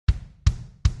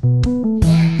Welcome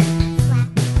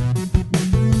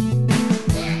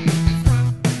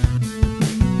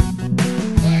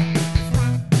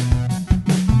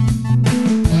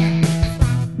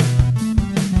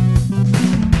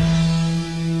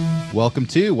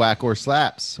to Whack or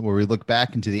Slaps, where we look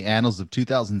back into the annals of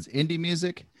 2000s indie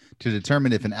music to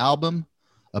determine if an album,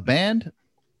 a band,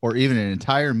 or even an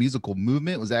entire musical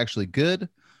movement was actually good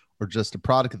or just a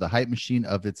product of the hype machine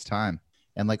of its time.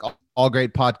 And like all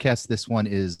great podcasts, this one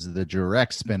is the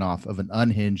direct spinoff of an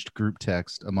unhinged group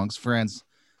text amongst friends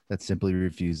that simply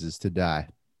refuses to die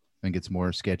and gets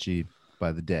more sketchy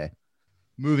by the day.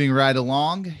 Moving right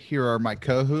along, here are my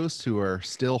co-hosts who are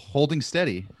still holding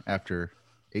steady after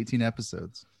 18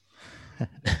 episodes.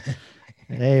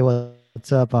 Hey,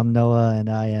 what's up? I'm Noah, and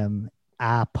I am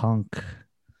a punk.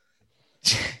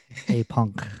 A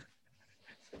punk.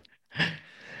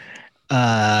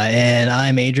 And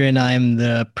I'm Adrian. I'm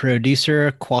the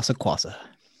producer, Kwasa Kwasa.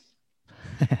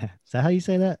 Is that how you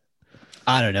say that?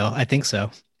 I don't know. I think so.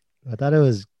 I thought it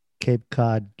was Cape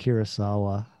Cod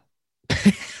Kurosawa.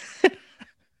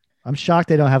 I'm shocked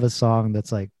they don't have a song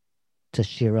that's like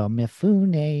Toshiro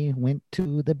Mifune went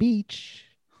to the beach.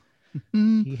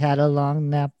 He had a long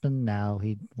nap and now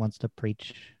he wants to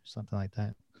preach. Something like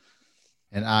that.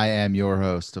 And I am your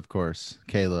host, of course,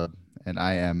 Caleb, and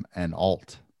I am an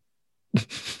alt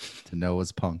to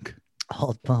Noah's punk.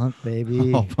 Alt punk,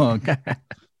 baby. Alt punk.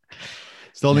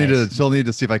 Still need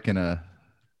to see if I can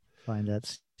find that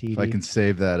CD. If I can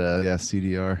save that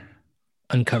CDR.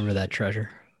 Uncover that treasure.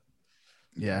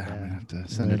 Yeah, I'm gonna have to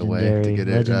send it away to get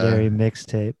it legendary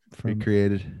mixtape from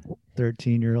recreated.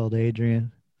 13-year-old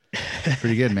Adrian.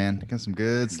 Pretty good, man. Got some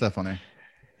good stuff on there.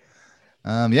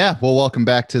 Yeah, well, welcome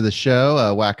back to the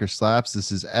show, Whack or Slaps.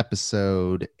 This is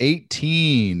episode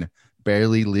 18,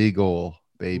 barely legal,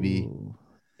 baby. Ooh,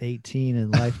 18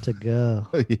 and life to go.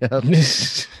 Yep.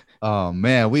 Oh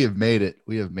man, we have made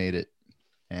it.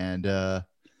 And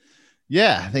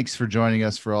yeah, thanks for joining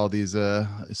us for all these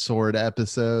sword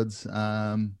episodes.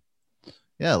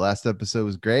 Yeah, last episode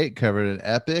was great, covered an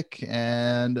epic,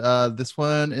 and this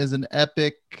one is an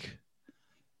epic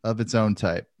of its own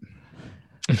type.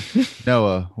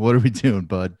 Noah, what are we doing,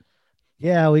 bud?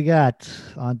 Yeah, we got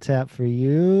on tap for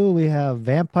you. We have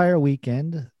Vampire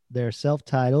Weekend, their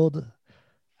self-titled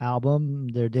album,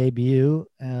 their debut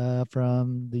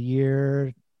from the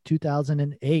year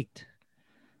 2008.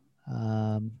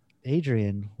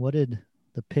 Adrian, what did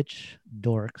the pitch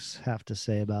dorks have to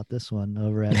say about this one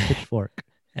over at Pitchfork?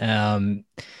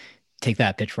 Take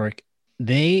that, Pitchfork.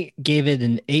 They gave it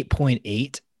an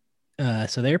 8.8.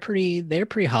 So they're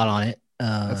pretty hot on it.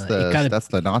 That's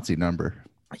the Nazi number.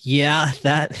 Yeah,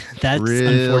 that's real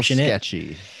unfortunate.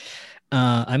 Sketchy.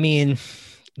 I mean,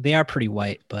 they are pretty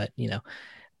white, but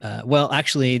well,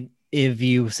 actually, if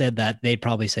you said that, they'd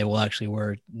probably say, well, actually,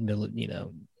 we're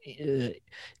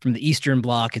from the Eastern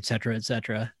Bloc, et cetera, et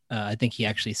cetera. I think he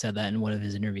actually said that in one of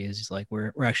his interviews. He's like,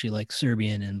 we're actually like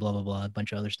Serbian and blah, blah, blah, a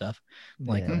bunch of other stuff. I'm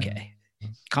like, okay,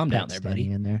 calm down there,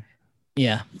 buddy. In there.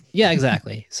 Yeah,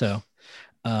 exactly. So,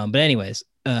 but anyways,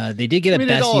 they did get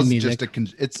best new music.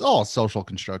 It's all social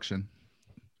construction,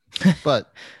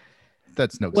 but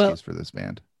that's no excuse for this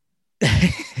band.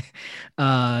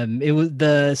 It was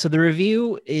the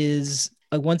review is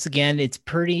once again, it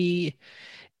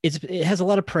has a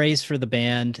lot of praise for the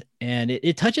band, and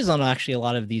it touches on actually a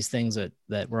lot of these things that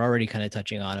we're already kind of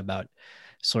touching on about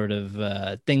sort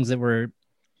of things that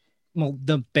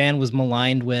the band was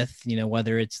maligned with,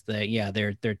 whether it's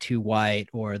they're too white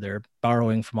or they're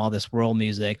borrowing from all this world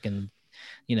music and,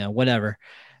 whatever.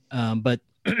 But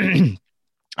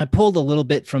I pulled a little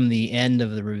bit from the end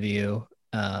of the review,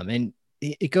 and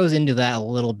it goes into that a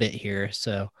little bit here.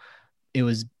 So it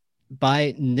was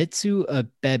by Nitsu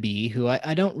Abebi, who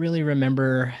I don't really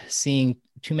remember seeing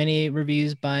too many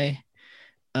reviews by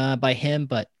him,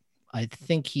 but I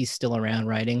think he's still around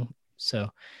writing.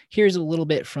 So here's a little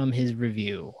bit from his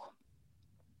review.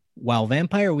 While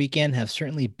Vampire Weekend have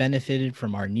certainly benefited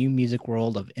from our new music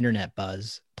world of internet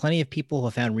buzz, plenty of people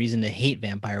have found reason to hate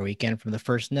Vampire Weekend from the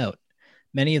first note,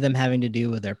 many of them having to do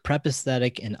with their prep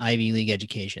aesthetic and Ivy League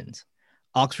educations,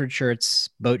 Oxford shirts,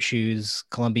 boat shoes,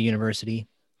 Columbia University.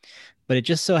 But it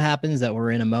just so happens that we're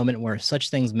in a moment where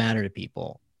such things matter to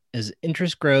people. As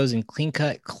interest grows in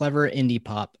clean-cut, clever indie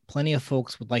pop, plenty of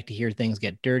folks would like to hear things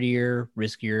get dirtier,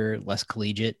 riskier, less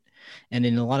collegiate, and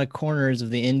in a lot of corners of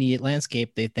the indie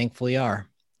landscape, they thankfully are.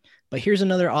 But here's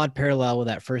another odd parallel with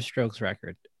that First Strokes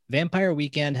record. Vampire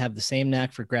Weekend have the same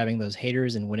knack for grabbing those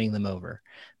haters and winning them over.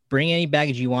 Bring any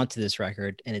baggage you want to this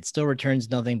record, and it still returns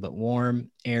nothing but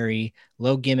warm, airy,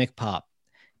 low-gimmick pop.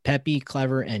 Peppy,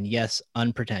 clever, and yes,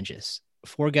 unpretentious.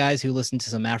 Four guys who listened to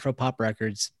some Afro pop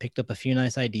records, picked up a few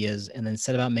nice ideas, and then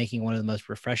set about making one of the most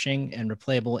refreshing and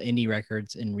replayable indie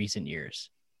records in recent years.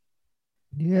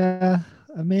 Yeah,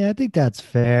 I mean, I think that's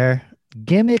fair.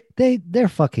 Gimmick, they're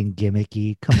fucking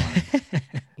gimmicky. Come on,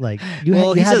 like Well,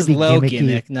 you he had to says be low gimmicky.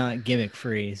 gimmick, not gimmick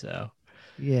free. So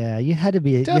Yeah, you had to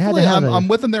be. Definitely, You had to have I'm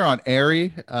with them there on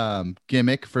airy,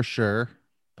 gimmick for sure,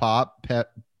 pop,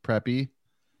 preppy,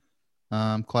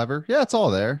 clever. Yeah, it's all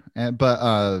there,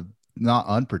 but not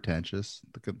unpretentious.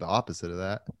 The opposite of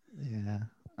that. Yeah.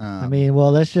 I Um, mean,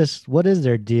 well, that's just what is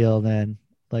their deal then?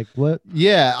 Like what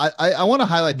yeah, I want to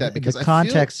highlight that in because the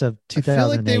context of I feel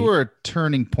like 2008? they were a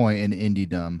turning point in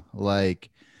indiedom. Like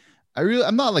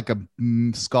I'm not like a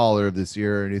scholar of this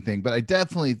era or anything, but I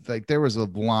definitely like there was a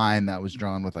line that was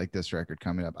drawn with like this record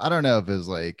coming up. I don't know if it was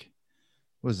like,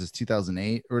 what was this,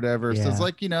 2008 or whatever? So it's Yeah.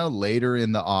 like, later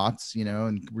in the aughts,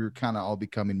 and we were kind of all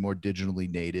becoming more digitally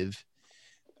native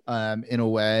in a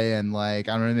way. And like,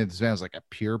 I don't know if this band was like a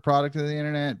pure product of the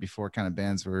internet before kind of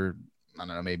bands were, I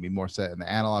don't know, maybe more set in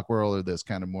the analog world or those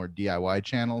kind of more DIY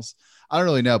channels. I don't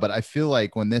really know, but I feel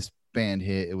like when this band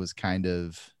hit, it was kind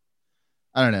of,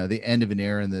 I don't know, the end of an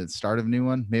era and the start of a new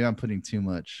one. Maybe I'm putting too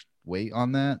much weight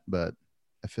on that, but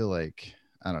I feel like,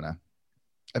 I don't know.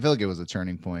 I feel like it was a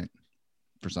turning point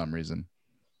for some reason.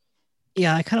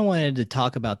 yeah, I kind of wanted to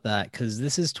talk about that because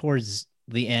this is towards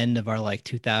the end of our like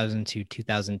 2000 to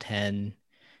 2010,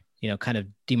 kind of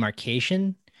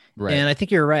demarcation. Right. And I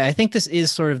think you're right. I think this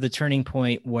is sort of the turning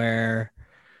point where,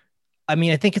 I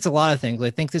mean, I think it's a lot of things.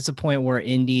 I think it's a point where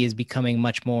indie is becoming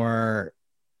much more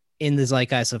in the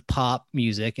zeitgeist of pop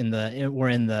music, we're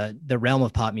in the realm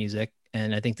of pop music.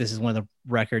 And I think this is one of the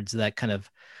records that kind of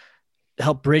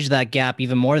helped bridge that gap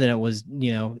even more than it was,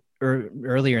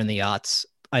 earlier in the aughts.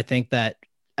 I think that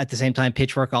at the same time,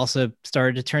 Pitchfork also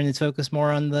started to turn its focus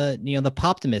more on the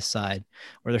Poptimist side,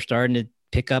 where they're starting to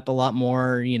pick up a lot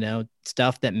more,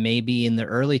 stuff that maybe in the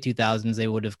early 2000s they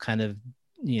would have kind of,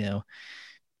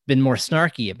 been more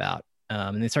snarky about.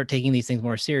 And they start taking these things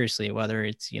more seriously, whether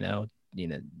it's,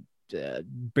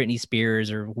 Britney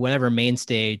Spears or whatever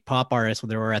mainstay pop artists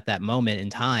there were at that moment in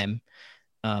time.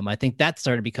 I think that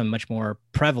started to become much more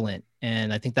prevalent.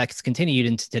 And I think that's continued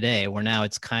into today, where now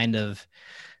it's kind of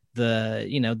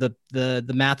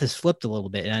the math has flipped a little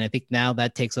bit. And I think now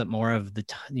that takes up more of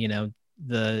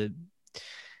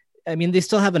I mean, they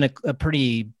still have a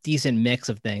pretty decent mix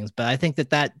of things, but I think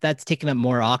that's taken up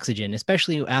more oxygen,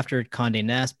 especially after Condé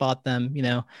Nast bought them.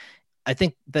 I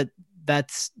think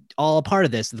that's all a part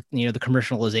of this, the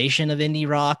commercialization of indie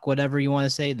rock, whatever you want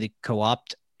to say, the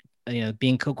co-opt,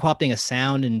 co-opting a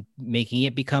sound and making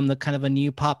it become the kind of a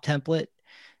new pop template.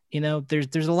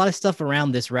 There's a lot of stuff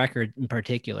around this record in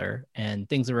particular, and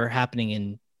things that were happening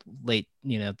in the late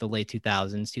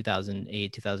 2000s,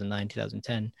 2008, 2009,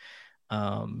 2010,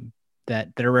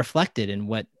 that are reflected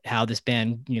in how this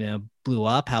band, blew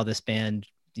up, how this band,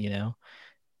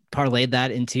 parlayed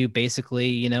that into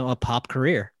basically, a pop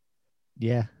career.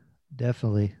 Yeah,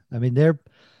 definitely. I mean, they're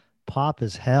pop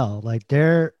as hell. Like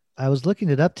I was looking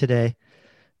it up today.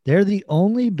 They're the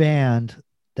only band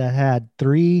that had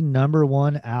 3 number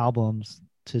 1 albums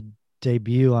to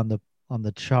debut on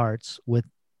the charts with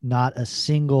not a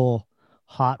single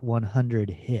Hot 100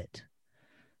 hit.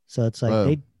 So it's like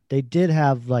Whoa. they did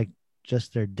have like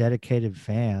just their dedicated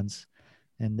fans,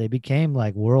 and they became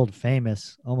like world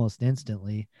famous almost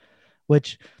instantly,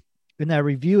 which in that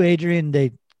review, Adrian,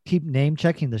 they keep name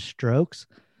checking the Strokes.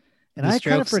 And the I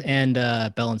Strokes kind of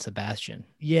and Belle and Sebastian.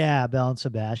 Yeah, Belle and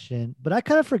Sebastian. But I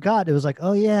kind of forgot. It was like,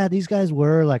 oh yeah, these guys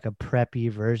were like a preppy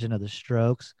version of the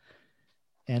Strokes.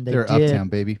 And They're did Uptown,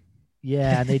 baby.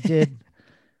 Yeah, and they did.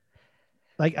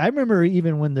 Like I remember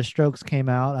even when the Strokes came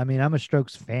out. I mean, I'm a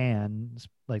Strokes fan,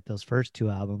 like those first 2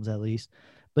 albums at least.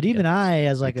 But even I,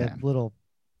 as like a little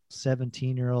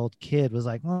 17-year-old kid, was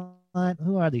like, what?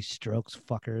 Who are these Strokes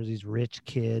fuckers? These rich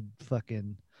kid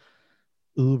fucking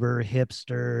Uber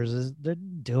hipsters. They're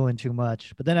doing too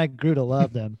much. But then I grew to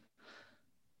love them.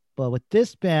 But with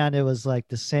this band, it was like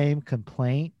the same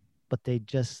complaint, but they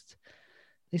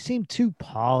seemed too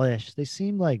polished. They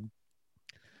seemed like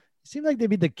they'd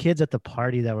be the kids at the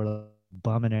party that were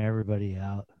bumming everybody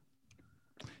out.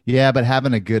 Yeah, but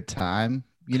having a good time,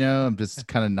 I'm just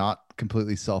kind of not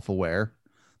completely self-aware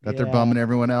that they're bumming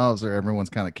everyone else or everyone's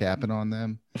kind of capping on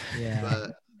them. Yeah.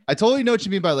 But I totally know what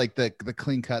you mean by like the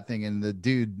clean cut thing, and the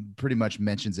dude pretty much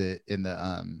mentions it in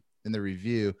the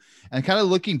review. And kind of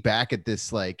looking back at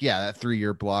this, like, that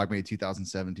 3-year blog, maybe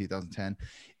 2007, 2010,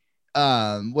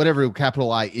 whatever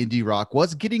capital I indie rock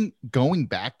was going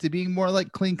back to being more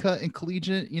like clean cut and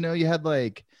collegiate. You had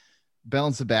like Bell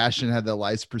and Sebastian had the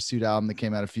Life's Pursuit album that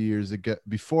came out a few years ago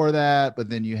before that, but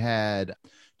then you had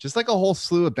just like a whole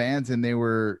slew of bands, and they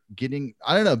were getting,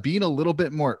 I don't know, being a little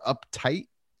bit more uptight,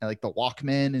 like the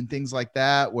Walkmen and things like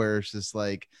that, where it's just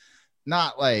like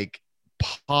not like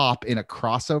pop in a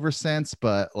crossover sense,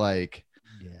 but like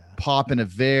pop in a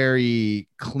very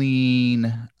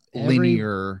clean,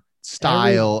 linear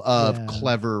style of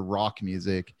clever rock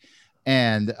music.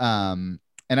 And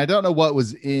I don't know what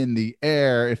was in the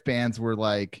air, if bands were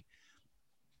like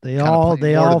they all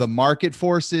the market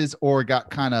forces, or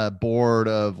got kind of bored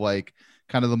of like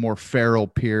kind of the more feral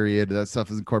period. That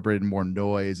stuff is incorporated more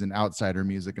noise and outsider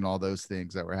music and all those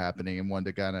things that were happening, and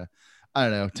wanted to kind of, I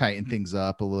don't know, tighten things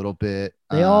up a little bit.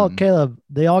 They all, Caleb,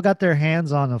 they all got their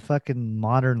hands on a fucking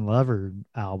Modern Lover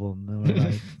album. They were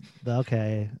like,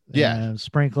 okay, yeah,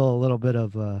 sprinkle a little bit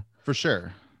of for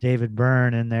sure David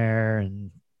Byrne in there,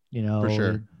 and you know, for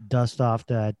sure, dust off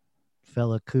that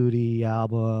Fela Kuti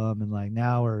album, and like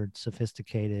now we're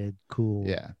sophisticated, cool.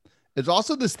 Yeah. It's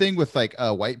also this thing with like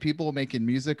white people making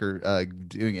music or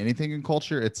doing anything in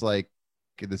culture. It's like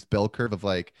this bell curve of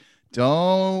like,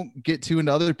 don't get too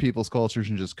into other people's cultures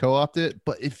and just co-opt it.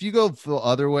 But if you go the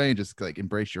other way and just like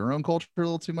embrace your own culture a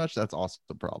little too much, that's also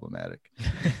problematic,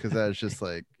 because that's just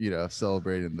like, you know,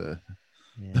 celebrating the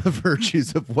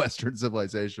virtues of Western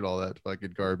civilization, all that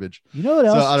fucking garbage. You know what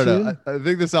else? So I don't know. I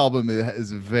think this album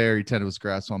is a very tenuous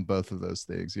grasp on both of those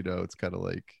things. You know, it's kind of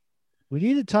like, we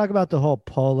need to talk about the whole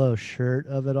polo shirt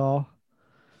of it all.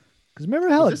 Because remember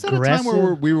how was this at a time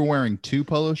where we were wearing 2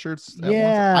 polo shirts?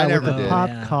 Yeah, I never with the did.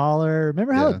 pop collar.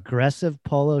 Remember how aggressive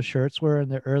polo shirts were in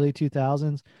the early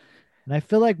 2000s? And I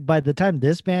feel like by the time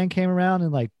this band came around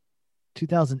in like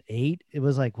 2008, it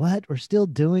was like, what? We're still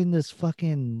doing this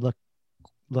fucking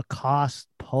Lacoste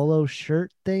polo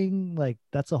shirt thing? Like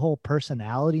that's a whole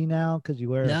personality now because you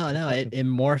wear it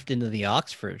morphed into the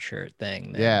Oxford shirt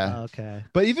thing then. Yeah. Okay.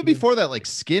 But even before that, like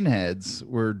skinheads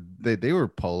were they were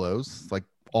polos like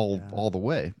all the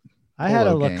way. I had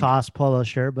a Lacoste polo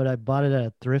shirt, but I bought it at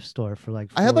a thrift store for like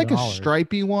 $4. I had like a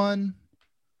stripy one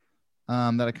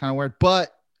that I kind of wear,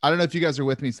 but I don't know if you guys are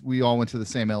with me. We all went to the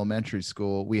same elementary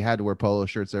school. We had to wear polo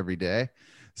shirts every day.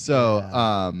 So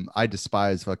I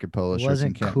despise fucking polo shirts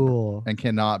and cool and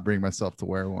cannot bring myself to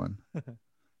wear one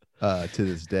to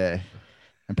this day,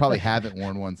 and probably haven't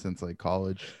worn one since like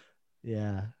college.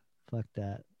 Yeah, fuck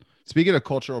that. Speaking of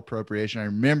cultural appropriation, I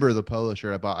remember the polo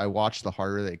shirt I bought. I watched The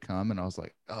Harder They Come, and I was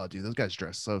like, oh dude, those guys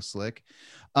dress so slick.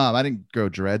 I didn't grow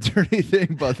dreads or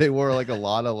anything, but they wore like a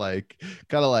lot of like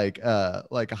kind of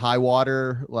like high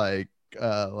water like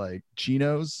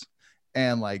chinos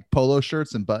and like polo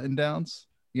shirts and button downs.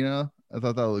 You know, I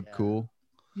thought that looked cool.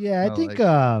 Yeah, I think like,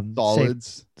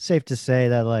 solids. Safe to say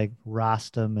that like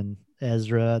Rostam and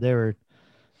Ezra, they were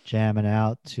jamming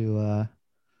out to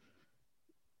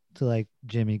like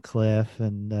Jimmy Cliff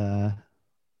and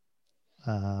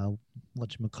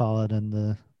whatchamacallit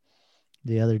and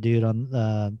the other dude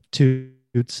on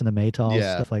Toots and the Maytals,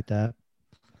 stuff like that.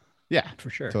 Yeah, for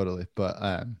sure. Totally. But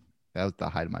that was the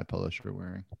height of my polo shirt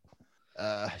wearing.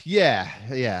 Yeah.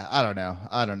 I don't know.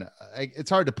 It's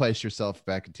hard to place yourself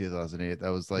back in 2008. That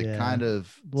was like kind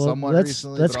of somewhat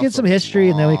recently. Let's get some history,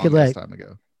 and then we could like time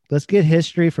ago. Let's get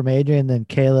history from Adrian, and then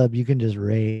Caleb, you can just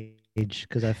rage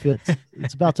because I feel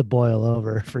it's about to boil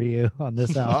over for you on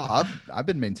this album. I've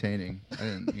been maintaining. I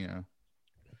didn't, you know,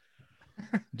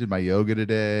 did my yoga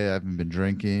today. I haven't been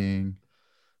drinking.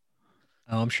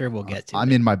 Oh, I'm sure we'll get to.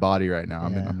 I'm in my body right now.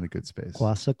 I'm in a good space.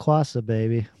 Kwasa,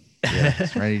 baby. Yeah,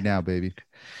 it's ready now, baby.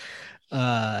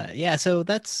 So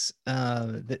that's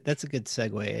a good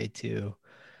segue to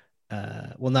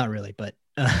well, not really, but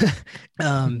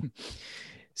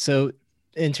so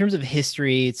in terms of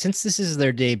history, since this is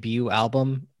their debut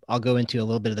album, I'll go into a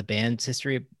little bit of the band's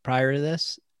history prior to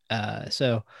this.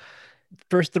 So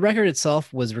first, the record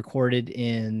itself was recorded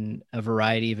in a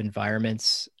variety of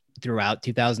environments throughout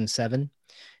 2007,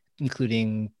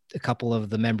 including a couple of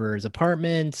the members'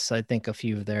 apartments, I think a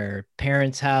few of their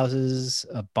parents' houses,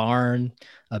 a barn,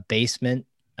 a basement,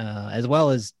 as well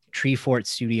as Treefort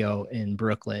Studio in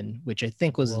Brooklyn, which I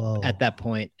think was at that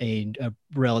point a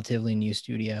relatively new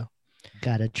studio.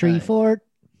 Got a Treefort.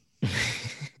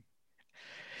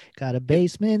 Got a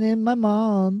basement in my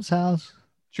mom's house.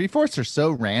 Treeforts are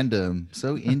so random,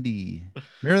 so indie.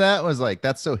 Remember that was like,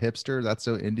 that's so hipster, that's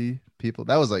so indie. People,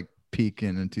 that was like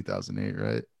peaking in 2008,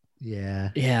 right? Yeah,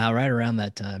 right around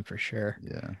that time for sure.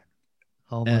 Yeah,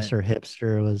 homeless or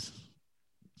hipster was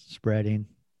spreading,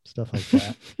 stuff like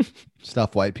that.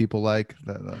 Stuff white people like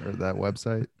that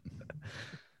website.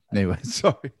 Anyway,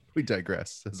 sorry, we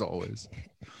digress as always.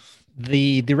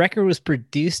 The record was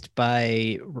produced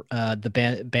by the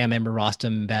band member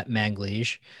Rostam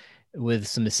Manglij, with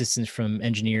some assistance from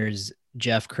engineers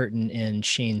Jeff Curtin and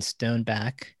Shane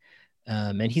Stoneback.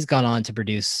 And he's gone on to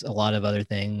produce a lot of other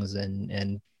things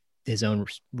and his own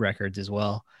records as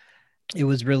well. It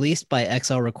was released by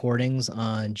XL Recordings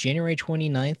on January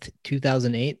 29th,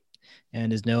 2008.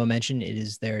 And as Noah mentioned, it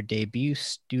is their debut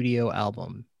studio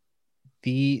album.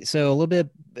 So a little bit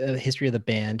of history of the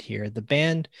band here. The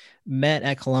band met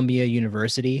at Columbia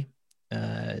University,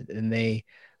 and they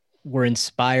were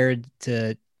inspired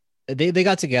to. They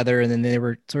got together, and then they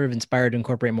were sort of inspired to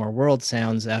incorporate more world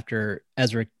sounds after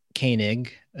Ezra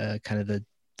Koenig, kind of the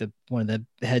one of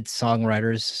the head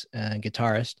songwriters and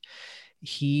guitarist.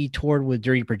 He toured with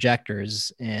Dirty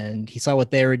Projectors, and he saw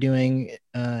what they were doing,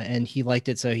 and he liked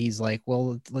it. So he's like,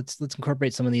 "Well, let's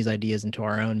incorporate some of these ideas into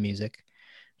our own music."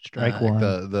 Strike one.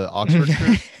 The Oxford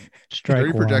group. Strike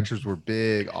Dirty one. Projectors were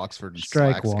big Oxford and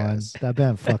Strike Slacks one. guys. That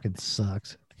band fucking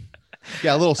sucks.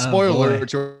 Yeah, a little spoiler boy. alert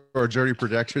to our Dirty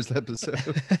Projectors episode.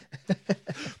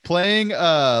 Playing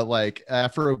like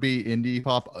Afrobeat indie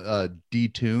pop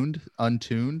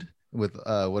untuned with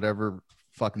whatever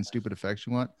fucking stupid effects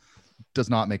you want does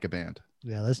not make a band.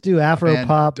 Yeah, let's do Afro band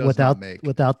pop does not make.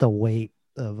 without the weight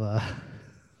of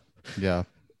Yeah.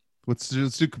 Let's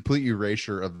do complete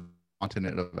erasure of the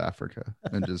continent of Africa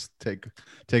and just take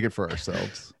it for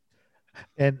ourselves.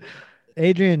 And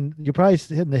Adrian, you're probably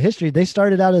hitting the history. They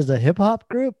started out as a hip hop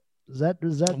group. Is that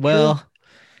Well, true?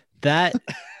 that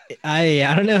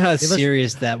I don't know how Give us-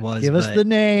 serious that was. Give us but, the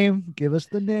name. Give us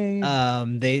the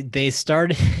name. they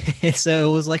started so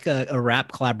it was like a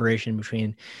rap collaboration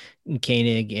between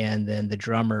Koenig and then the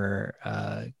drummer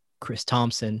Chris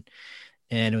Thompson,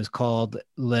 and it was called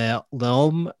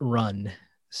L'Homme Run.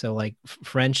 So like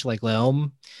French, like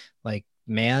L'Homme, like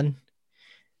man,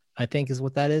 I think is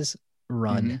what that is.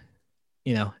 Run. Mhm.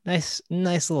 You know, nice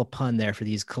little pun there for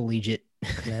these collegiate.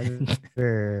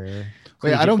 Clever.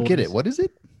 Wait, I don't get boys. it. What is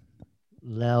it?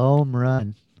 Home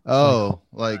run. Oh,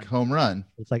 like home run.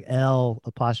 It's like L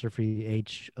apostrophe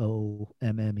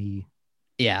HOMME.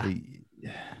 Yeah.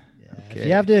 Yeah. If Okay.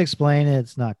 you have to explain it,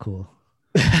 it's not cool.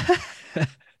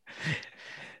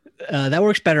 That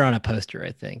works better on a poster,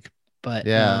 I think. But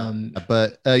Yeah,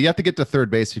 but you have to get to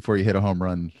third base before you hit a home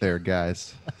run there,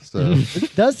 guys. So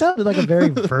It does sound like a very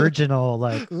virginal,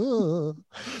 like, ugh.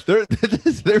 there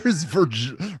is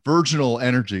virginal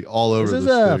energy all over This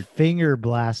this, is a thing. finger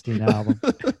blasting album.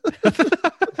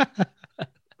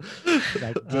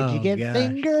 Like, did Oh, you get gosh.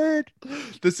 fingered?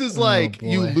 This is Oh, like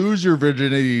you boy. lose your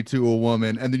virginity to a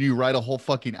woman and then you write a whole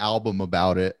fucking album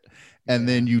about it and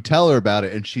then you tell her about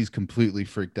it and she's completely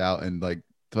freaked out and like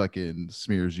fucking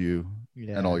smears you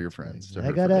and all your friends. to I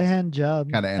her got a face. hand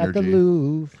job Kinda at the energy.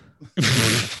 Louvre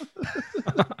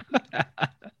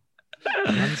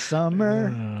one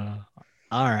summer.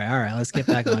 All right. Let's get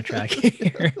back on track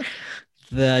here.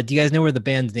 Do you guys know where the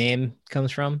band's name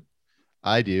comes from?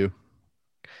 I do.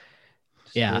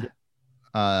 Yeah.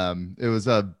 It was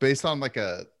based on like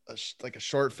a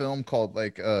short film called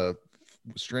like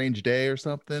Strange Day or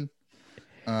something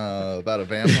about a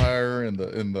vampire in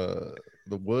the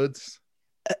woods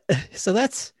So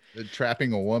that's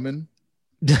trapping a woman.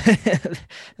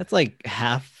 that's like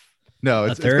half. No,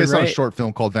 A it's third, based on a right? short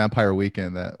film called Vampire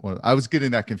Weekend. I was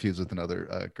getting that confused with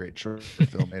another great short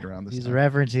film made around this He's time.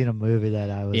 referencing a movie that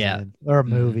I was Yeah. in, or a Mhm.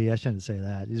 movie. I shouldn't say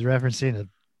that. He's referencing a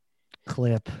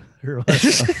clip or a what,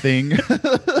 thing,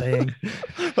 thing,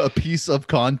 a piece of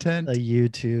content. a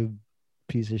YouTube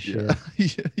piece of shit. Yeah.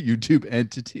 YouTube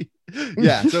entity.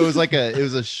 Yeah, so it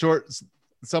was a short.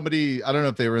 Somebody, I don't know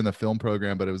if they were in the film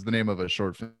program, but it was the name of a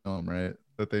short film, right?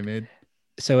 That they made.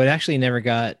 So it actually never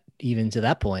got even to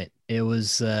that point. It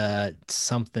was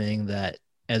something that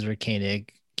Ezra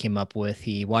Koenig came up with.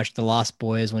 He watched The Lost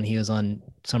Boys when he was on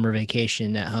summer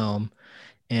vacation at home,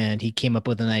 and he came up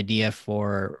with an idea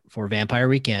for Vampire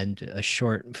Weekend, a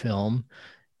short film.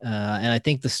 And I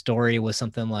think the story was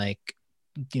something like,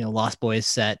 Lost Boys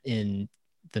set in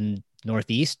the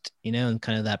Northeast, and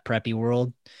kind of that preppy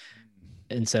world.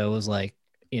 And so it was like,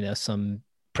 some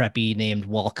preppy named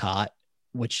Walcott,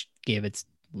 which gave its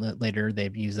later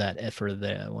they've used that for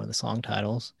one of the song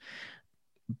titles.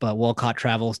 But Walcott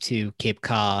travels to Cape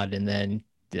Cod, and then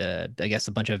I guess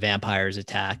a bunch of vampires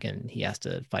attack, and he has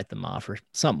to fight them off or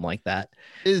something like that.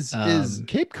 Is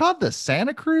Cape Cod the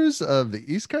Santa Cruz of the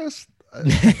East Coast?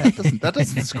 That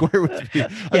doesn't square with me. Yeah,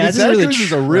 it doesn't Santa really Cruz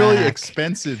is a really track.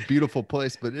 expensive, beautiful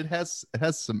place, but it has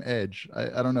some edge.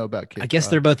 I don't know about Cape I guess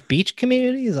Cod. they're both beach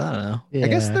communities. I don't know. Yeah. I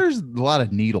guess there's a lot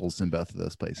of needles in both of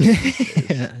those places. these days.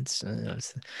 Yeah, Yeah.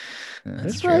 There's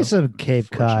that's probably true. some Cape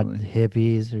Cod Unfortunately.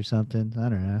 hippies or something. I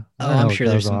don't know. I Oh, don't know I'm what sure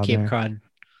there's goes some on there.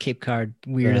 Cape Cod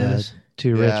weirdos.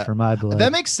 Too Yeah. rich for my blood.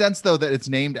 That makes sense though that it's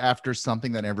named after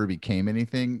something that never became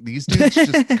anything. These dudes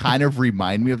just kind of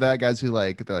remind me of that. Guys who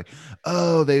they're like,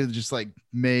 oh, they just like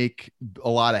make a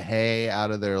lot of hay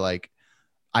out of their like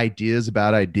ideas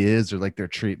about ideas or like their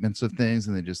treatments of things,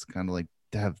 and they just kind of like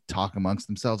have talk amongst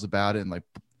themselves about it and like,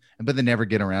 but they never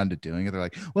get around to doing it. They're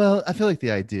like, well, I feel like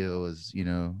the idea was,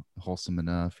 wholesome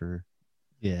enough, or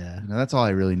Yeah. that's all I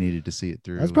really needed to see it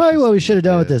through. That's probably was what just we the should have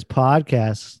done with idea. this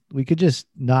podcast. We could just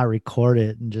not record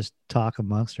it and just talk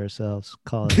amongst ourselves.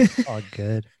 Call it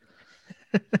good.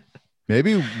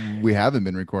 Maybe we haven't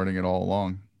been recording it all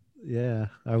along. Yeah.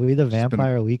 Are we the Just been-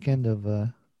 vampire weekend of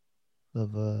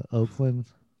Oakland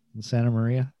and Santa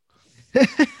Maria?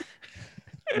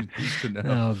 Who's to know?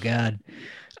 Oh God.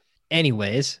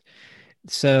 Anyways,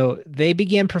 so they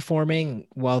began performing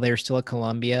while they were still at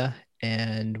Columbia,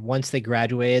 and once they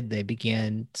graduated, they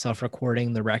began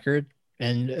self-recording the record.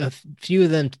 And a few of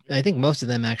them, I think most of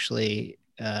them actually,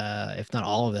 if not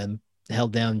all of them,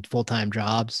 held down full-time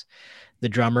jobs. The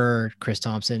drummer, Chris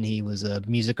Thompson, he was a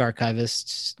music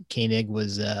archivist. Koenig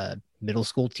was a middle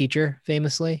school teacher,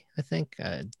 famously, I think.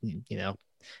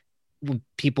 When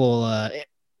people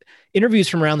interviews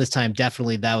from around this time,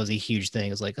 definitely that was a huge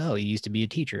thing. It's like, oh, you used to be a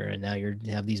teacher and now you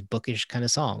have these bookish kind of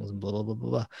songs and blah, blah, blah,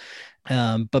 blah,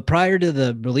 blah. But prior to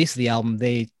the release of the album,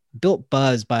 they built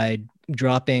buzz by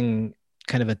dropping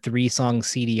kind of a 3-song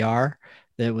CDR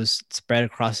that was spread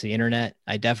across the internet.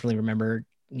 I definitely remember,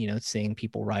 seeing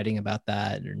people writing about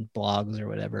that and blogs or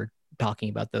whatever, talking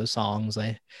about those songs.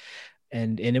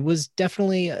 And it was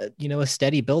definitely, a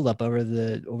steady buildup over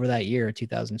that year,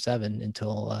 2007,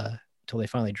 until they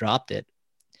finally dropped it.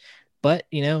 But,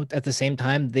 at the same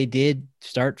time, they did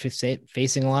start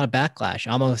facing a lot of backlash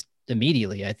almost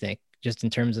immediately, I think, just in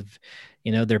terms of,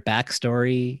 their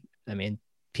backstory. I mean,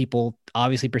 people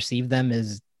obviously perceive them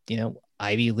as,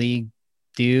 Ivy League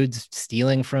dudes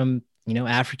stealing from,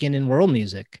 African and world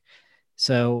music.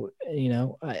 So,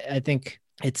 I think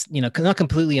it's, not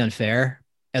completely unfair.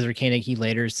 Ezra Koenig, he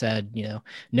later said,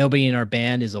 nobody in our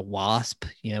band is a WASP.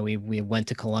 We went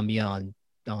to Columbia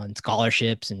on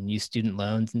scholarships and used student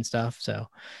loans and stuff. So,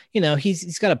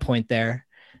 he's got a point there.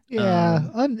 Yeah,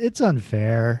 it's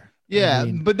unfair. Yeah, I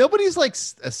mean, but nobody's like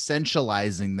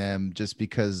essentializing them just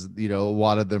because, a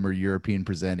lot of them are European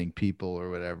presenting people or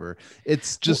whatever.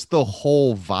 It's just the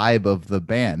whole vibe of the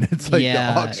band. It's like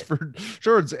Yeah. the Oxford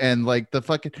shorts and like the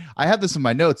fucking, I have this in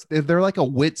my notes. They're like a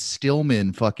Whit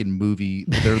Stillman fucking movie.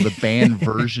 They're the band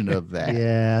version of that.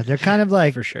 yeah, they're kind of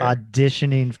like For sure.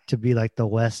 auditioning to be like the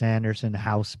Wes Anderson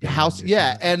house band or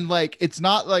Yeah, something. and like it's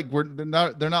not like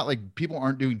they're not like people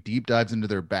aren't doing deep dives into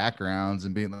their backgrounds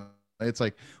and being like, it's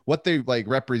like what they like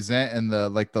represent and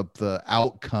the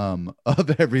outcome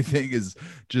of everything is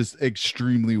just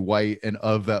extremely white and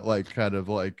of that like kind of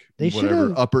like They whatever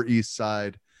should've- Upper East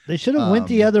Side. They should have went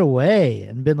the Um, other way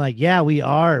and been like, "Yeah, we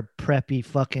are preppy,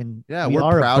 fucking. Yeah, we we're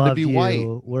are proud to above be you.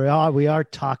 white." We are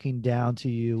talking down to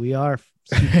you. We are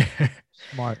super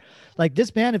smart." Like this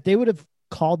band, if they would have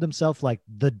called themselves like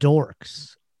the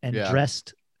Dorks and Yeah.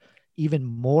 dressed even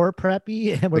more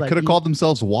preppy, and They we're like could have called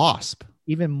themselves Wasp.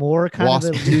 even more kind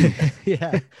Wasp of too.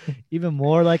 yeah, even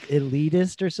more like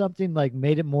elitist or something. Like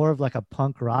made it more of like a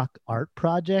punk rock art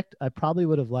project. I probably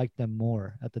would have liked them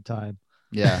more at the time.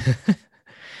 Yeah.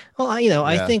 Well, I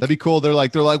Yeah, think that'd be cool. They're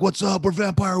like, what's up? We're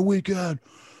Vampire Weekend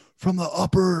from the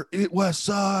Upper West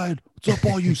Side. What's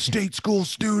up, all you state school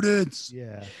students?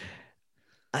 Yeah.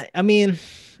 I mean,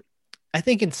 I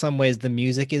think in some ways the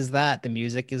music is that. The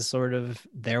music is sort of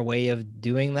their way of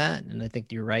doing that. And I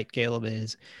think you're right, Caleb, it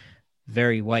is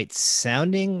very white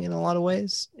sounding in a lot of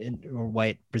ways, or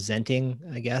white presenting,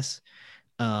 I guess.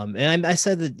 And I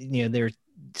said that, they're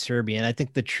Serbian. I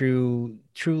think the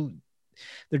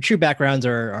their true backgrounds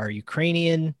are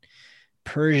Ukrainian,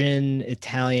 Persian,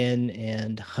 Italian,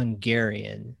 and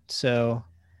Hungarian. So,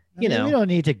 I mean, we don't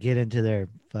need to get into their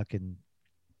fucking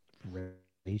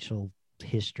racial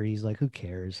histories. Like, who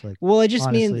cares? Like, well, I just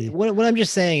honestly. mean what I'm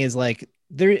just saying is like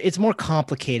it's more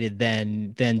complicated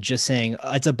than just saying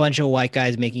it's a bunch of white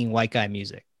guys making white guy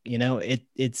music.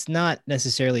 It's not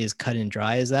necessarily as cut and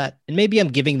dry as that. And maybe I'm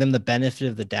giving them the benefit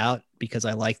of the doubt because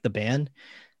I like the band,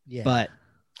 yeah. but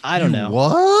I don't know.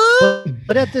 What?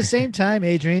 But at the same time,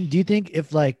 Adrian, do you think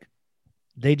if like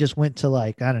they just went to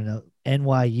like, I don't know,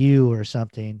 NYU or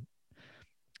something,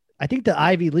 I think the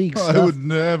Ivy League I stuff. would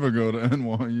never go to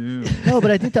NYU. No,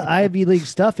 but I think the Ivy League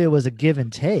stuff, it was a give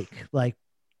and take. Like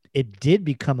it did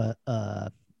become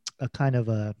a kind of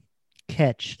a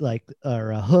catch, like,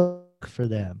 or a hook for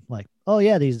them. Like, oh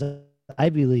yeah, these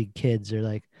Ivy League kids are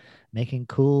like making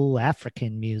cool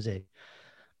African music.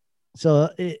 So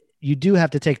you do have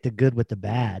to take the good with the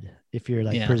bad if you're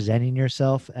like presenting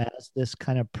yourself as this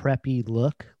kind of preppy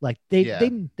look. Like they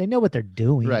know what they're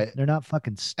doing. Right. They're not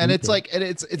fucking stupid. And it's like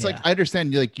I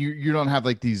understand you don't have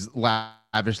like these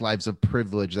lavish lives of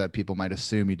privilege that people might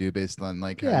assume you do based on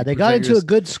like they got into a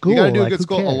good school. You got to do like, a good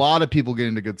school. Cares? A lot of people get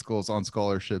into good schools on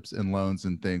scholarships and loans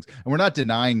and things, and we're not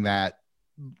denying that.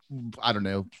 I don't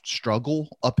know,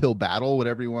 struggle, uphill battle,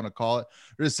 whatever you want to call it.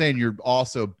 We're just saying you're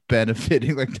also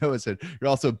benefiting, like Noah said, you're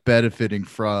also benefiting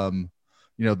from,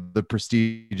 the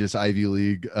prestigious Ivy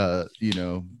League,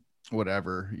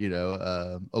 whatever,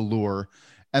 allure.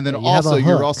 And then also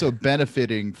you're also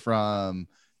benefiting from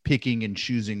picking and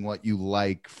choosing what you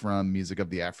like from music of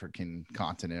the African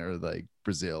continent or like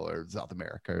Brazil or South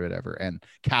America or whatever, and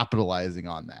capitalizing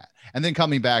on that. And then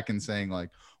coming back and saying like,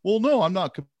 well, no, I'm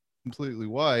not completely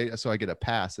white, so I get a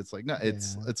pass. It's like, no,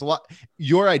 it's a lot.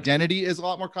 Your identity is a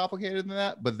lot more complicated than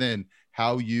that, but then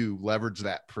how you leverage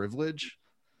that privilege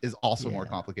is also more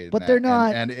complicated. But they're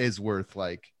not, and is worth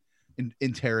like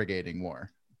interrogating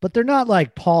more. But they're not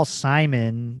like Paul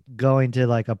Simon going to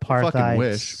like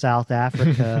apartheid South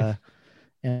Africa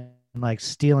and like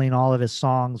stealing all of his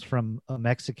songs from a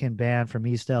Mexican band from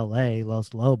East LA,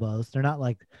 Los Lobos. They're not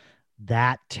like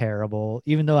that terrible,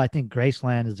 even though I think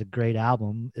Graceland is a great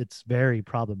album. It's very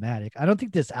problematic. I don't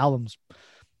think this album's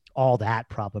all that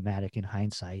problematic in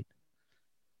hindsight.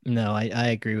 No, I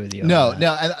agree with you. No,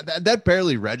 that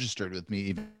barely registered with me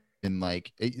even. And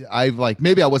like I've like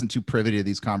maybe I wasn't too privy to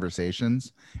these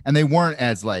conversations, and they weren't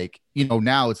as like,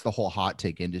 now it's the whole hot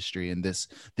take industry, and this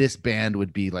band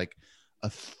would be like a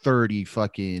 30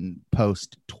 fucking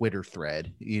post Twitter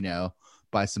thread,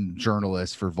 by some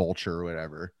journalist for Vulture or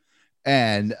whatever.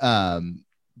 And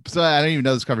so I don't even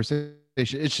know this conversation.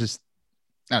 It's just,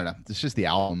 I don't know, it's just the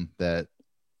album that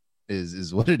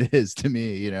is what it is to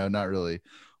me, not really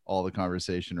all the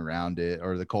conversation around it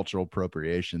or the cultural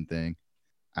appropriation thing.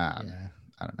 I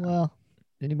don't know. Well,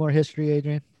 any more history,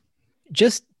 Adrian?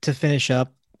 Just to finish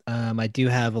up, I do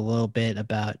have a little bit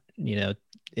about the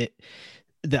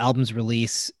album's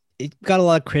release. It got a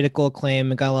lot of critical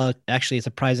acclaim. It got actually a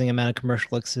surprising amount of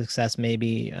commercial success.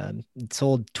 Maybe it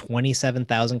sold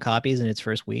 27,000 copies in its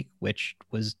first week, which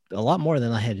was a lot more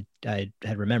than I had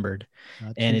remembered.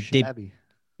 And it did,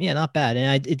 not bad.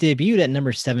 And it debuted at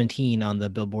number 17 on the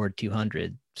Billboard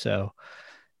 200. So,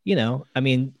 I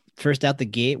mean, first out the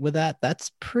gate with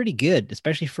that's pretty good,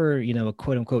 especially for a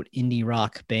quote unquote indie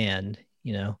rock band,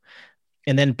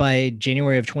 and then by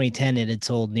January of 2010 it had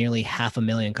sold nearly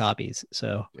 500,000 copies.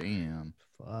 So damn,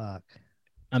 fuck,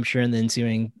 I'm sure in the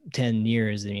ensuing 10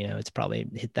 years it's probably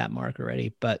hit that mark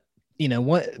already. But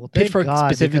Pitchfork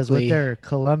specifically, with their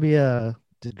Columbia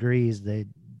degrees, they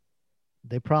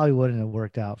probably wouldn't have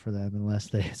worked out for them unless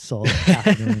they sold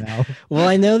 500,000 albums. Well,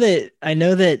 I know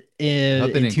that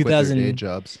in 2000 day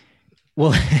jobs.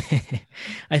 Well,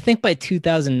 I think by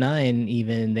 2009,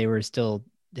 even they were still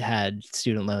had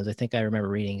student loans. I think I remember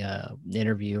reading an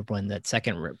interview when that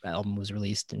second album was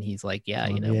released, and he's like, "Yeah,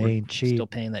 we're still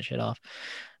paying that shit off."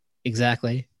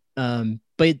 Exactly.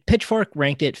 But Pitchfork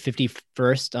ranked it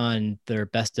 51st on their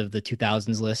best of the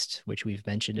 2000s list, which we've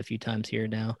mentioned a few times here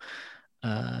now.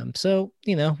 So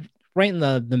right in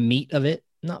the meat of it,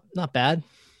 not bad.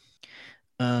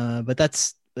 But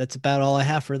that's about all I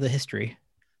have for the history.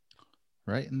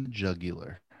 Right in the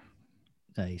jugular.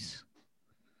 Nice.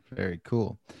 Very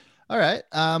cool. All right.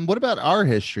 What about our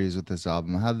histories with this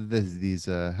album? How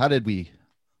did how did we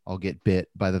all get bit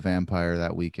by the vampire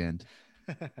that weekend?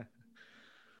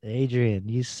 Adrian,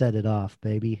 you set it off,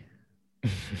 baby.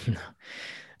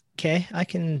 Okay, I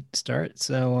can start.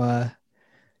 So I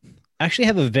actually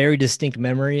have a very distinct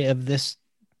memory of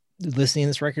listening to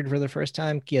this record for the first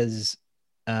time, because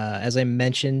as I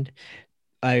mentioned,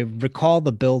 I recall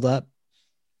the build up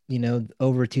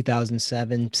over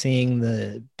 2007, seeing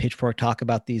the Pitchfork talk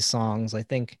about these songs. I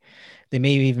think they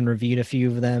may have even reviewed a few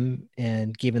of them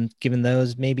and given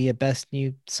those maybe a best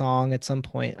new song at some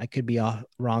point. I could be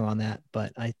wrong on that,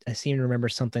 but I seem to remember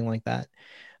something like that.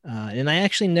 And I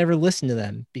actually never listened to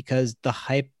them because the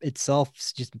hype itself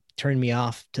just turned me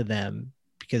off to them,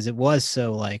 because it was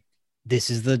so like, this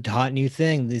is the hot new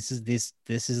thing. This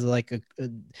is like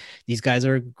these guys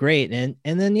are great. And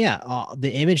then,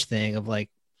 the image thing of like,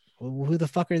 well, who the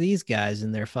fuck are these guys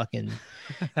in their fucking,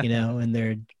 in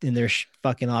their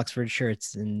fucking Oxford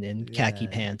shirts and khaki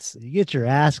Yeah. pants. You get your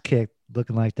ass kicked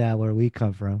looking like that where we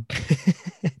come from.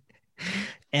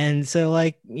 And so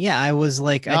like, yeah, I was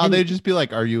like, No, they'd just be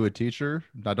like, "Are you a teacher?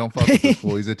 No, don't fuck with this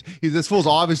fool. This fool's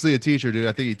obviously a teacher, dude.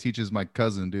 I think he teaches my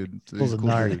cousin, dude. He's Fool's a a cool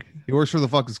narc. dude. He works for the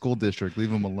fucking school district.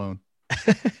 Leave him alone."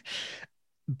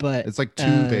 but It's like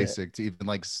too basic to even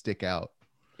like stick out.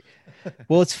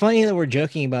 well, it's funny that we're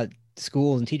joking about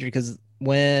schools and teachers because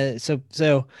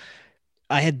so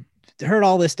I had heard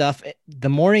all this stuff the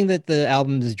morning that the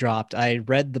album is dropped. I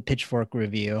read the Pitchfork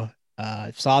review,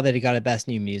 saw that it got a best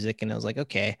new music, and I was like,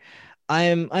 okay,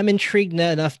 I'm intrigued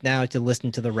enough now to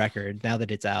listen to the record now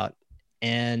that it's out.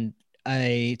 And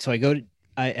I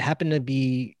happen to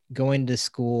be going to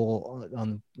school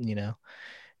on,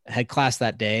 I had class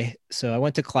that day, so I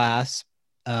went to class.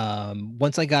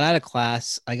 Once I got out of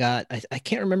class, I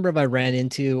can't remember if I ran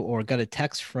into or got a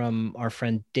text from our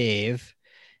friend Dave,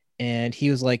 and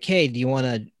he was like, "Hey, do you want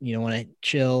to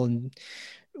chill and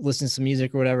listen to some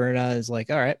music or whatever?" And I was like,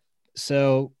 "All right."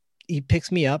 So he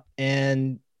picks me up,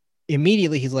 and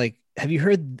immediately he's like, "Have you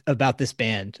heard about this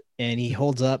band?" And he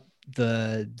holds up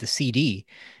the CD.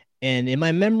 And in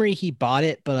my memory, he bought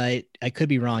it, but I could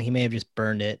be wrong. He may have just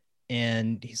burned it.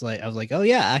 And I was like, "Oh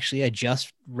yeah, actually, I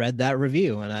just read that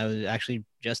review, and I was actually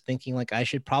just thinking like I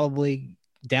should probably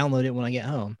download it when I get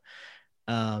home."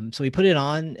 So we put it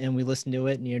on and we listened to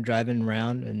it, and you're driving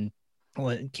around, and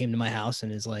it came to my house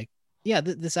and is like, "Yeah,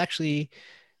 this actually,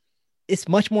 it's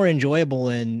much more enjoyable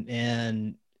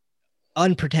and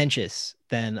unpretentious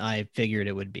than I figured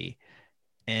it would be."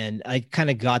 And I kind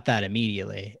of got that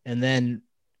immediately. And then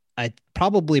I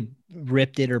probably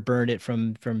ripped it or burned it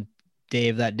from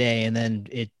Dave that day, and then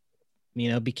it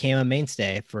became a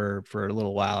mainstay for a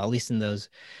little while, at least in those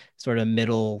sort of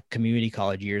middle community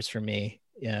college years for me.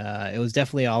 It was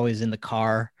definitely always in the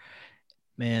car,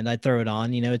 and I'd throw it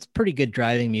on. It's pretty good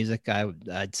driving music,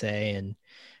 I'd say.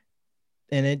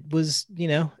 And it was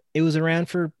it was around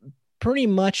for pretty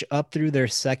much up through their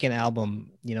second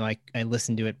album. I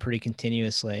listened to it pretty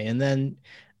continuously, and then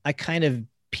I kind of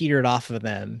petered off of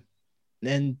them,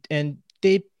 and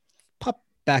they popped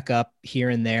back up here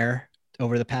and there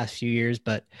over the past few years,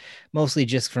 but mostly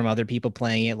just from other people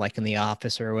playing it, like in the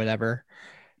office or whatever.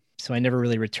 So I never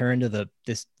really returned to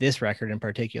this record in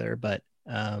particular. But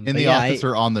In the office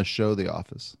or on the show The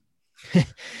Office?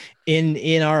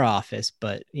 in our office.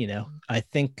 But I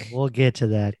think We'll get to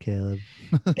that, Caleb.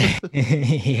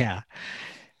 yeah.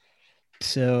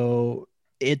 So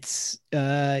it's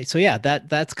so yeah,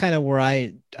 that's kind of where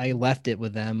I left it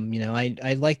with them.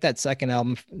 I liked that second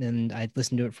album, and I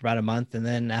listened to it for about a month, and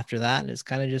then after that it's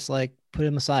kind of just like put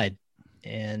him aside.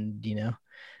 And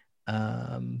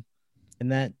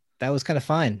and that was kind of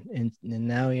fine. And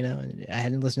now I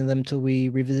hadn't listened to them until we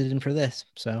revisited them for this.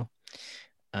 So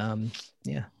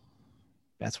yeah,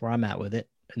 that's where I'm at with it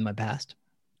in my past.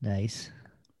 Nice.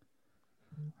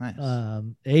 Nice.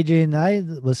 AJ and I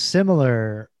was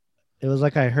similar. It was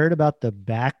like I heard about the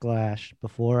backlash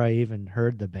before I even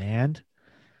heard the band.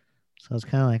 So I was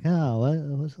kind of like,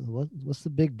 oh, what's the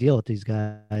big deal with these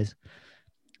guys?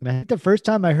 And I think the first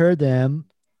time I heard them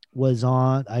was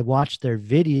I watched their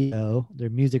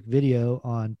music video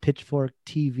on Pitchfork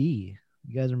TV.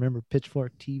 You guys remember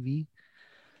Pitchfork TV?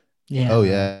 Yeah. Oh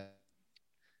yeah.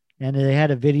 And they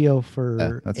had a video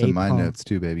for that's in my A-Punk. notes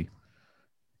too, baby.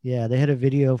 Yeah, they had a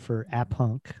video for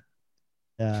A-Punk.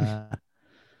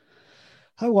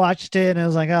 I watched it and I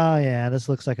was like, oh yeah, this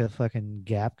looks like a fucking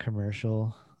Gap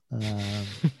commercial.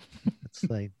 It's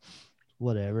like,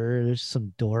 whatever. There's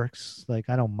some dorks. Like,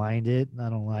 I don't mind it.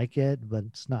 I don't like it, but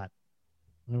I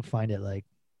don't find it like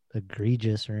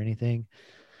egregious or anything.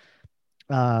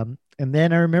 And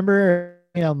then I remember,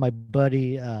 my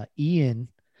buddy Ian,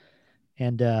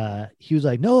 and he was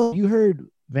like, no, you heard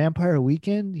Vampire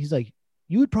Weekend? He's like,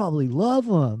 you would probably love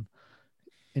them.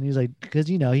 And he's like, because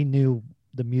he knew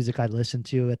the music I listened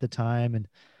to at the time, and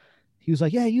he was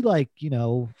like, yeah, you like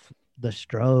the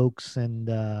Strokes and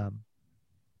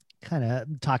kind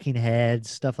of Talking Heads,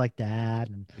 stuff like that,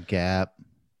 and Gap.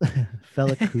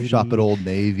 Fela Kuti. Shop at Old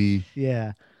Navy.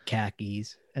 Yeah,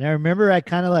 Khakis. and I remember I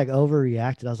kind of like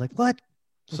overreacted. I was like, what?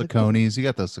 Saucony's. You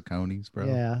got those Saucony's, bro.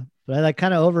 Yeah, but I like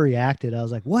kind of overreacted. I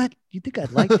was like, what? You think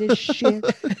I'd like this shit?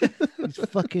 These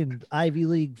fucking Ivy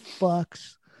League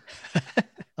fucks.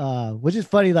 Which is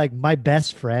funny. Like, my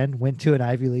best friend went to an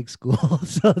Ivy League school,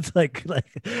 so it's like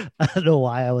I don't know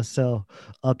why I was so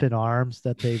up in arms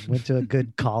that they went to a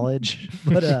good college,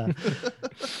 but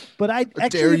I How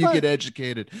dare you get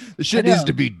educated? The shit needs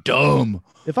to be dumb.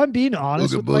 If I'm being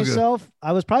honest Booga with booga. myself,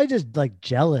 I was probably just like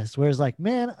jealous. Whereas, like,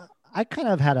 man, I kind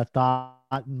of had a thought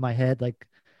in my head, like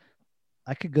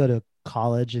I could go to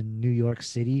college in New York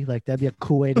City. Like that'd be a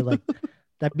cool way to like,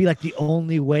 that'd be like the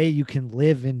only way you can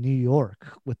live in New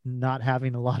York with not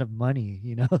having a lot of money,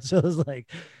 you know? So it was like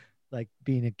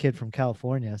being a kid from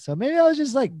California. So maybe I was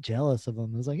just like jealous of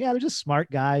them. It was like, yeah, they're just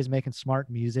smart guys making smart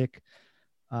music.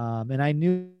 And I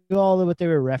knew all of what they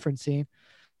were referencing.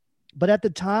 But at the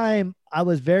time, I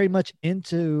was very much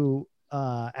into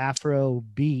Afro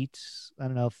beats. I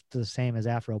don't know if it's the same as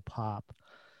Afro pop,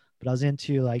 but I was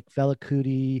into like Fela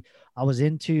Kuti. I was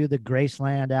into the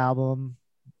Graceland album,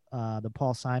 the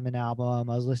Paul Simon album.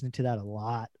 I was listening to that a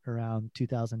lot around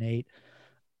 2008.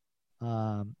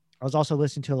 I was also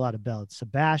listening to a lot of Belle and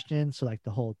Sebastian. So like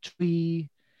the whole tree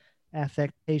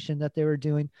affectation that they were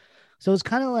doing. So it's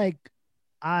kind of like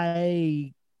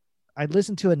I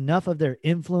listened to enough of their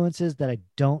influences that I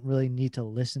don't really need to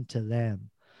listen to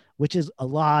them, which is a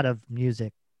lot of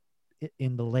music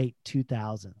in the late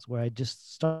 2000s, where I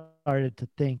just started to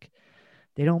think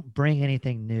they don't bring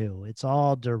anything new. It's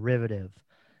all derivative.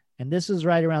 And this is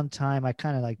right around time I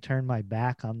kind of like turned my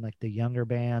back on like the younger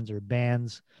bands or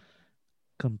bands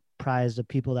comprised of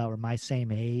people that were my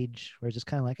same age, where it's just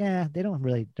kind of like,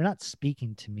 they're not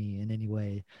speaking to me in any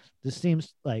way. This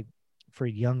seems like for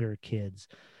younger kids.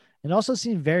 It also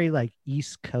seemed very like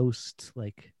East Coast,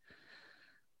 like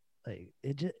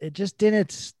it just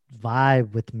didn't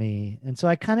vibe with me, and so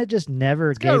I kind of just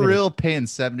never Got gave it real paying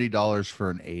 $70 for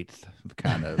an eighth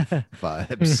kind of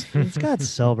vibes. It's got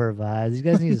sober vibes. You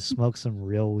guys need to smoke some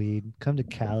real weed. Come to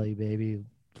Cali, baby.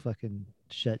 Fucking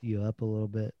shut you up a little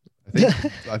bit.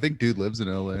 I think dude lives in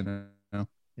LA now.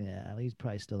 Yeah, he's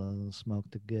probably still doesn't smoke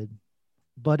the good.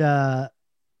 But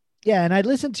yeah, and I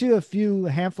listened to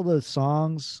a handful of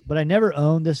songs, but I never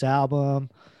owned this album.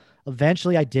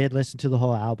 Eventually I did listen to the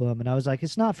whole album, and I was like,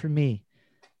 it's not for me.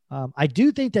 I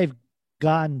do think they've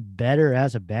gotten better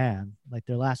as a band. Like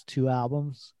their last two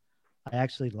albums, I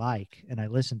actually like, and I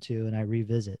listen to, and I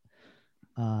revisit.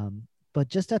 But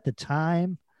just at the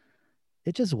time,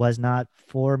 it just was not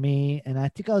for me. And I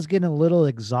think I was getting a little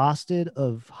exhausted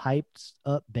of hyped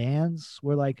up bands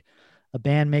where like a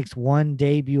band makes one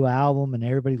debut album and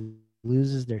everybody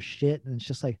loses their shit. And it's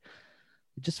just like,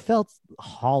 it just felt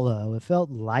hollow. It felt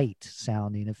light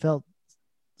sounding. It felt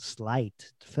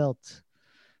slight. It felt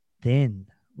thin.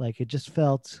 Like it just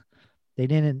felt they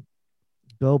didn't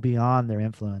go beyond their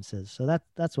influences. So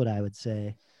that's what I would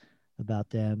say about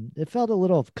them. It felt a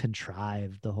little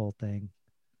contrived, the whole thing.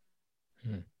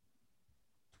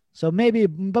 So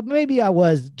maybe I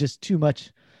was just too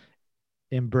much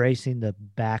embracing the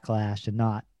backlash and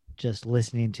not just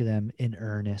listening to them in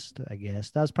earnest, I guess.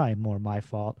 That was probably more my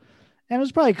fault. And it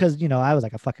was probably because, I was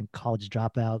like a fucking college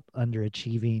dropout,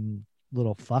 underachieving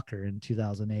little fucker in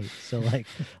 2008. So like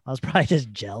I was probably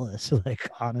just jealous, like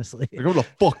honestly. Like, I'm gonna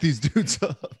fuck these dudes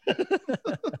up. Yeah.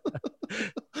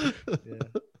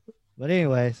 But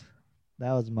anyways,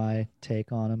 that was my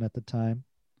take on them at the time.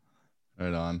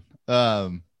 Right on.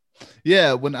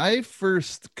 Yeah, when I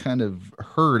first kind of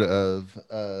heard of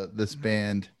this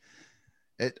band,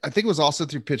 I think it was also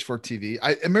through Pitchfork TV.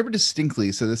 I remember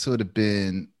distinctly. So this would have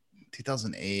been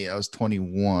 2008. I was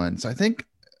 21. So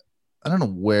I don't know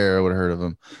where I would have heard of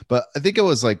them, but I think I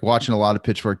was like watching a lot of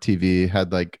Pitchfork TV,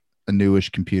 had like a newish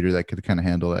computer that could kind of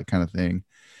handle that kind of thing.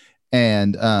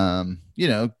 And,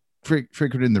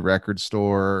 frequented the record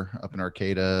store up in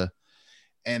Arcata.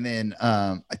 And then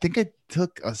I think I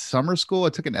took a summer school. I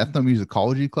took an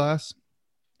ethnomusicology class,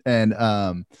 and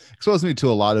exposed me to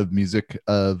a lot of music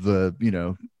of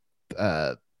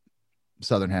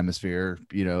Southern Hemisphere,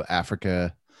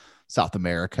 Africa, South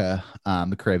America,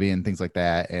 the Caribbean, things like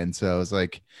that. And so I was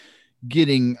like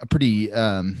getting a pretty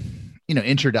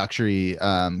introductory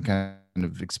kind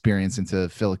of experience into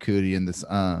Fela Kuti and this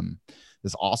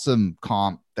awesome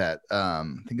comp that I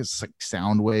think it's like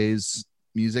Soundwaves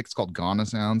music. It's called Ghana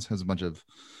Sounds, has a bunch of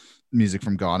music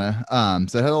from Ghana.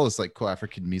 So it had all this like cool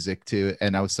African music too.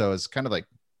 And I was kind of like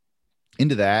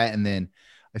into that. And then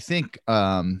I think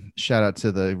shout out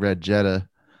to the Red Jetta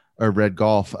or Red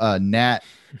Golf, Nat.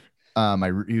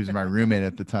 He was my roommate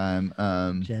at the time.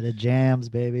 Jetta jams,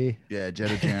 baby. Yeah,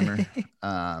 Jetta jammer.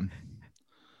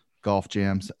 Golf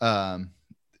jams.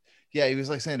 Yeah, he was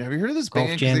like saying, have you heard of this Golf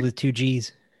band? jam with 2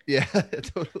 G's. Yeah,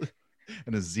 totally.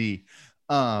 And a Z.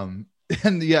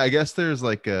 And yeah, I guess there's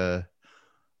like they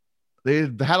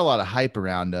had a lot of hype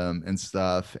around them and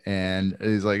stuff. And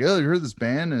he's like, oh, you heard this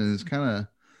band? And it's kind of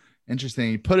interesting.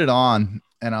 He put it on,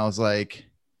 and I was like,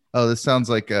 oh, this sounds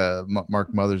like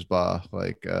Mark Mothersbaugh,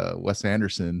 like Wes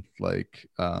Anderson, like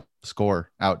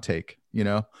score outtake.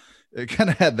 It kind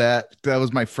of had that. That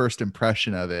was my first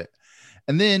impression of it.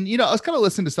 And then, you know, I was kind of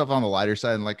listening to stuff on the lighter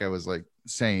side. And like I was like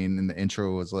saying in the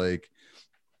intro was like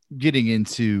getting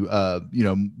into, you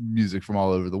know, music from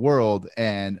all over the world.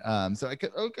 And so I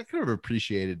kind of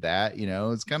appreciated that, you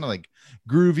know, it's kind of like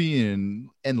groovy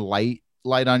and light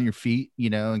on your feet, you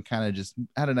know, and kind of just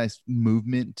had a nice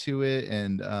movement to it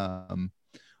and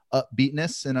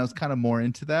upbeatness. And I was kind of more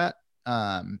into that.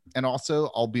 And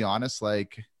also, I'll be honest,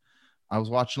 like, I was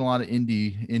watching a lot of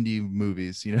indie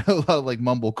movies, you know, a lot of like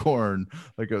Mumblecore,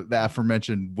 like the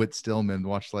aforementioned Whit Stillman,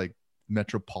 watched like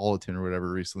Metropolitan or whatever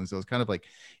recently. So I was kind of like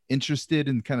interested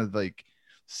in kind of like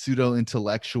pseudo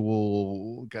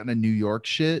intellectual kind of New York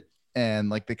shit. And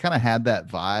like they kind of had that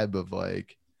vibe of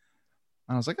like,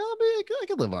 I was like, oh, man, I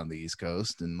could live on the East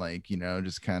Coast and like, you know,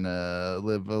 just kind of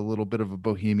live a little bit of a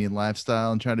bohemian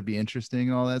lifestyle and try to be interesting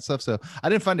and all that stuff. So I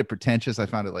didn't find it pretentious. I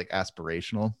found it like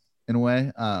aspirational in a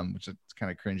way, which is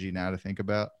kind of cringy now to think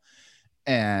about.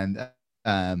 And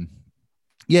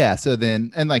yeah, so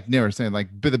then, and like they were saying, like,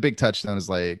 but the big touchstone is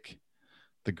like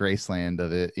the Graceland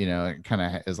of it, you know, it kind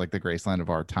of is like the Graceland of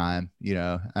our time, you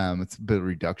know. It's a bit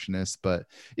reductionist, but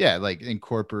yeah, like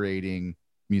incorporating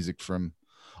music from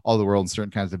all the world and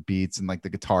certain kinds of beats, and like the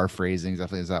guitar phrasing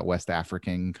definitely is that West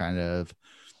African kind of,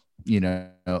 you know,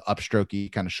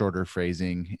 upstrokey kind of shorter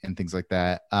phrasing and things like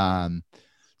that.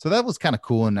 So that was kind of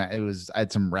cool, and I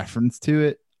had some reference to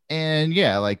it, and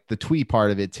yeah, like the twee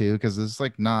part of it too, because it's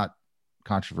like not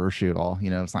controversial at all, you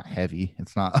know. It's not heavy,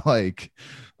 it's not like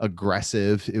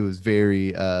aggressive. It was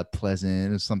very pleasant.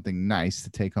 It was something nice to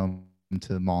take home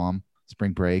to mom.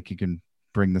 Spring break, you can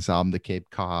bring this album to Cape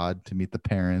Cod to meet the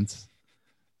parents.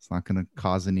 It's not going to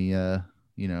cause any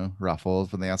you know,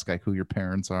 ruffles when they ask like who your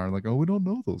parents are, like, oh, we don't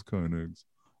know those kind of eggs,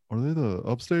 are they the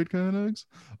upstate kind of eggs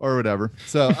or whatever.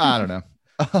 So I don't know.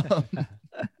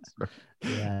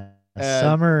 Yeah.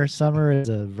 Summer is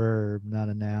a verb, not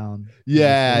a noun.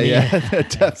 Yeah, Exactly.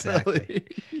 definitely.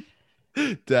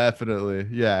 Definitely.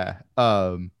 Yeah.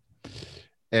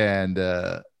 And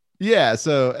yeah,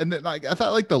 so and then like I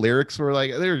thought like the lyrics were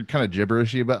like they were kind of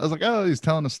gibberishy, but I was like, oh, he's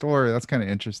telling a story. That's kind of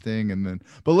interesting. And then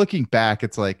but looking back,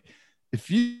 it's like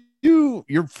if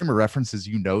your frame of references,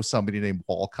 you know, somebody named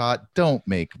Walcott, don't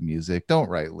make music, don't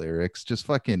write lyrics, just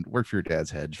fucking work for your dad's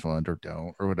hedge fund or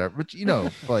don't or whatever. But you know,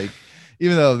 like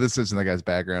even though this isn't the guy's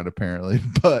background apparently,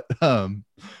 but I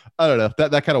don't know,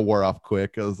 that kind of wore off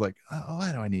quick. I was like, oh,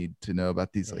 why do I need to know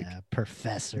about these like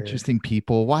professor interesting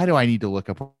people? Why do I need to look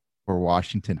up where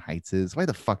Washington Heights is? Why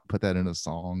the fuck put that in a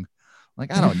song?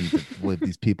 Like, I don't need to live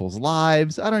these people's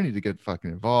lives. I don't need to get fucking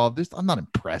involved. I'm not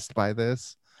impressed by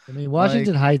this. I mean,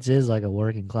 Washington Heights is like a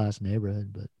working class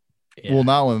neighborhood, but Yeah. well,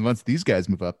 not once these guys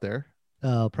move up there.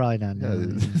 oh, probably not now.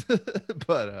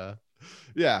 But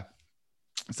yeah.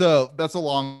 So that's a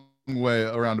long way,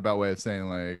 a roundabout way of saying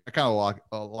like I kind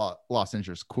of lost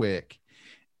interest quick,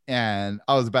 and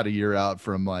I was about a year out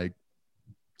from like,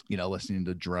 you know, listening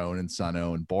to Drone and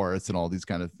Suno and Boris and all these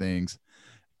kind of things.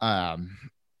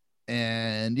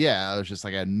 And yeah, I was just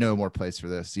like, I had no more place for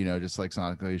this, you know, just like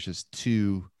sonically, it's just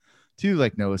too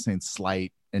like Noah saying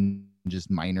slight and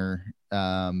just minor,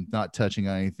 not touching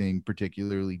on anything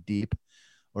particularly deep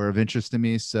or of interest to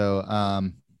me. So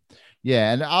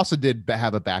yeah, and I also did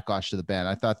have a backlash to the band.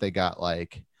 I thought they got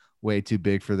like way too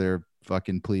big for their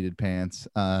fucking pleated pants.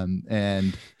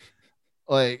 And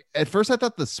like at first I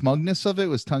thought the smugness of it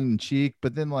was tongue in cheek,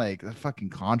 but then like the fucking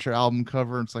Contra album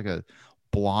cover, it's like a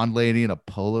blonde lady in a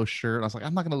polo shirt. I was like,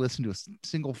 I'm not gonna listen to a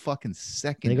single fucking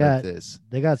second of this.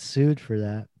 They got sued for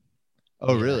that.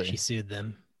 Oh, Yeah, really? She sued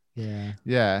them. Yeah.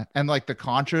 Yeah. And like the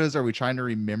Contras, are we trying to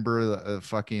remember the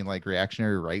fucking like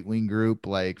reactionary right wing group,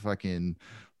 like fucking,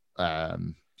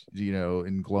 you know,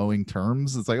 in glowing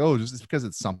terms? It's like, oh, just because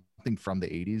it's something from the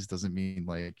 80s doesn't mean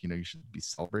like, you know, you should be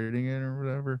celebrating it or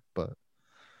whatever. But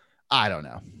I don't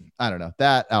know.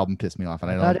 That album pissed me off, and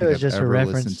I don't thought think it was I've just a ever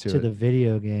reference listened to it. the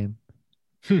video game.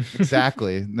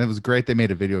 Exactly. And it was great they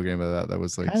made a video game of that. That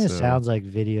was like Kind of so... sounds like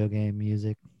video game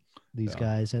music, these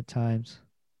guys at times.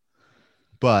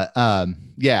 But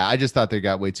yeah, I just thought they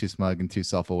got way too smug and too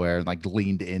self-aware and like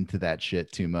leaned into that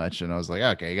shit too much. And I was like,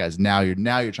 okay, guys, now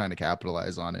you're trying to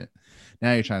capitalize on it.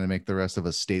 Now you're trying to make the rest of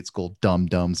us state school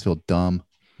dum-dums feel dumb.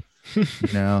 You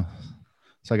know?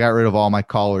 So I got rid of all my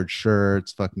collared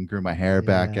shirts, fucking grew my hair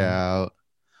back out.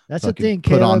 That's the thing,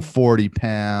 Put on Caleb. 40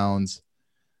 pounds.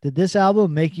 Did this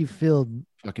album make you feel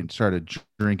Fucking started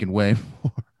drinking way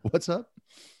more. What's up?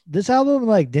 this album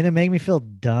like didn't make me feel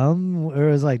dumb, or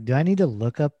it was like, do I need to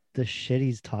look up the shit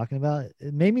he's talking about?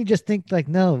 It made me just think like,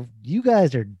 no, you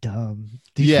guys are dumb.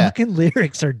 These fucking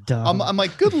lyrics are dumb. I'm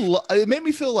like, it made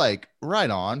me feel like right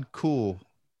on, cool.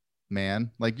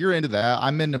 man. Like you're into that.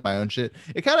 I'm into my own shit.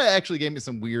 It kind of actually gave me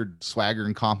some weird swagger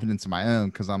and confidence in my own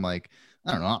because I'm like,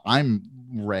 I don't know. I'm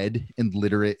read and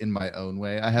literate in my own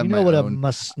way. I have You know my what own. a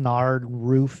Musnard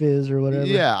roof is or whatever?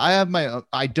 Yeah, I have my own.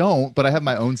 I don't, but I have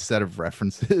my own set of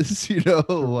references. You know,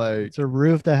 like It's a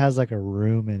roof that has like a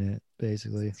room in it,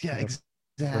 basically. yeah, Like a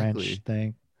exactly. French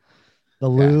thing. The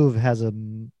Yeah. Louvre has a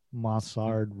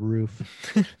mansard roof.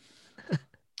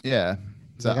 Yeah.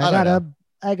 So Like, I don't know.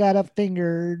 I got a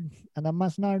finger on a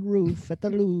mansard roof at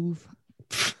the Louvre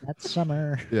that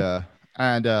summer. Yeah,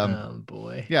 and Oh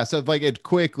boy. yeah, so like it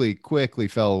quickly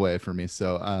fell away for me.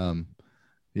 So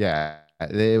yeah,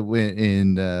 it went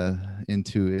in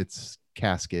into its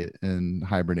casket and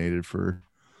hibernated for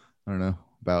I don't know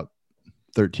about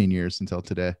 13 years until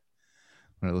today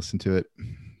when I listened to it.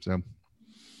 So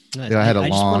Nice. yeah, I had a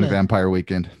just long wanna- vampire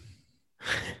weekend.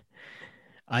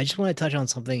 I just want to touch on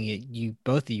something you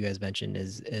both of you guys mentioned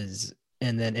is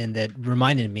and that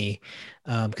reminded me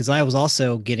because I was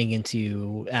also getting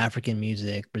into African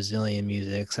music, Brazilian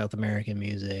music, South American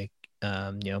music,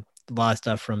 a lot of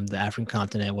stuff from the African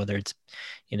continent, whether it's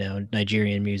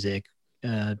Nigerian music,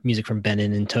 music from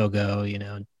Benin and Togo,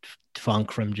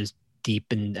 funk from just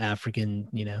deep in African,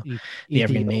 the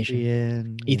African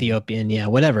nation. Ethiopian, yeah,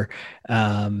 whatever.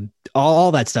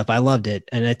 All that stuff. I loved it.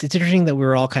 And it's interesting that we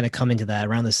were all kind of coming to that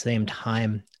around the same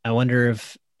time. I wonder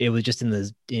if it was just in our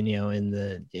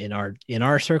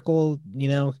circle,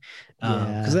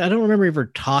 because I don't remember ever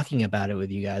talking about it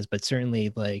with you guys, but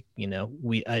certainly I'd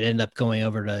end up going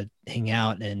over to hang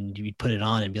out and you'd put it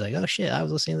on and be like, oh shit, I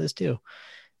was listening to this too.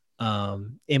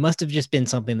 It must have just been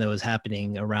something that was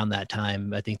happening around that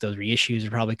time. I think those reissues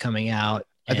are probably coming out.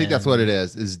 I think that's what it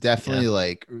is definitely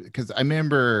like, because I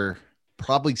remember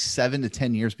probably 7 to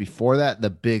 10 years before that, the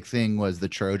big thing was the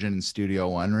Trojan and Studio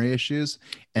One reissues.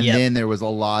 And then there was a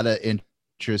lot of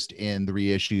interest in the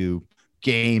reissue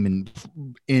game and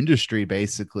industry,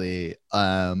 basically,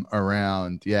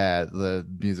 around, the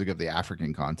music of the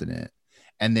African continent.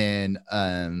 And then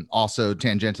also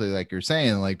tangentially, like you're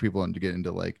saying, like people want to get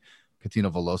into like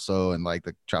Catino Veloso and like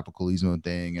the Tropicalismo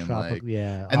thing and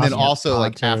and then also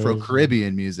like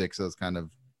Afro-Caribbean music. So it's kind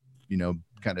of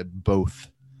both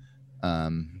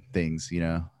things,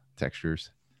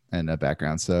 textures and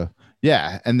backgrounds. So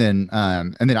yeah. And then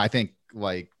I think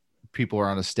like people were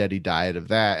on a steady diet of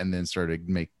that and then started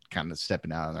kind of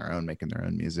stepping out on their own, making their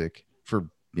own music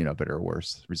for, better or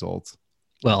worse results.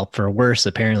 Well, for worse,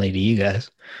 apparently to you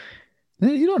guys.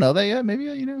 You don't know that yet. Maybe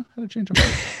how to change your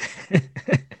mind.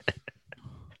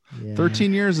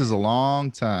 13 years is a long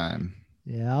time.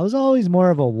 Yeah, I was always more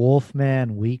of a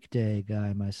Wolfman Weekday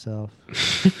guy myself.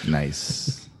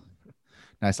 Nice.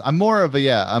 I'm more of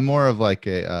like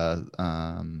a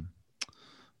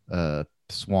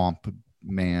Swamp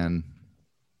Man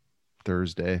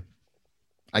Thursday.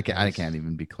 I can't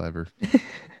even be clever.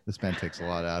 This band takes a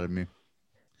lot out of me.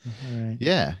 All right.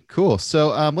 Yeah, cool. So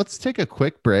let's take a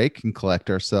quick break and collect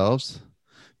ourselves.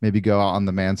 Maybe go out on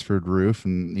the Mansford roof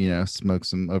and smoke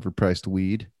some overpriced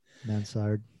weed.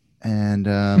 Mansard. And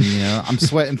I'm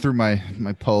sweating through my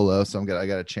polo, so I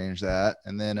gotta change that.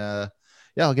 And then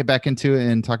I'll get back into it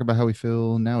and talk about how we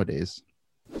feel nowadays.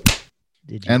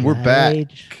 And we're back.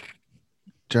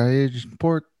 Dry aged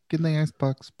pork in the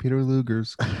icebox. Peter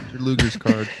Luger's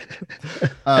card.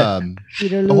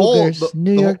 Peter Luger's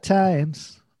New York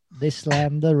Times. They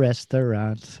slammed the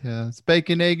restaurant. Yeah, it's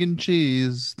bacon, egg, and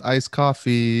cheese, iced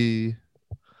coffee,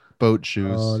 boat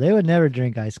shoes. Oh, they would never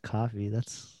drink iced coffee.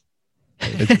 It's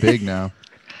big now.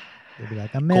 They'd be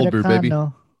like, Cold brew, baby.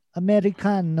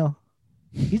 Americano.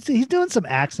 He's doing some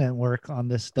accent work on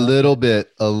this stuff. A little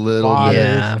bit.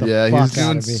 Yeah, he's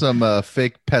doing some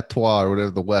fake patois or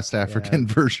whatever the West African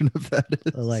version of that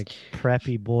is. Like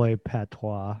preppy boy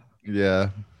patois. Yeah.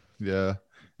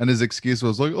 And his excuse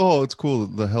was like, "Oh, it's cool.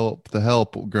 The help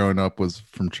growing up was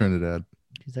from Trinidad."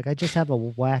 He's like, "I just have a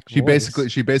whack." She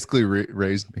basically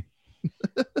raised me.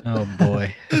 Oh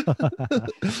boy.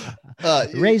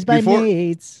 Raised by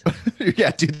maids. Yeah,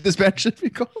 dude, this band should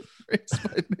be called Raised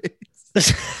by Maids.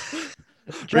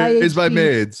 Raised by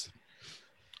maids.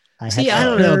 I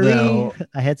don't know though.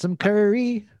 I had some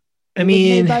curry. I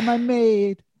mean, made by my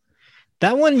maid.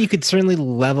 That one you could certainly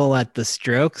level at the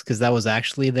Strokes because that was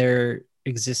actually their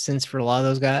existence for a lot of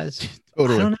those guys.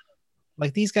 Totally. I don't know.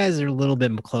 Like these guys are a little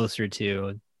bit closer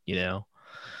to, Yeah,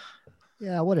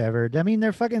 whatever. I mean,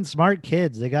 they're fucking smart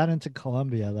kids. They got into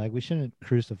Columbia. Like, we shouldn't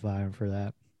crucify them for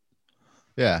that.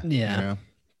 Yeah.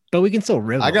 But we can still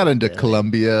rival. I got into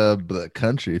Columbia, the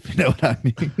country, if you know what I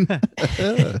mean.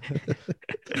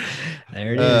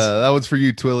 There it is. That one's for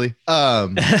you, Twilly.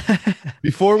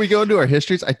 Before we go into our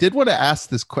histories, I did want to ask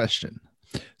this question.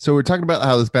 So we're talking about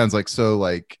how this band's like so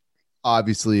like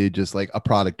obviously just like a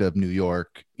product of New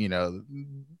York,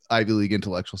 Ivy League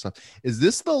intellectual stuff. Is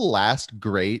this the last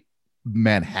great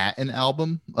Manhattan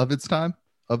album of its time,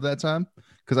 of that time?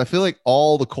 Because I feel like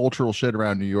all the cultural shit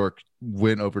around New York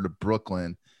went over to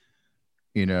Brooklyn,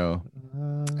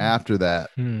 after that.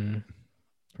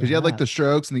 Because you had like the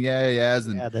Strokes and the Yeah Yeah Yeahs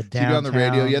and the TV on the radio.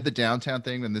 You downtown. had the downtown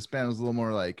thing, and this band was a little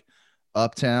more like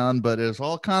uptown, but it was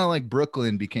all kind of like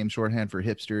Brooklyn became shorthand for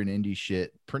hipster and indie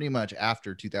shit pretty much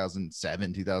after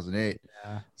 2007, 2008.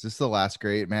 Yeah. Is this the last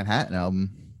great Manhattan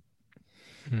album?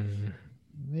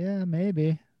 Yeah,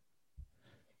 maybe.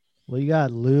 Well, you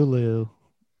got Lulu.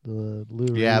 The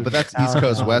Lou Yeah, Reed but that's Power East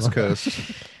Coast, album. West Coast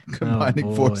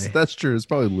combining forces. boy. That's true. It's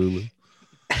probably Lulu.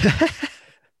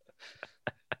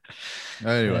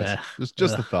 Anyways, Yeah.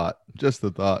 just a thought. Just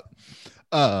a thought.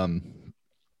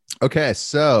 Okay,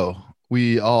 so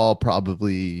we all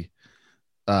probably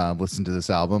listened to this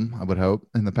album, I would hope,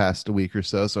 in the past week or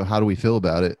so. So how do we feel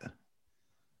about it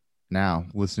now,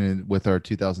 listening with our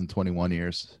 2021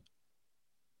 ears?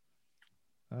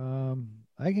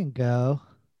 I can go.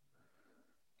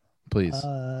 Please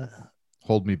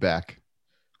hold me back.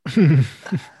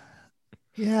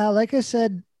 Yeah, like I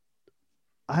said,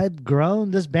 I've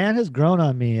grown. This band has grown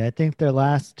on me. I think their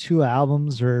last two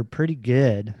albums are pretty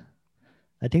good.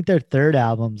 I think their third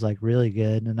album's like really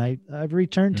good, and I've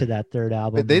returned to that third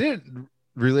album. But they didn't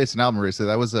release an album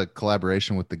recently. That was a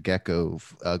collaboration with the Gecko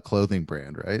clothing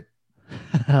brand, right?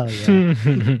 Oh yeah,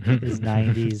 his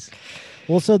 90s.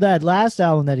 Well, so that last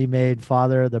album that he made,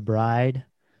 Father of the Bride,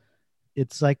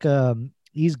 it's like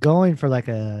he's going for like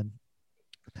a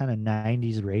kind of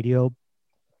 90s radio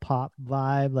pop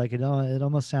vibe. Like it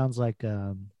almost sounds like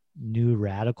New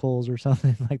Radicals or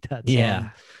something like that song. Yeah.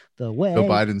 The way Joe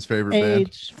Biden's favorite band.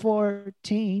 age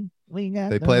 14 we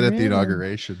got They played at the rhythm.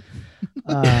 inauguration.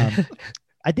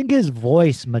 I think his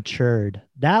voice matured.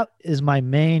 That is my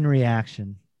main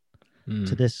reaction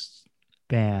to this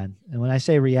band. And when I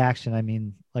say reaction, I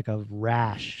mean like a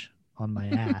rash on my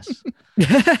ass.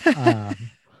 Yeah,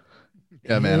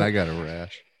 man, I got a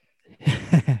rash.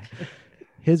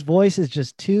 His voice is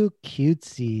just too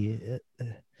cutesy.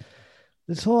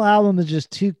 This whole album is just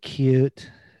too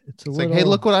cute. It's Like, hey,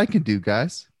 look what I can do,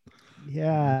 guys.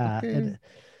 Yeah. Okay.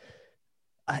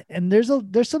 And there's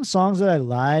some songs that I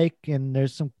like, and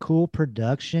there's some cool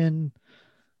production,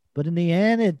 but in the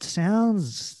end, it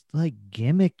sounds like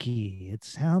gimmicky. It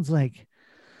sounds like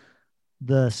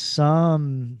the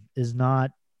sum is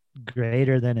not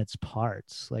greater than its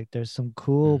parts. Like there's some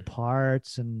cool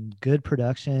parts and good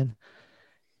production.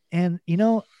 And,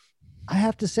 I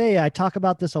have to say, I talk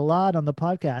about this a lot on the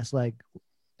podcast,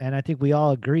 and I think we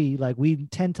all agree, like we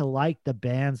tend to like the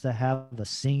bands that have a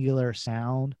singular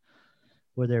sound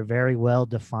where they're very well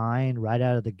defined right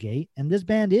out of the gate. And this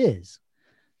band is.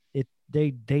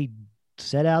 They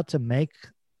set out to make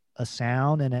a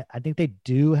sound, and I think they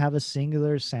do have a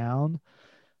singular sound,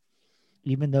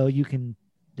 even though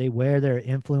they wear their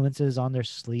influences on their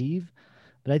sleeve.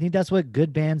 But I think that's what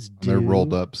good bands do. They're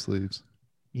rolled up sleeves.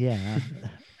 Yeah.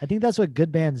 I think that's what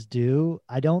good bands do.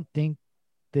 I don't think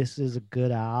this is a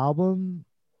good album,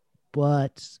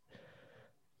 but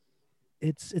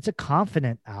it's a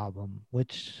confident album,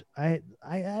 which I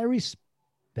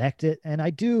respect it. And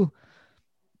I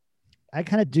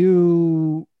kind of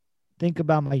do think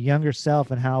about my younger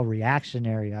self and how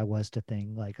reactionary I was to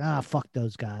things like, fuck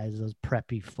those guys, those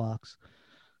preppy fucks.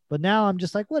 But now I'm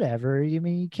just like, whatever. I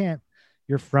mean,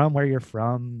 you're from where you're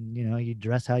from, you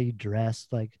dress how you dress.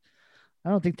 Like, I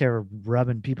don't think they're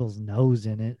rubbing people's nose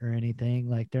in it or anything.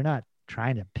 Like, they're not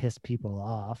trying to piss people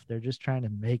off. They're just trying to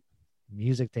make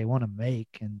music they want to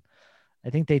make. And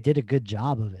I think they did a good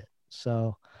job of it.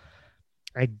 So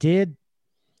I did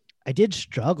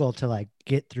struggle to like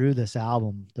get through this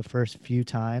album the first few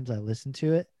times I listened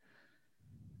to it.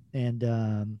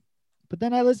 And, but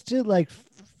then I listened to it like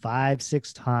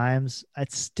 5-6 times.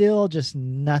 It's still just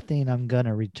nothing I'm going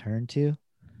to return to,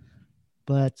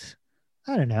 but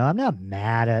I don't know. I'm not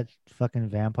mad at fucking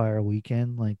Vampire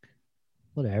Weekend. Like,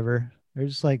 whatever. They're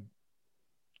just like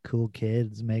cool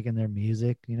kids making their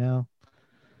music,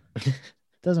 It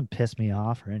doesn't piss me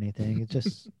off or anything. It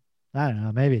just, I don't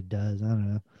know. Maybe it does. I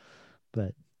don't know.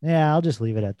 But yeah, I'll just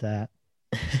leave it at that.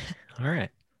 All right.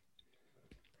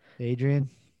 Adrian?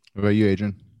 What about you,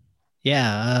 Adrian?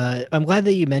 Yeah. I'm glad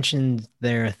that you mentioned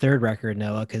their third record,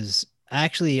 Noah, because I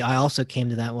also came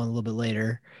to that one a little bit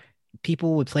later.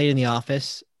 People would play it in the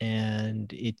office,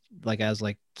 and I was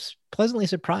like pleasantly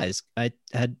surprised. I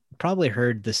had probably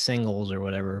heard the singles or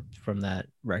whatever from that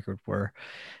record were,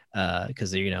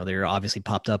 because they're obviously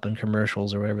popped up in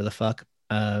commercials or whatever the fuck.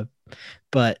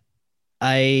 But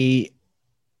I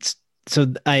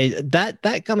so I that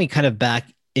got me kind of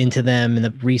back into them in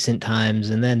the recent times,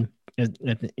 and then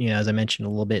as I mentioned a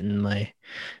little bit in my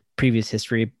previous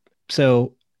history,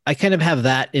 so I kind of have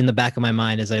that in the back of my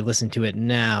mind as I listen to it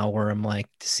now, where I'm like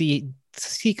see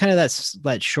kind of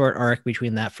that short arc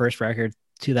between that first record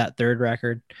to that third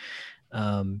record,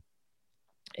 and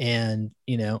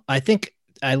I think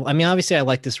I mean obviously I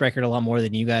like this record a lot more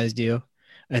than you guys do.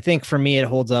 I think for me it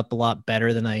holds up a lot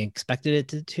better than I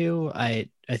expected it to. I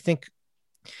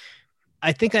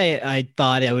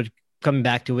thought I would come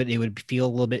back to it. It would feel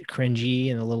a little bit cringy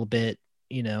and a little bit,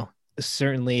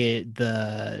 certainly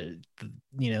the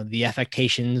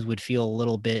affectations would feel a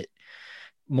little bit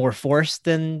more forced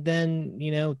than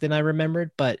I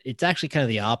remembered. But it's actually kind of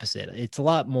the opposite. It's a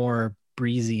lot more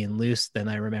breezy and loose than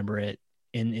I remember it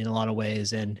in a lot of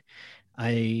ways. And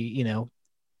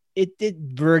it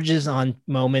verges on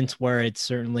moments where it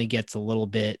certainly gets a little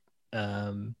bit,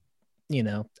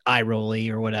 eye rolly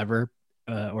or whatever,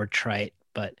 or trite,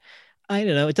 but I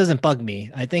don't know. It doesn't bug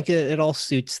me. I think it all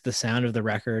suits the sound of the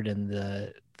record and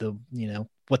the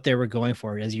what they were going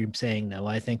for. As you're saying, though,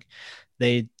 I think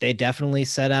they definitely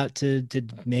set out to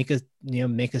make a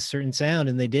certain sound,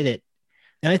 and they did it.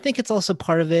 And I think it's also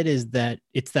part of it is that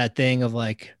it's that thing of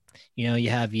like, you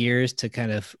have years to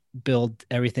kind of build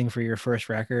everything for your first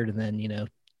record, and then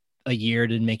a year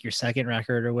to make your second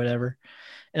record or whatever.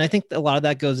 And I think a lot of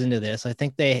that goes into this. I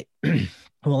think they,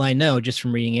 well, I know just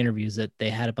from reading interviews that they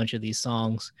had a bunch of these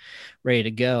songs ready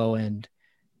to go and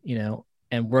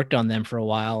worked on them for a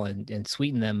while and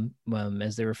sweetened them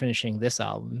as they were finishing this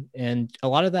album. And a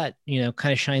lot of that,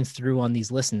 kind of shines through on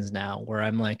these listens now where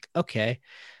I'm like, okay,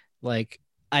 like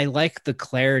I like the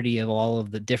clarity of all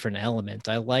of the different elements.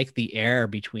 I like the air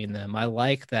between them. I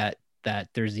like that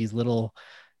there's these little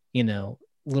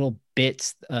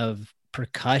bits of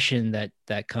percussion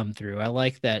that come through. I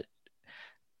like that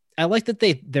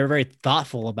they're very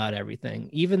thoughtful about everything,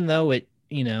 even though it,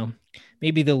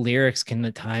 maybe the lyrics can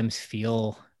at times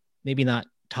feel maybe not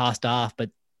tossed off, but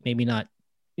maybe not,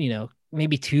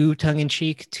 maybe too tongue in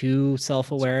cheek, too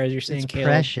self-aware, as you're saying, it's Caleb.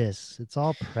 Precious. It's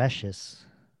all precious.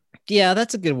 Yeah,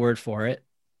 that's a good word for it.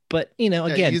 But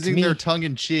again, using their tongue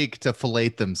in cheek to fillet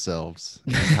themselves.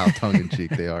 That's how tongue in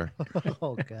cheek they are.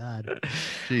 Oh God!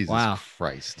 Jesus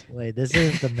Christ! Wait, this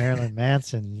is the Marilyn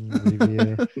Manson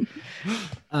review.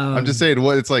 I'm just saying,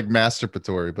 what it's like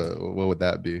masturbatory, but what would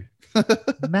that be?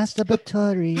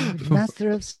 Masturbatory,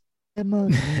 master of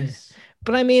ceremonies.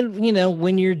 But I mean,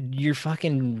 when you're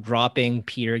fucking dropping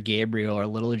Peter Gabriel or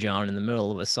Little John in the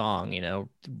middle of a song,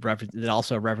 that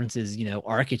also references,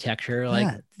 architecture.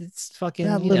 Like it's fucking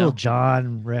that Little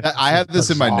John reference. I have this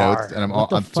bizarre. in my notes, and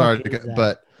I'm sorry,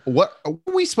 but what are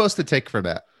we supposed to take from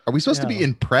that? Are we supposed to be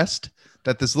impressed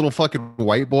that this little fucking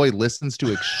white boy listens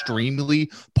to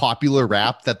extremely popular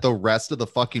rap that the rest of the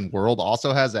fucking world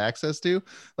also has access to?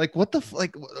 Like, what the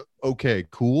okay,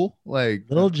 cool. Like,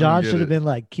 Little John should have been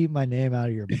like, keep my name out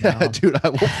of your mouth. Yeah, dude, I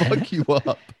will fuck you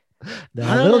up.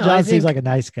 Little John seems like a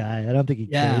nice guy. I don't think he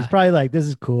cares. He's probably like, this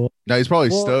is cool. No, he's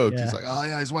probably stoked. Yeah. He's like, oh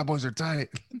yeah, these white boys are tight.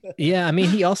 Yeah, I mean,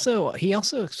 he also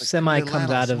semi comes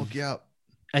out of.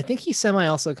 I think he semi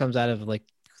also comes out of like,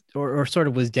 or sort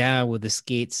of was down with the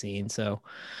skate scene. So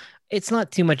it's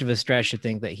not too much of a stretch to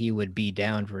think that he would be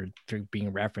down for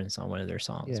being referenced on one of their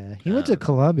songs. Yeah, he went to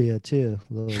Columbia too.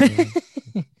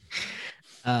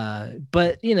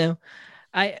 But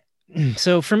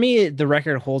so for me, the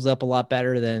record holds up a lot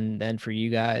better than for you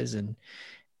guys. And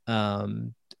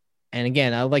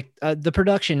again, I like the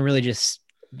production really just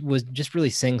really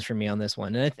sings for me on this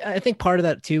one. And I think part of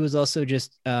that too is also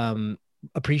just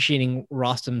appreciating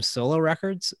Rostam's solo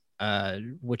records,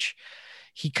 which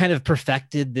he kind of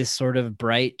perfected this sort of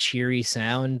bright, cheery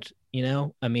sound.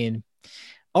 I mean,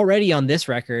 already on this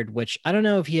record, which I don't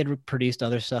know if he had produced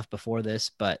other stuff before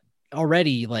this, but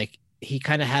already like he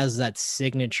kind of has that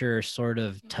signature sort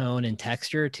of tone and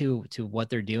texture to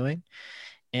what they're doing.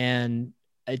 And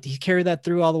he carried that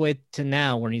through all the way to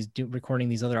now when he's recording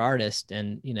these other artists.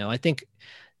 And, I think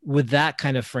with that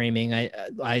kind of framing,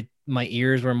 my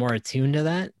ears were more attuned to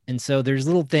that. And so there's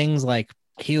little things like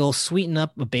he'll sweeten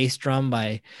up a bass drum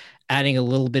by adding a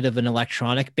little bit of an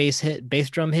electronic bass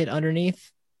drum hit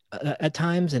underneath at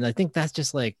times. And I think that's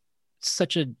just like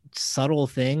such a subtle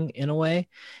thing in a way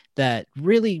that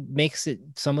really makes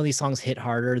some of these songs hit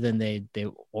harder than they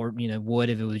would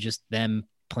if it was just them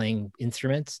playing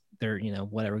instruments. They're,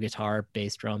 whatever, guitar,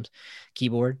 bass, drums,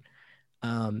 keyboard.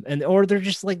 Or they're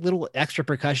just like little extra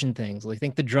percussion things. I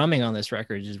think the drumming on this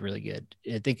record is really good.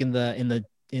 I think in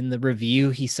the review,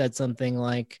 he said something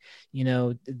like,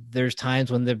 there's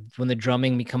times when the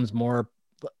drumming becomes more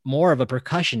more of a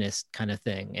percussionist kind of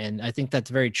thing. And I think that's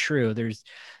very true. There's,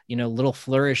 little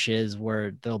flourishes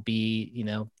where there'll be,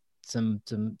 some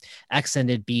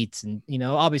accented beats, and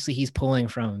obviously he's pulling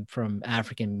from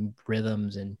African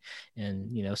rhythms and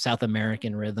South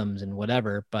American rhythms and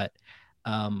whatever, but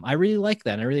I really like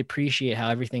that, and I really appreciate how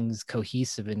everything's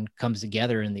cohesive and comes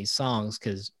together in these songs,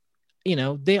 because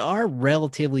they are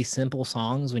relatively simple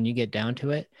songs when you get down to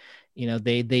it.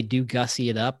 They do gussy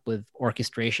it up with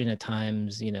orchestration at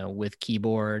times, with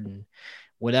keyboard and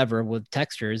whatever, with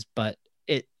textures, but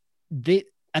they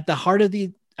at the heart of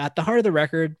the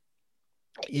record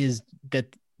is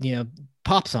that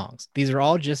pop songs. These are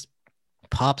all just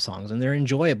pop songs, and they're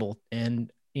enjoyable.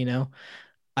 And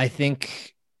I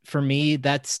think for me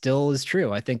that still is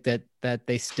true. I think that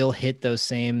they still hit those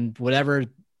same whatever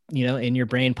in your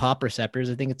brain pop receptors.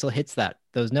 I think it still hits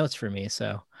those notes for me.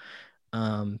 So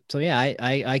yeah,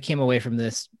 I came away from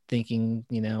this thinking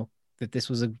that this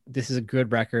is a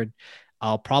good record.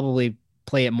 I'll probably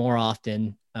play it more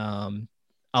often.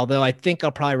 Although I think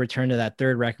I'll probably return to that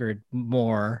third record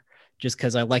more, just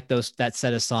because I like that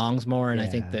set of songs more, and I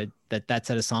think that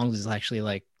set of songs is actually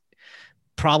like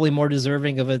probably more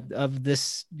deserving of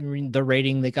the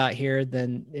rating they got here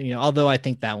than Although I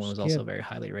think that one was also very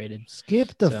highly rated.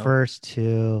 Skip the first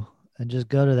two and just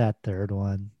go to that third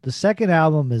one. The second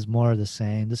album is more of the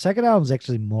same. The second album is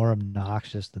actually more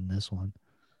obnoxious than this one.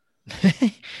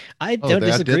 I don't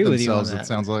disagree with you on that. It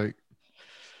sounds like.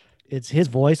 It's his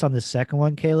voice on the second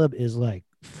one, Caleb, is like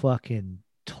fucking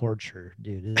torture,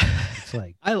 dude. It's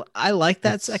like I like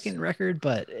that second record,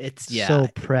 but it's so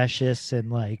precious, and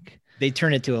like they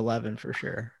turn it to 11 for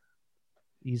sure.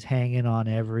 He's hanging on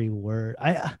every word.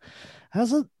 I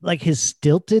also like his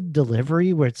stilted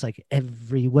delivery where it's like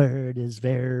every word is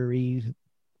very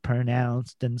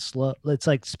pronounced and slow. It's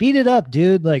like speed it up,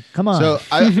 dude. Like, come on. So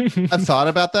I've thought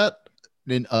about that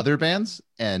in other bands,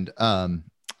 and I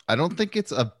don't think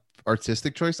it's a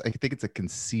artistic choice. I think it's a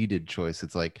conceited choice.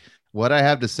 It's like, what I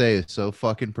have to say is so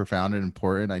fucking profound and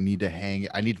important. I need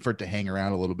for it to hang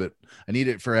around a little bit. I need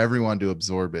it for everyone to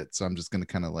absorb it. So I'm just gonna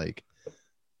kind of like,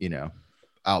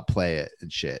 outplay it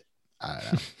and shit. I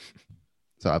don't know.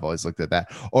 So I've always looked at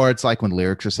that. Or it's like when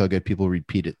lyrics are so good, people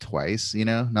repeat it twice,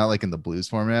 not like in the blues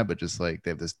format, but just like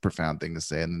they have this profound thing to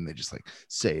say and then they just like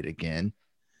say it again,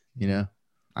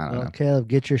 I don't know. Caleb,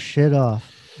 get your shit off.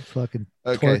 Fucking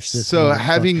okay. So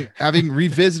having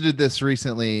revisited this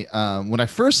recently, when I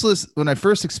first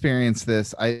experienced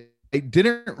this, I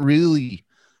didn't really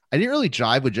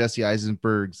jive with Jesse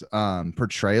Eisenberg's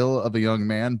portrayal of a young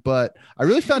man, but I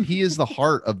really found he is the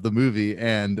heart of the movie.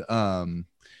 And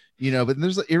but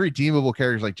there's irredeemable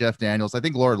characters like Jeff Daniels. I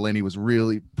think Laura Linney was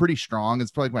really pretty strong.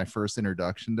 It's probably my first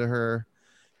introduction to her.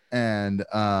 And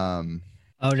oh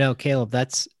no, Caleb,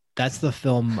 that's the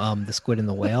film The Squid and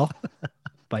the Whale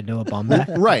by Noah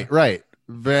Baumbach. Right.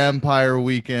 Vampire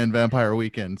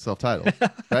Weekend, self-titled,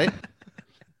 right?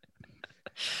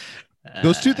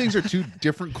 Those two things are two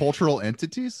different cultural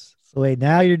entities. So wait,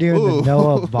 now you're doing the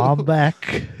Noah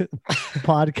Baumbach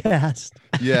podcast.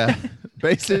 Yeah,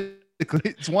 basically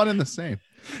it's one and the same.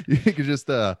 You could just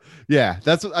that's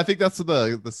what I think. That's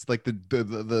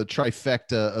the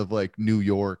trifecta of like New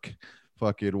York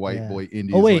fucking white boy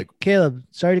Indies. Oh wait, like, Caleb,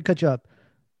 sorry to cut you up.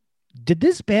 Did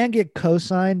this band get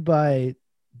co-signed by?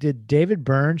 Did David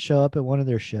Byrne show up at one of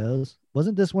their shows?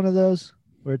 Wasn't this one of those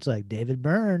where it's like David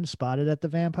Byrne spotted at the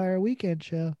Vampire Weekend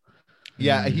show?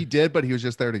 Yeah, he did, but he was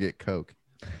just there to get coke.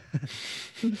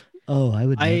 Oh, I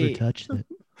would never touch that.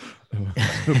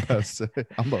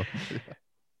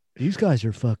 These guys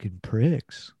are fucking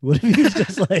pricks. What if he's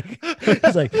just like,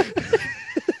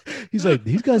 he's like,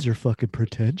 these guys are fucking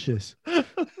pretentious.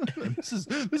 This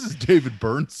is David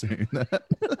Byrne saying that.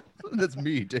 That's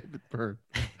me, David Byrne.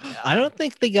 I don't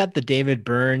think they got the David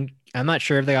Byrne. I'm not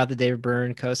sure if they got the David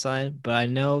Byrne cosign, but I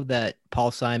know that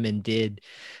Paul Simon did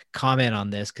comment on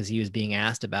this because he was being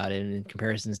asked about it in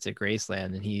comparisons to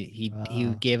Graceland, and he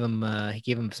gave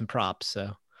him some props.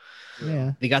 So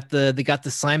yeah, they got the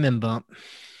Simon bump.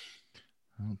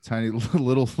 Oh, tiny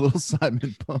little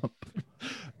Simon bump.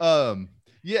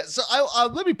 Yeah. So I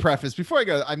let me preface before I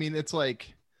go. I mean, it's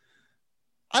like,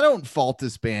 I don't fault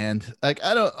this band. Like,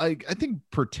 I think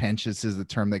pretentious is the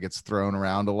term that gets thrown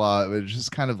around a lot. It's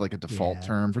just kind of like a default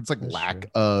term for it's like lack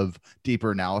of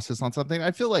deeper analysis on something.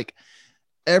 I feel like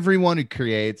everyone who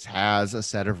creates has a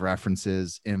set of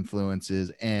references,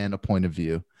 influences, and a point of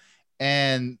view,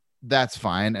 and that's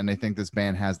fine. And I think this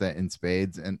band has that in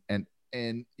spades, and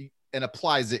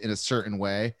applies it in a certain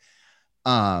way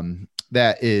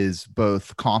that is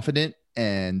both confident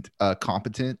and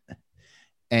competent.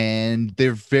 And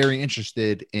they're very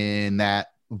interested in that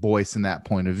voice in that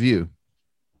point of view.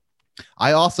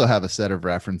 I also have a set of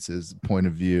references, point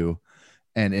of view,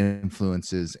 and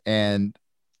influences, and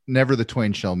never the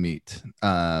twain shall meet.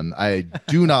 I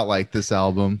do not like this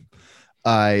album.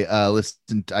 I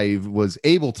was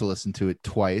able to listen to it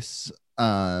twice,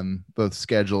 both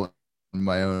schedule and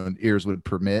my own ears would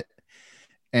permit.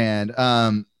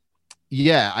 And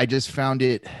yeah, I just found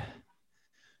it.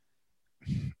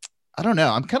 I don't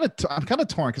know. I'm kind of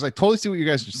torn because I totally see what you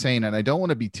guys are saying, and I don't want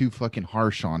to be too fucking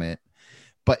harsh on it.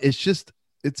 But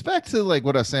it's back to like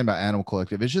what I was saying about Animal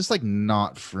Collective. It's just like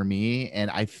not for me, and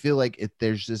I feel like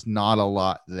there's just not a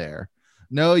lot there.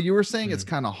 No, you were saying it's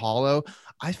kind of hollow.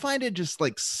 I find it just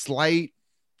like slight,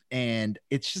 and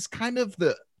it's just kind of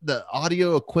the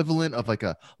audio equivalent of like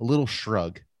a little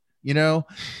shrug, you know,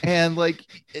 and like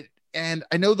it. And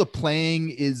I know the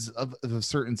playing is of a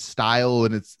certain style,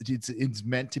 and it's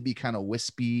meant to be kind of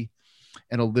wispy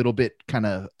and a little bit kind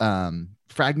of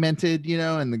fragmented, you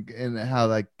know, and how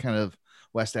like kind of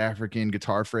West African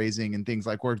guitar phrasing and things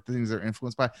like where things are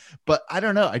influenced by. But I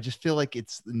don't know. I just feel like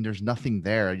there's nothing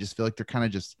there. I just feel like they're kind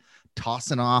of just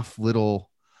tossing off little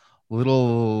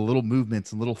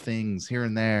movements and little things here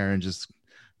and there, and just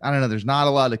I don't know. There's not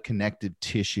a lot of connective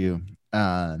tissue.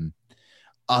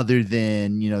 Other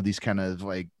than, you know, these kind of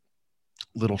like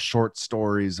little short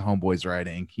stories Homeboy's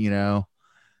writing, you know,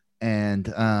 and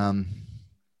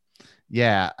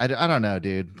yeah, I don't know,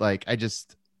 dude. Like I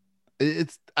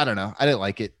don't know. I didn't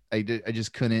like it. I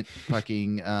just couldn't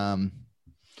fucking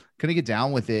couldn't get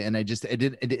down with it, and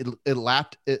it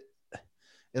lacked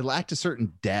a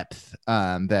certain depth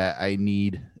that I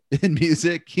need in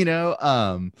music, you know,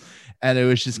 and it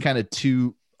was just kind of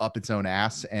too up its own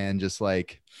ass and just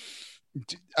like.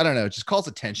 I don't know, it just calls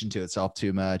attention to itself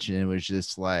too much. And it was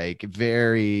just like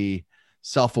very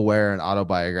self-aware and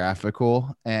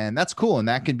autobiographical. And that's cool. And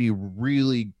that can be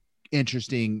really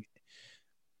interesting.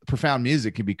 Profound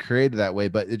music can be created that way.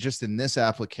 But it just in this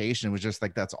application was just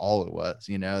like that's all it was.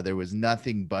 You know, there was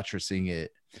nothing buttressing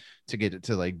it to get it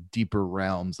to like deeper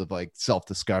realms of like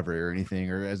self-discovery or anything,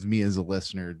 or as me as a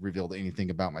listener revealed anything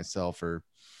about myself or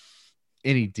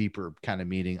any deeper kind of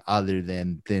meaning other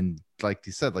than like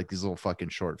you said, like these little fucking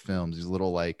short films, these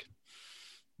little like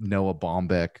Noah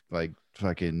Baumbach like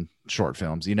fucking short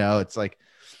films, you know. It's like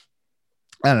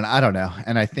I don't know.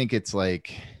 And I think it's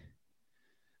like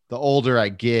the older I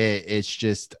get, it's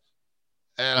just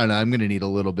I don't know, I'm gonna need a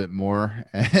little bit more.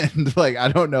 And like I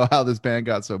don't know how this band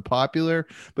got so popular,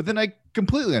 but then I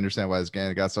completely understand why this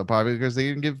band got so popular, because they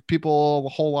didn't give people a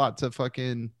whole lot to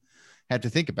fucking have to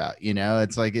think about, you know.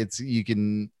 It's like you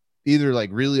can either like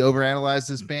really overanalyze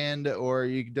this band, or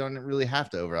you don't really have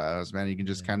to overanalyze, man. You can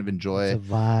just kind of enjoy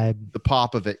the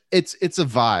pop of it. It's a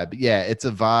vibe. Yeah, it's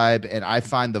a vibe, and I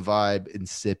find the vibe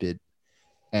insipid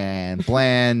and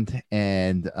bland.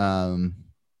 And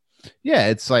yeah,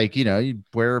 it's like, you know, you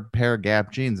wear a pair of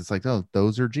Gap jeans. It's like, oh,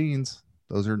 those are jeans.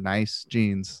 Those are nice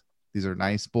jeans. These are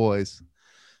nice boys.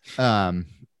 But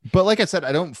like I said,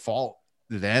 I don't fault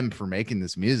them for making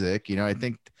this music. You know, I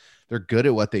think they're good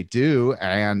at what they do,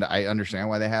 and I understand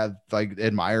why they have like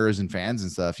admirers and fans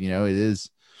and stuff. You know, it's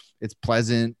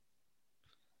pleasant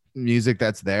music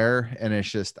that's there, and it's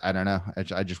just I don't know.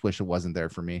 I just wish it wasn't there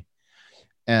for me.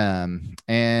 And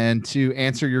to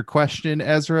answer your question,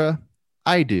 Ezra,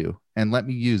 I do, and let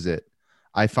me use it.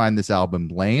 I find this album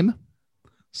lame,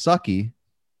 sucky,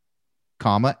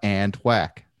 comma, and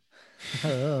whack.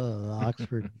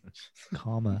 Oxford,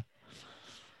 comma.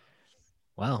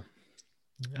 Wow.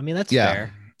 I mean, that's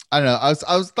fair. I don't know. I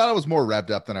thought I was more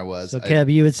revved up than I was. So,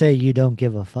 Kev, you would say you don't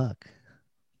give a fuck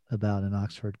about an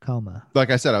Oxford comma.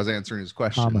 Like I said, I was answering his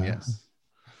question. Comma.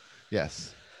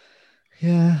 Yes.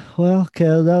 Yeah. Well,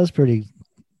 Kev, that was pretty.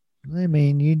 I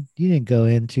mean, you didn't go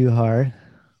in too hard.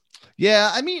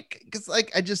 Yeah. I mean, because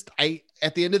like I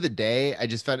at the end of the day, I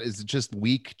just found it's just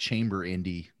weak chamber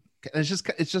indie. It's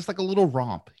just like a little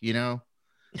romp, you know.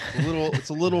 It's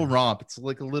a little romp. It's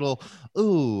like a little,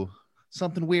 ooh,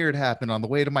 something weird happened on the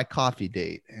way to my coffee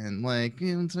date, and like,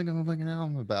 you know, it's like a fucking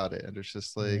album about it. And it's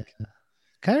just like,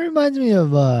 kind of reminds me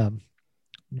of the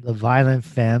Violent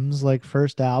Femmes like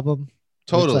first album.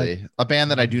 Totally, like, a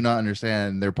band that I do not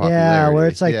understand their popularity. Yeah, where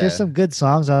it's like there's some good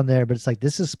songs on there, but it's like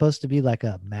this is supposed to be like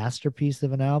a masterpiece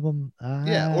of an album.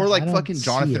 Yeah, or like fucking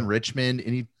Jonathan Richman,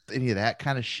 any of that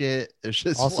kind of shit. It's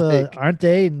just also like, aren't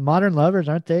they Modern Lovers?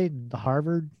 Aren't they the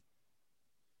Harvard?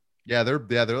 Yeah, they're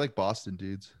like Boston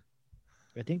dudes.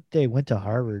 I think they went to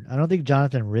Harvard. I don't think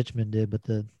Jonathan Richman did, but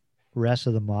the rest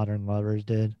of the Modern Lovers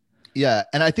did. Yeah,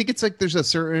 and I think it's like there's a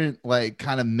certain like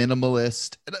kind of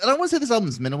minimalist. I don't want to say this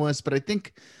album's minimalist, but I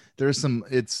think there's some.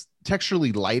 It's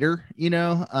texturally lighter, you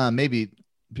know. Maybe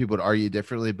people would argue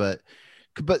differently, but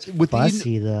with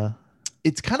Fussy though.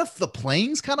 it's kind of the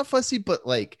playing's kind of fussy, but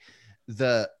like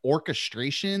the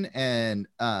orchestration and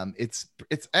it's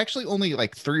actually only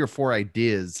like 3 or 4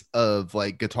 ideas of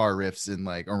like guitar riffs and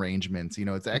like arrangements. You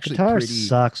know, it's actually Guitar pretty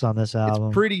sucks on this album.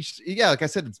 It's pretty, yeah. Like I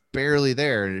said, it's barely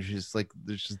there, and it's just like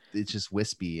it's just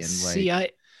wispy and like See,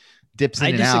 dips in I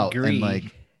and out, disagree. and like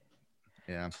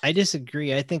yeah. I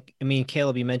disagree. I mean,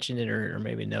 Caleb, you mentioned it, or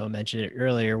maybe Noah mentioned it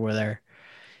earlier, where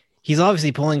he's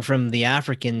obviously pulling from the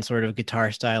African sort of guitar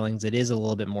stylings. It is a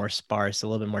little bit more sparse, a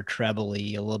little bit more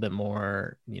trebly, a little bit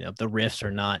more, you know, the riffs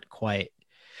are not quite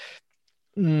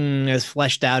as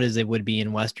fleshed out as they would be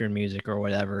in Western music or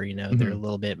whatever. You know, they're a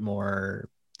little bit more,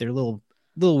 they're a little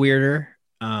weirder.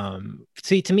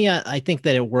 See, to me, I think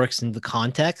that it works in the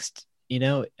context, you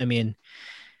know, I mean,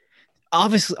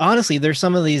 honestly, there's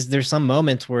some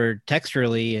moments where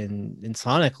texturally and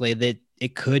sonically that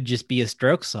it could just be a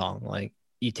Strokes song. Like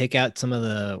you take out some of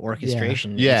the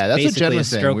orchestration. Yeah, that's what Jen was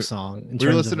saying. Strokes song. We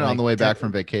were listening on the way back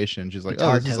from vacation. She's like,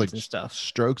 "Oh, this is like stuff.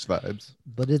 Strokes vibes."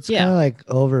 But it's kind of like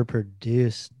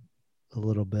overproduced a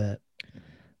little bit.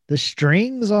 The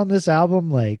strings on this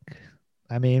album, like,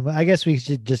 I mean, I guess we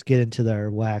should just get into their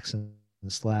wax and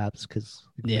slaps because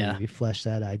we fleshed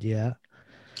that idea out.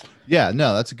 Yeah,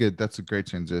 no, that's a great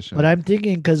transition. But I'm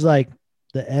thinking because like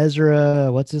the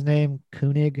Ezra, what's his name?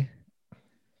 Koenig.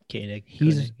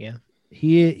 Yeah.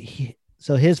 He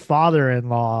so his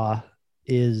father-in-law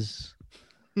is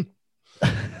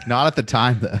not at the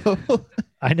time though.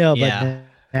 I know, but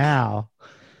now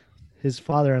his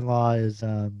father-in-law is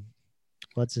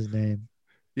what's his name?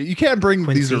 You can't bring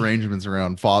Quincy. These arrangements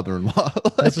around father-in-law.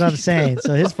 That's what I'm saying.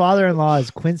 So his father-in-law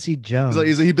is Quincy Jones.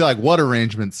 He'd be like, "What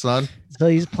arrangements, son?" So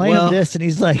he's playing this, and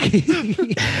he's like,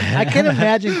 I can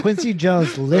imagine Quincy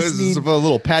Jones listening to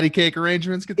little patty cake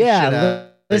arrangements. Get the shit out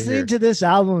listening to this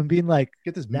album and being like,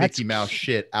 "Get this Mickey Mouse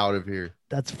shit out of here."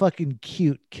 That's fucking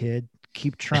cute, kid.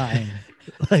 Keep trying.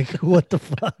 Like, what the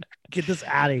fuck? Get this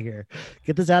out of here.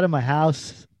 Get this out of my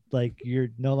house. Like, you're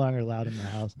no longer allowed in my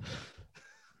house.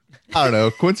 I don't know.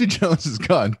 Quincy Jones has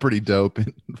gotten pretty dope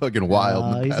and fucking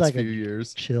wild in the past few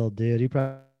years. Chill dude. He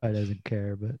probably doesn't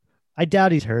care, but I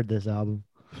doubt he's heard this album.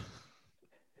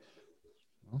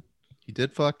 Well, he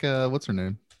did fuck what's her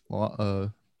name?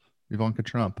 Ivanka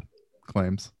Trump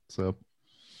claims. So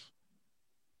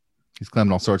he's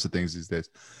claiming all sorts of things these days.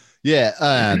 Yeah.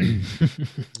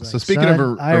 So speaking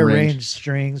of I arranged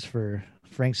strings for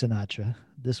Frank Sinatra.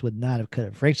 This would not have cut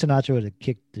it. Frank Sinatra would have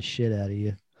kicked the shit out of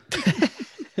you.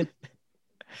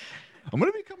 I'm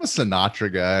gonna become a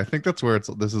Sinatra guy. I think that's where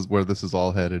this is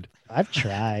all headed. I've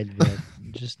tried, but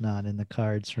just not in the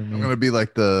cards for me. I'm gonna be like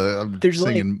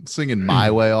singing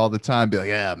My Way all the time. Be like,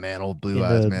 yeah, man, old Blue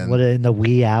Eyes, man. What in the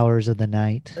wee hours of the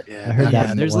night? Yeah, I heard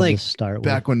that. There's like start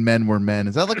back when men were men.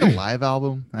 Is that like a live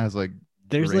album? That has like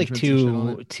there's like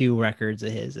two records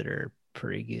of his that are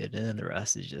pretty good, and then the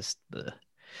rest is just the.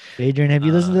 Adrian, have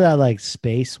you listened to that like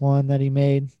space one that he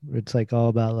made? Where it's like all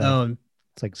about like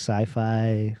it's like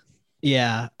sci-fi.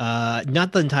 Yeah,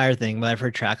 not the entire thing, but I've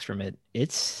heard tracks from it.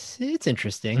 It's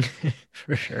interesting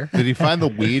for sure. Did he find the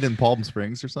weed in Palm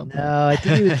Springs or something? No, I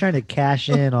think he was trying to cash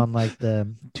in on like the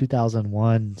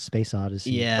 2001 Space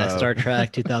Odyssey. Yeah, Star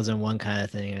Trek 2001 kind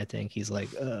of thing. I think he's like,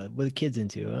 what are the kids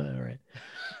into? All right.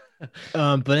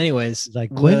 But anyways, he's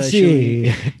like,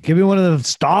 Quincy, give me one of them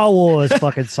Star Wars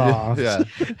fucking songs. Yeah.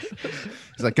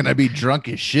 He's like, can I be drunk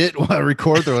as shit while I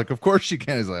record? They're like, of course you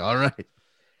can. He's like, all right.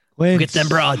 We'll get them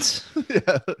broads.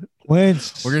 Yeah.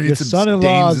 Wentz, we're gonna need some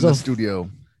dames in the studio.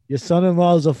 Your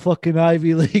son-in-law is a fucking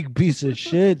Ivy League piece of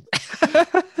shit.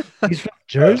 He's from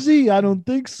Jersey? I don't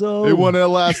think so. They want to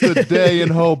last a day in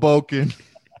Hoboken.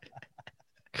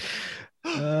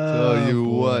 Tell you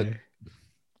what.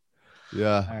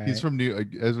 Yeah, right. He's from New York.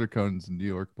 Ezra Conan's a New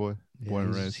York boy. Born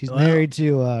and raised. He's married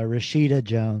to Rashida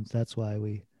Jones. That's why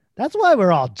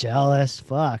we're all jealous.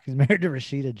 Fuck. He's married to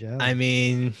Rashida Jones. I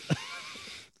mean,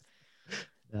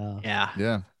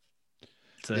 yeah.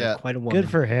 It's quite a woman. Good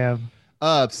for him.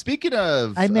 Speaking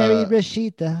of, I married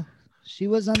Rashida. She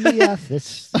was on The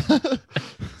Office,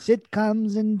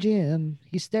 sitcoms, and Jim.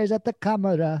 He stares at the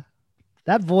camera.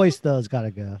 That voice though has got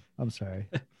to go. I'm sorry.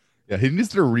 Yeah, he needs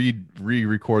to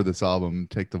re-record this album and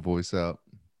take the voice out.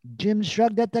 Jim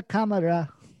shrugged at the camera.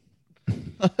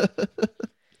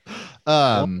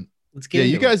 Let's get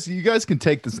you guys can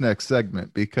take this next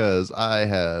segment because I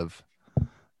have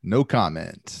no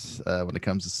comment when it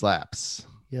comes to slaps.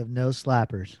 You have no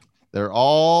slappers. They're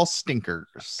all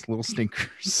stinkers, little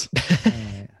stinkers.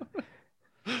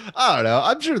 I don't know.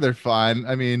 I'm sure they're fine.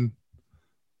 I mean,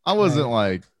 I wasn't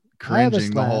like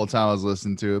cringing the whole time I was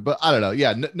listening to it, but I don't know.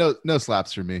 Yeah, no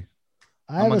slaps for me.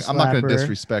 I have a I'm not going to slapper.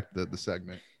 disrespect the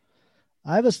segment.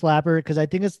 I have a slapper because I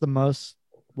think it's the most,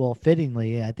 well,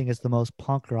 fittingly, I think it's the most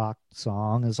punk rock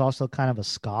song. It's also kind of a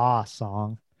ska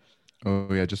song. Oh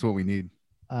yeah, just what we need.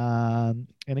 And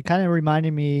it kind of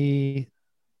reminded me,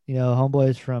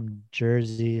 Homeboy's from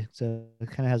Jersey, so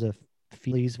it kind of has a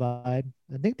Feelies vibe.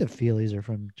 I think the Feelies are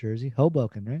from Jersey,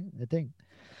 Hoboken, right? I think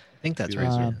that's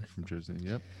Felix right. are from Jersey.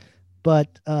 Yep.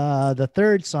 But the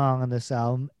third song on this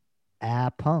album, A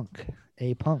Punk.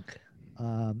 It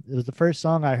was the first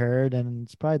song I heard, and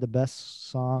it's probably the best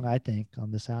song I think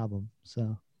on this album.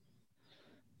 So,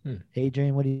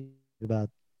 Adrian, what do you think about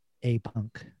A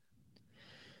Punk?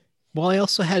 Well, I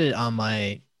also had it on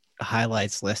my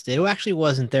highlights list. It actually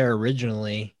wasn't there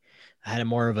originally. I had it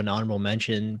more of an honorable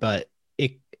mention, but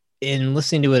in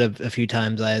listening to it a few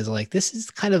times, I was like, this is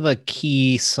kind of a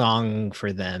key song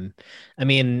for them. I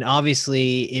mean,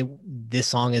 obviously, this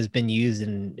song has been used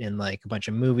in like a bunch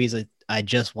of movies. I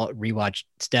just rewatched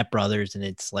Step Brothers, and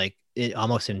it's like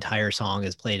almost an entire song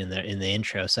is played in the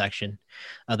intro section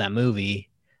of that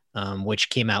movie, which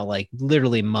came out like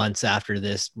literally months after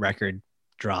this record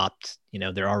dropped.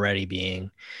 They're already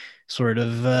being sort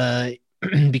of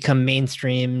become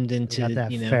mainstreamed into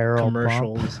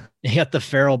commercials. Bump. You got the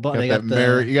Pharrell bump. You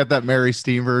got that Mary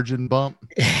Steenburgen bump.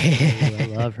 Ooh, I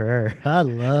love her. I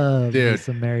love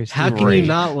some Mary Steenburgen. How can you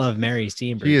not love Mary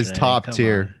Steenburgen? She is top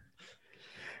tier.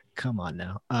 Come on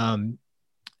now. When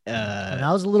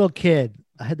I was a little kid,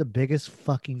 I had the biggest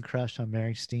fucking crush on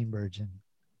Mary Steenburgen.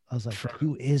 I was like,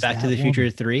 who is Back that to the woman?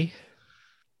 Future 3?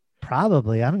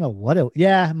 Probably. I don't know what it.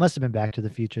 Yeah, it must have been Back to the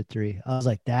Future 3. I was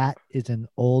like, that is an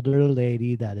older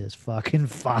lady that is fucking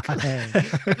fine.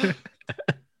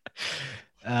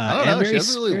 I don't know. She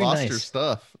hasn't really lost her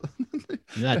stuff.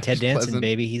 Not Ted Danson,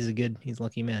 baby. He's a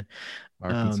lucky man.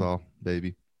 Arkansas,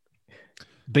 baby.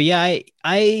 But yeah,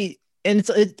 I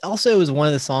it also was one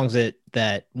of the songs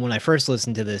that when I first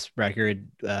listened to this record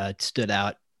stood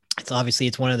out.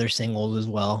 It's one of their singles as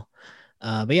well.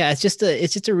 But yeah, it's just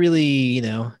a really,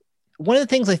 one of the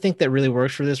things I think that really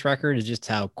works for this record is just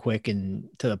how quick and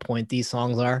to the point these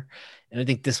songs are. And I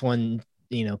think this one,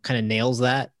 kind of nails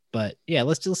that. But yeah,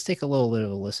 let's take a little bit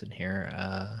of a listen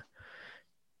here.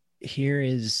 Here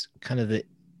is kind of the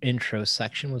intro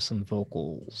section with some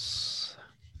vocals.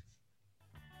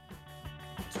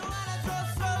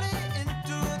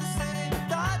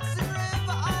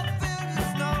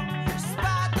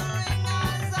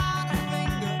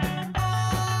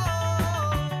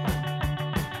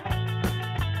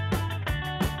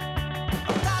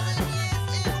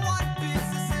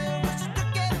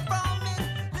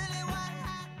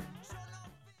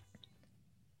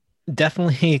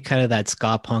 Definitely kind of that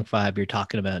ska punk vibe you're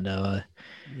talking about, Noah.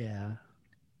 Yeah.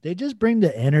 They just bring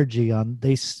the energy on.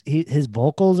 His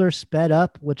vocals are sped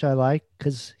up, which I like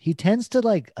because he tends to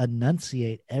like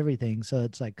enunciate everything. So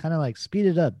it's like kind of like speed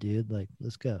it up, dude. Like,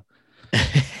 let's go.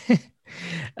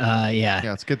 Yeah,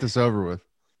 let's get this over with.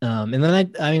 And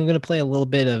then I'm going to play a little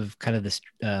bit of kind of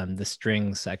the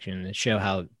string section and show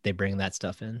how they bring that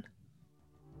stuff in.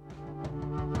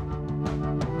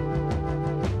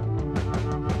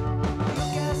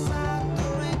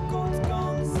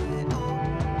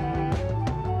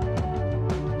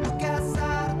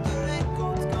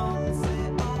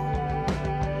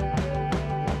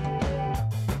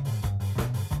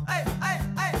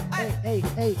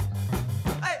 Hey.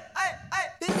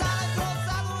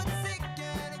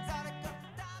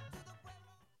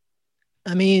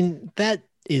 I mean, that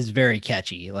is very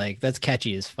catchy. Like, that's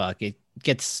catchy as fuck. It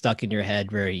gets stuck in your head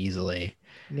very easily.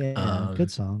 Yeah,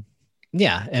 good song.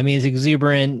 Yeah, I mean, it's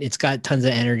exuberant. It's got tons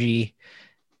of energy.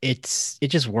 It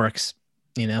just works.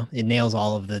 It nails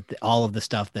all of the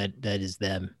stuff that is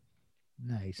them.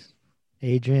 Nice.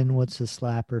 Adrian, what's the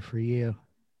slapper for you?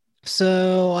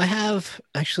 So I have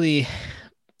actually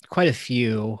quite a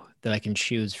few that I can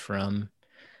choose from.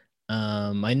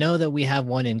 I know that we have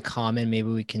one in common. Maybe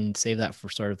we can save that for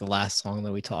sort of the last song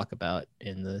that we talk about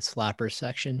in the slapper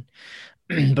section.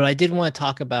 But I did want to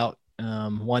talk about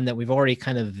one that we've already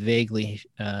kind of vaguely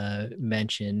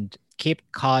mentioned, Cape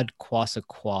Cod Kwassa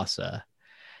Kwassa.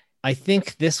 I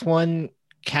think this one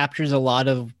captures a lot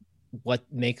of what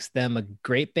makes them a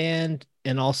great band,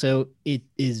 and also it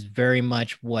is very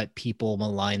much what people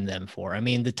malign them for. I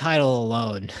mean, the title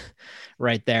alone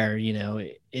right there,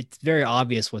 it's very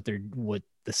obvious what the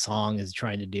song is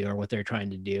trying to do or what they're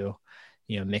trying to do,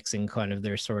 mixing kind of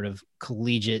their sort of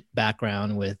collegiate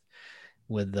background with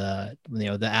the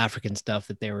the African stuff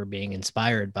that they were being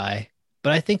inspired by.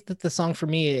 But I think that the song, for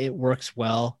me, it works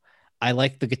well. I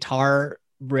like the guitar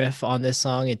riff on this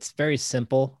song. It's very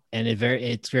simple and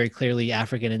it's very clearly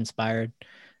African inspired.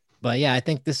 But yeah, I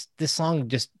think this song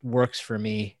just works for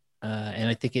me, and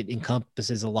I think it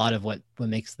encompasses a lot of what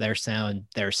makes their sound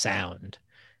their sound.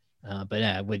 But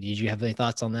yeah, did you have any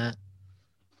thoughts on that?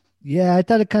 Yeah, I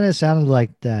thought it kind of sounded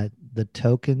like the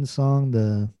Token song,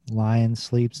 the Lion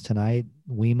Sleeps Tonight,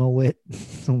 Weemawit.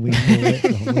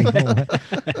 Weemawit.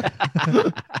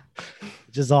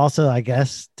 Which is also, I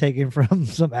guess, taken from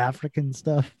some African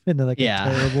stuff in like a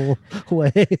terrible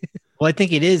way. Well, I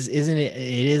think it is, isn't it?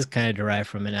 It is kind of derived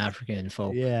from an African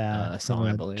folk song,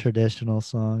 I believe. Traditional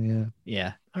song, yeah.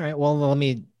 Yeah. All right. Well,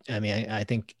 I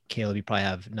think Caleb, you probably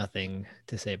have nothing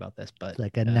to say about this, but it's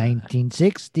like a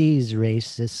 1960s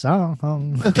racist song.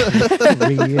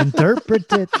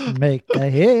 Reinterpret it, make a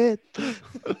hit.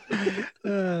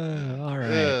 All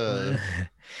right.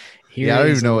 Yeah, I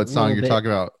don't even know what song you're talking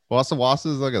about. Wassa Wassa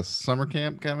is like a summer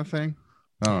camp kind of thing.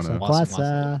 I don't know.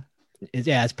 Wassa.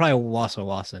 It's probably Wassa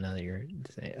Wassa now that you're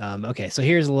saying. Okay, so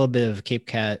here's a little bit of Cape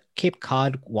Cod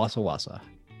Wassa Wassa.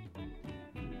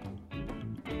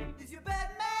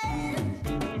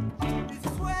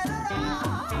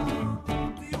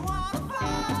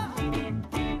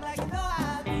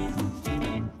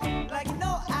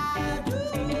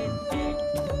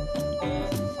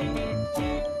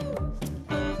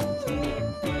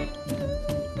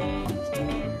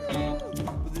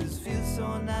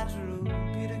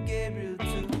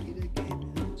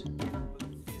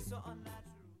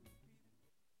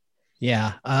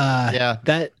 Yeah.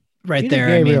 That right Peter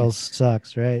there. Gabriel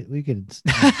sucks, right? We can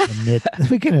admit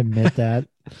that.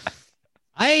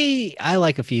 I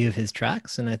like a few of his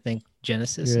tracks, and I think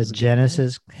Genesis. You're a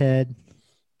Genesis head.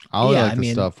 I like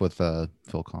the stuff with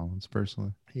Phil Collins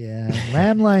personally. Yeah,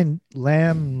 Lamb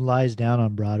Lies Down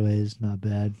on Broadway is not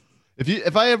bad.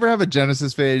 If I ever have a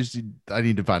Genesis phase, I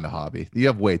need to find a hobby. You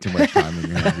have way too much time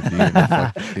in your hands to be in the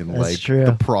fucking, like true.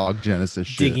 The prog Genesis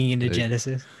shit. Digging into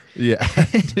Genesis. Yeah.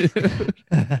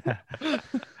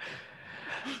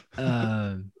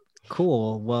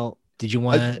 Cool. Well, did you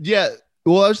want to? Yeah.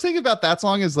 Well, I was thinking about that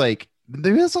song is like,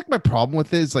 maybe that's like my problem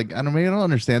with it. It's like, I don't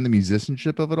understand the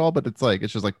musicianship of it all, but it's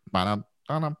just like,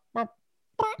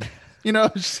 you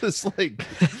know, it's just like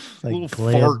little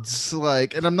farts.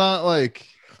 Like, and I'm not like,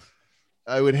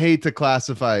 I would hate to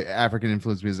classify African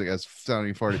influenced music as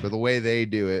sounding farty, but the way they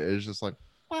do it is just like,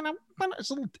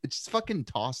 it's fucking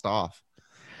tossed off.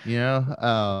 You know,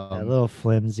 a little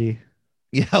flimsy.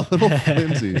 Yeah, a little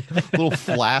flimsy, a little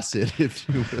flaccid, if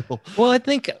you will. Well, I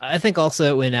think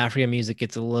also when African music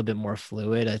gets a little bit more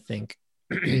fluid, I think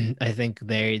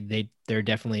they're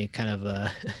definitely kind of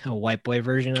a white boy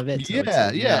version of it. So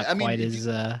yeah. I mean,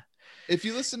 if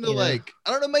you listen to like,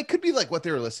 I don't know, it could be like what they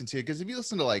were listening to, because if you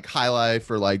listen to like High Life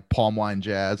or like Palm Wine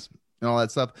Jazz and all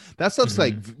that stuff's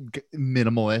like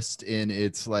minimalist in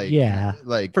its like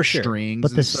like for sure. Strings,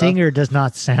 but the singer does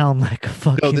not sound like a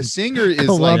fucking the singer is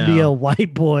Columbia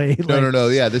white boy. No.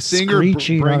 Yeah, the singer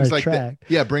brings like track.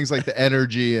 brings like the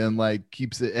energy and like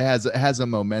keeps it has a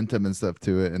momentum and stuff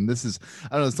to it. And this is,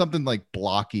 I don't know, something like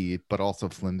blocky but also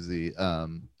flimsy.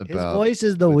 His voice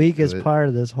is the weakest part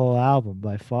of this whole album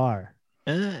by far.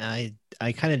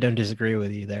 I kind of don't disagree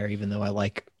with you there, even though I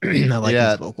like his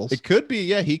vocals. It could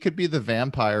be, he could be the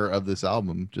vampire of this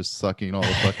album, just sucking all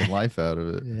the fucking life out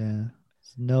of it. Yeah,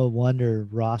 it's no wonder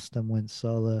Rostam went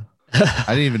solo. I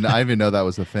didn't even know that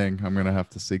was a thing. I'm gonna have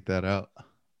to seek that out.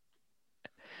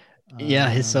 Yeah,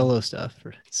 his solo stuff,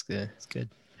 it's good. It's good.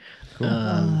 Cool.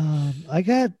 I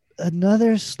got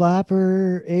another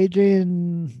slapper,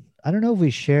 Adrian. I don't know if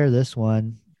we share this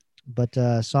one, but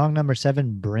song number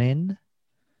 7, Bryn.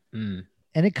 And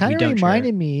it kind of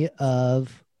reminded me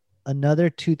of another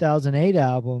 2008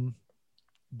 album,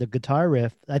 the guitar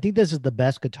riff. I think this is the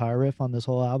best guitar riff on this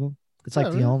whole album. It's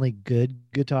like the only good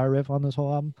guitar riff on this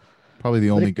whole album. Probably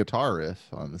the only guitar riff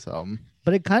on this album.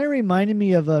 But it kind of reminded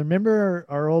me of, remember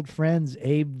our old friends,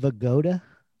 Abe Vigoda?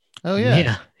 Oh,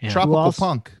 yeah. Tropical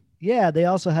Punk. Yeah, they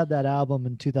also had that album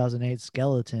in 2008,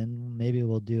 Skeleton. Maybe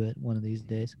we'll do it one of these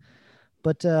days.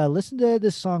 But listen to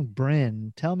this song,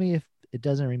 Bryn. Tell me if it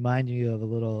doesn't remind you of a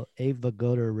little Abe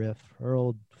Vigoda riff, her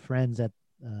old friends at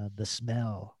The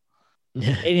Smell.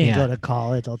 They didn't go to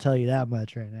college, I'll tell you that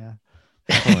much right now.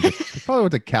 They probably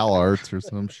went to Cal Arts or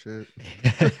some shit.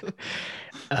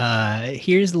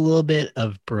 Here's a little bit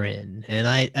of Bryn, and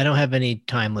I don't have any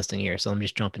time listing here, so I'm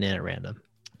just jumping in at random.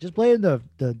 Just play the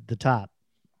top.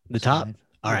 The top?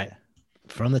 All right.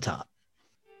 From the top.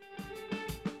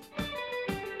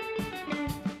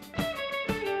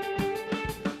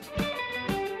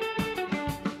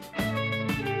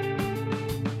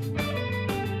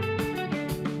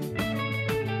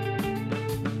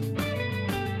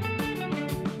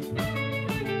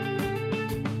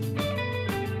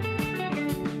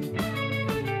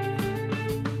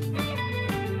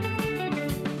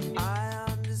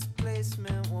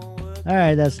 All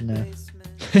right, that's enough.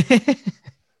 Do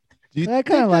you I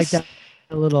kind of like this- that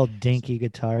a little dinky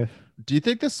guitar. Do you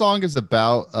think this song is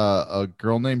about a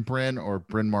girl named Bryn or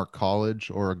Bryn Mawr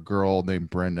College, or a girl named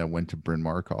Bryn that went to Bryn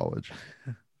Mawr College?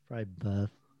 Probably both.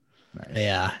 Nice.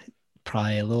 Yeah,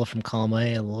 probably a little from column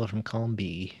A, a little from column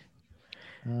B.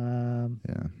 Yeah.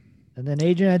 And then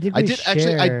Adrian, I think I we did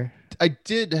actually- share. I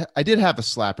did have a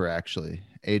slapper actually,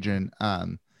 Adrian.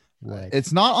 What?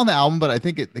 It's not on the album, but I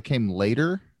think it came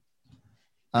later.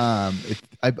 I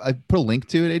put a link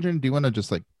to it. Adrian, do you want to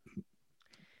just like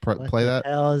What play the that?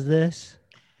 hell is this?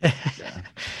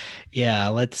 Yeah,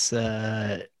 let's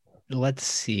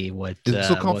see what This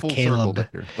will come what full circle Caleb.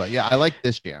 later. But yeah, I like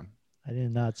this jam. I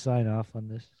did not sign off on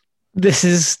this. This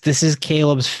is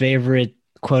Caleb's favorite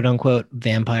quote unquote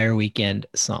Vampire Weekend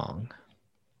song.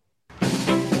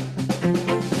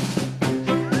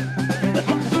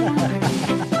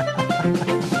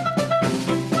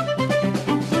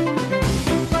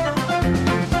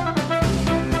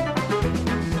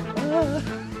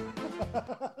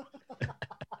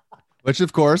 Which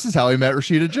of course is how he met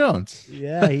Rashida Jones.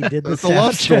 Yeah, he did the That's a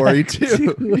love story soundtrack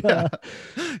too. Yeah.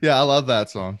 Yeah, I love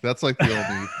that song. That's like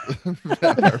the only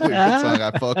Vampire Weekend song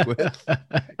I fuck with.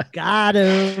 Got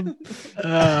him.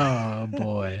 Oh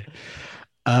boy.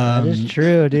 That is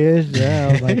true, dude.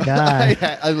 Oh my god.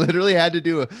 I literally had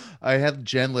to I had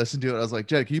Jen listen to it. I was like,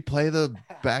 Jen, can you play the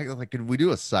back? Like, can we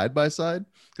do a side by side?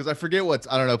 Because I forget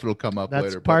I don't know if it'll come up That's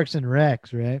later. Parks and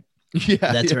Recs, right? Yeah,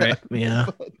 That's yeah. right. Yeah.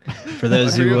 For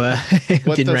those who What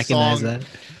didn't the recognize song- that.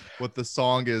 What the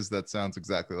song is that sounds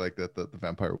exactly like that the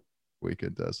Vampire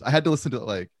Weekend does. I had to listen to it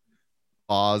like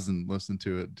pause and listen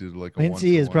to it, do like a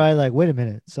Lindsay is 1-for-1. probably like, wait a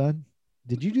minute, son.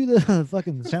 Did you do the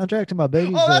fucking soundtrack to my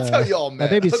baby's? Oh, that's how y'all met. My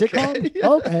baby's Okay. sitcom? Yeah.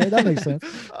 Okay, that makes sense.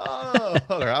 Oh,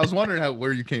 okay. I was wondering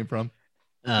where you came from.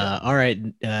 All right.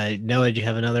 Noah, did you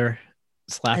have another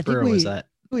think slapper or was that?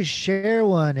 We share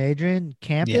one, Adrian.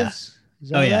 Campus. Is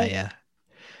that Oh yeah, right? yeah.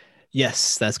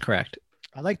 Yes, that's correct.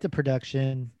 I like the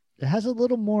production. It has a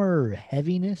little more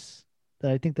heaviness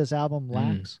that I think this album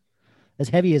lacks. As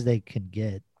heavy as they can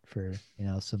get for,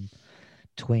 some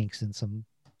twinks and some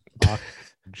awkward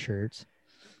shirts.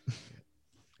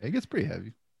 It gets pretty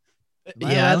heavy. Am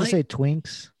I allowed to say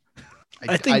twinks?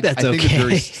 I think that's the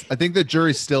okay. I think the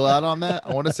jury's still out on that.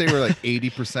 I want to say we're like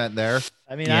 80% there.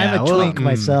 I mean, Yeah, I'm a well, twink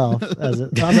myself.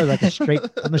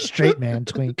 I'm a straight man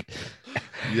twink.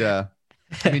 Yeah.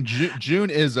 I mean, June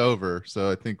is over,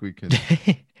 so I think we can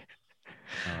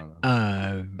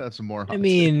have some more. I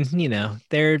mean,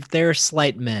 they're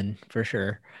slight men for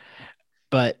sure,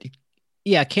 but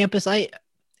yeah, Campus. I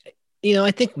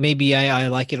think maybe I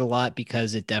like it a lot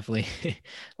because it definitely,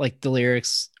 like the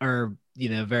lyrics are,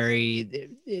 very,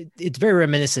 it's very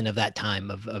reminiscent of that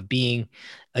time of being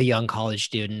a young college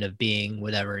student, of being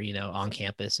whatever, on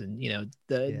campus. And,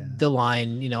 the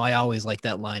line, I always like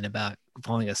that line about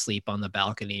falling asleep on the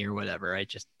balcony or whatever. I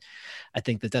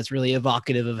think that's really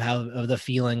evocative of the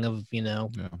feeling of,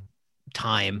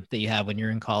 time that you have when you're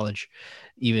in college,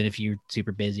 even if you're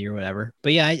super busy or whatever.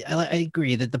 But yeah, I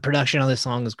agree that the production on this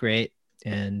song is great.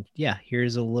 And yeah,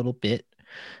 here's a little bit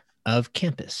of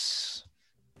Campus.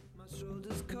 My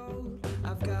shoulder's cold.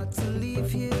 I've got to leave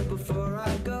here before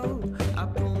I go. I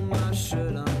pull my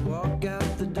shirt on, walk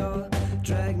out the door,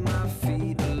 drag my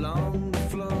feet along the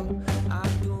floor. I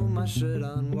pull my shirt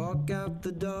on, walk out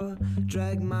the door,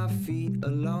 drag my feet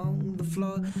along the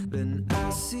floor. Then I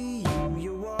see you,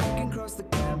 you're walking across the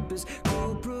campus,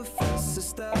 cool professor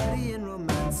studying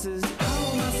romances.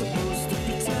 How am I supposed to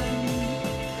pretend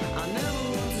I never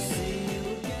want to see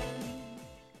you again?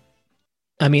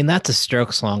 I mean, that's a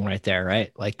Stroke song right there,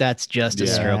 right? Like that's just a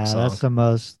Yeah. Stroke song. That's the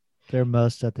most. They're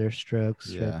most at their strokes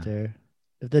Yeah. right there.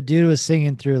 If the dude was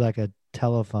singing through like a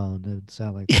telephone, it would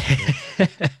sound like.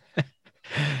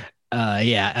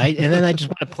 Yeah. And then I just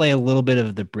want to play a little bit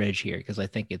of the bridge here because I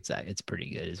think it's pretty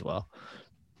good as well.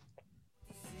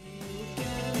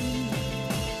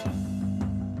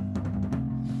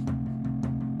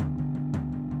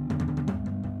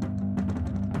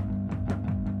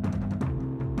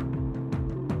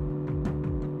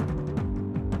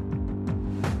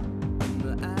 In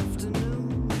the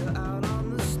afternoon, you're out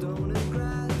on the stone and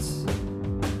grass,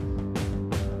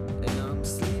 and I'm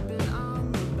sleeping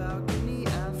on the balcony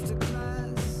after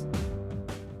class.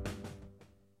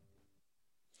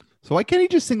 So why can't he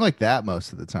just sing like that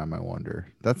most of the time? I wonder.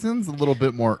 That sounds a little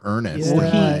bit more earnest. Yeah.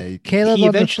 Like, Caleb He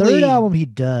on the eventually- third album, he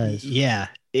does. Yeah.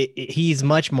 He's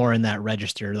much more in that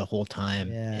register the whole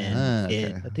time. Yeah. And okay.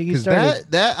 it, I think he 'Cause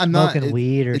started that I'm not. smoking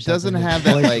weed or it doesn't something. His have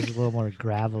that, voice like- is a little more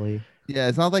gravelly. Yeah,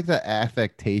 it's not like the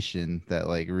affectation that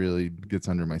like really gets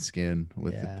under my skin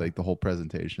with Yeah. like the whole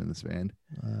presentation of this band.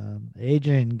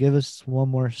 Adrian, give us one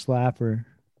more slapper.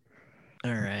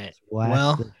 All right. Let's whack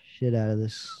Well, the shit out of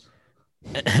this.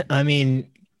 I mean,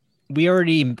 we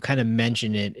already kind of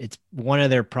mentioned it. It's one of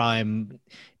their prime,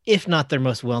 if not their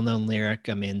most well-known lyric.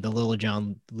 I mean, the Little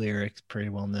John lyric's pretty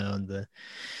well known.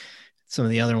 Some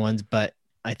of the other ones, but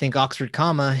I think Oxford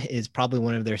Comma is probably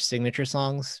one of their signature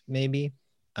songs, maybe.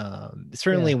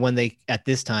 Certainly when they, at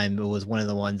this time, it was one of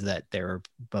the ones that they were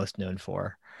most known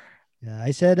for. Yeah,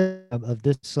 I said of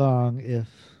this song, if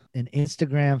an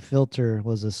Instagram filter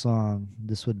was a song,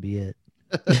 this would be it.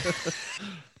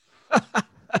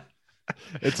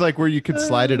 It's like where you could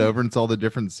slide it over into all the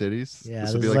different cities. Yeah,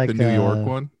 This would this be is like the like, New York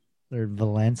one. Or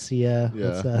Valencia. Yeah.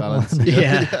 What's that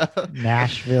Valencia. one?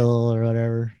 Nashville or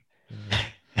whatever.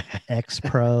 X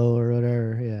Pro or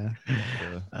whatever. Yeah.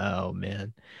 Oh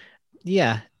man.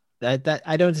 Yeah. That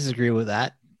I don't disagree with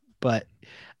that, but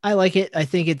I like it. I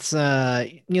think it's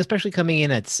especially coming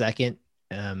in at second.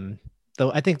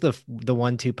 Though I think the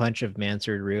 1-2 punch of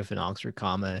Mansard Roof and Oxford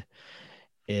Comma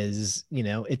is,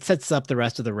 it sets up the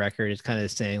rest of the record. It's kind of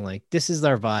saying like, this is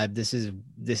our vibe. This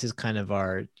is kind of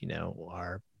our,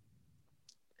 our,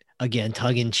 again,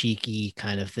 tongue-in-cheeky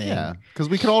kind of thing. Yeah, because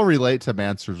we can all relate to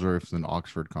Mansard's Roofs and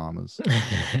Oxford Commas.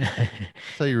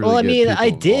 So you really Well, I get mean, people I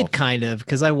did involved. kind of,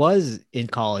 because I was in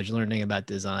college learning about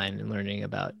design and learning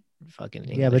about fucking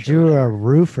English. Yeah, but or you were a whatever.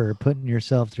 roofer putting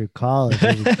yourself through college.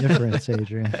 There's a difference,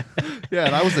 Adrian. Yeah,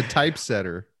 and I was a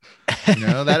typesetter.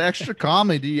 That extra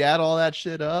comma, do you add all that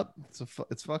shit up?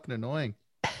 It's fucking annoying.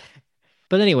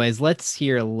 But anyways, let's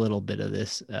hear a little bit of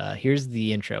this. Here's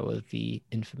the intro of the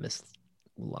infamous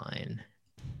line.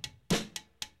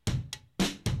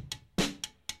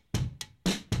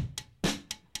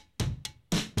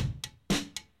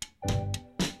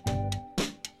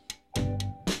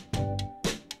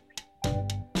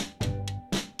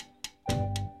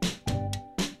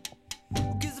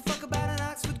 Who gives a fuck about an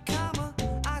Oxford comma?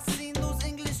 I seen those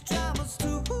English dramas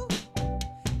too.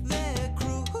 They're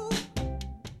cruel.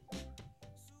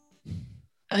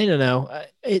 I don't know.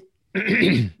 It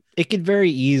it could very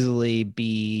easily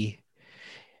be.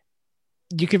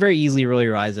 You could very easily roll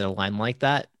your eyes at a line like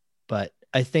that, but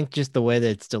I think just the way that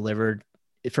it's delivered,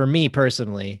 for me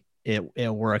personally,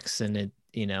 it works, and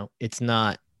it's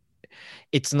not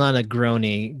a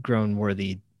groan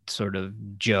worthy sort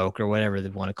of joke or whatever they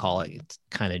want to call it. It's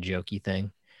kind of jokey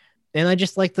thing. And I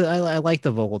just like I like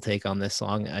the vocal take on this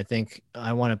song. I think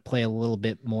I want to play a little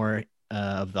bit more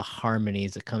of the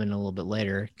harmonies that come in a little bit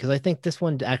later, because I think this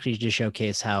one actually just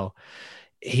showcase how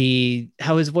his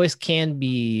voice can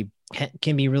be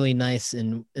really nice,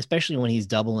 and especially when he's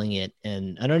doubling it.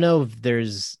 And I don't know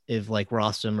if like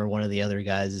Rostam or one of the other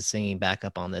guys is singing back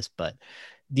up on this, but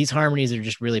these harmonies are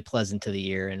just really pleasant to the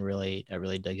ear, and I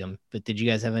really dig them. But did you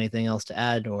guys have anything else to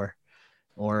add or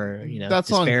That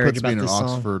song disparage puts me about in an this song?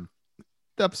 Oxford.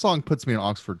 That song puts me in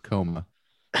Oxford coma.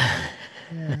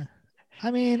 Yeah. I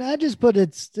mean, I just put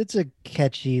it's a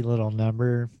catchy little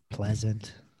number,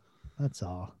 pleasant. That's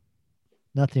all.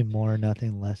 Nothing more,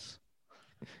 nothing less.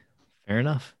 Fair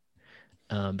enough.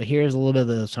 But here's a little bit of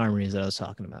those harmonies that I was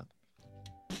talking about.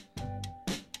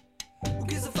 Who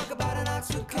gives a fuck about an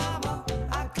Oxford comma?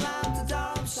 I climbed to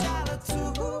Dharamshala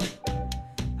too.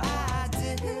 I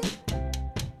did.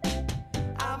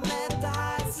 I met the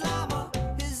Heights Lama.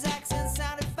 His accent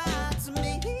sounded fine to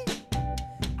me.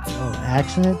 Oh,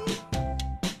 accent?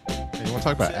 Hey, you want to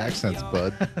talk about accents,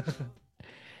 bud?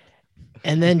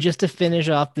 And then just to finish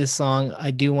off this song, I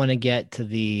do want to get to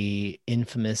the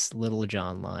infamous Little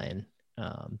John line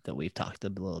that we've talked a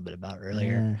little bit about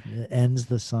earlier. Yeah, it ends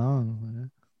the song.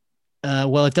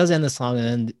 Well, it does end the song,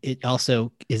 and it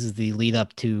also is the lead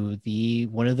up to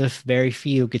one of the very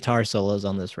few guitar solos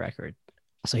on this record.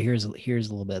 So here's a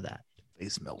little bit of that.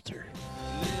 Face melter.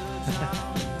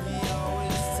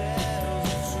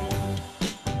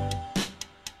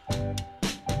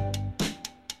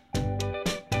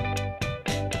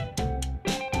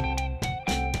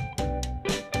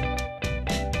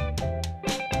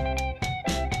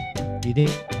 You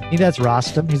think that's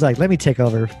Rostam? He's like, let me take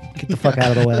over. Get the fuck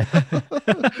out of the way.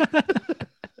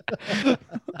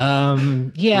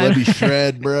 Yeah, Let me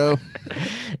shred, bro.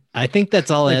 I think that's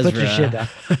all Like, Ezra. put your shit down.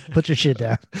 Put your shit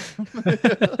down.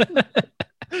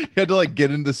 He had to like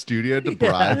get in the studio to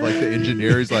bribe like the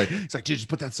engineer. He's like, dude, just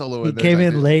put that solo He in there. came He's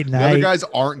like, in "Dude, late the other night. guys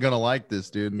aren't gonna like this,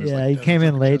 dude. And it's Yeah, like, he came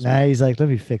in fucking late trust me." night. He's like, let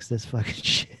me fix this fucking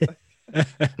shit.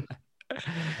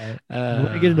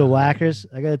 When we get into whackers,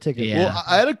 I gotta take a Yeah. Well,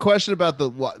 I had a question about the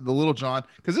Little John,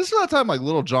 because this is the time like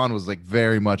Little John was like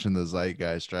very much in the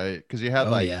zeitgeist, right? Because you had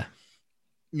Oh like yeah.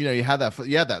 you had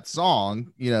that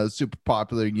song, super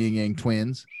popular, Yin Yang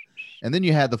Twins, And then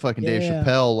you had the fucking Dave Yeah.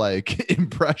 Chappelle like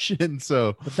impression.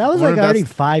 So But that was I wonder like if already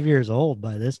that's- 5 years old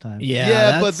by this time.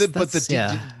 Yeah, but that's-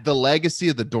 the legacy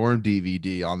of the Dorm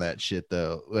DVD on that shit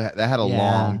though, that had a Yeah,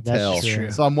 long that's tail.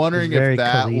 true. So I'm wondering very if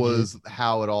that collegiate. was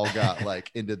how it all got like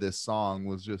into this song,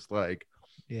 was just like,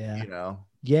 Yeah. you know,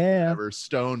 Yeah. whatever,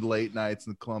 stoned late nights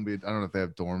in Columbia. I don't know if they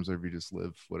have dorms or if you just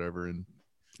live whatever in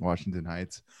Washington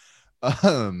Heights.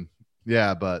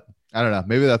 Yeah, but I don't know.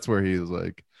 Maybe that's where he was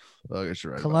like, oh, I should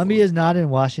write about Columbia is not in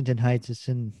Washington Heights. It's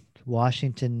in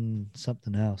Washington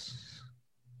something else.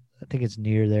 I think it's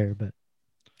near there, but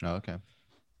Oh, okay.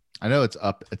 I know it's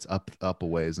up a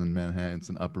ways in Manhattan. It's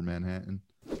in upper Manhattan.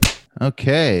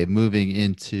 Okay, moving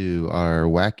into our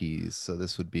wackies. So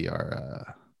this would be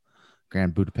our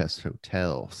Grand Budapest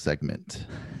Hotel segment.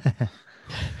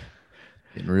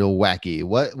 Getting real wacky.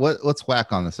 What's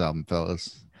whack on this album,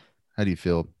 fellas? How do you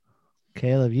feel?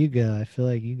 Caleb, you go. I feel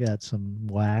like you got some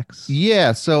wax.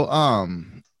 Yeah, so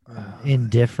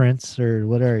Indifference, or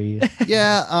what are you?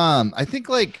 yeah, I think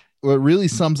like what really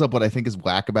sums up what I think is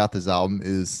whack about this album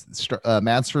is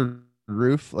Mansford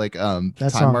Roof, like That time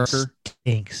song marker.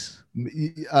 stinks.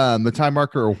 The time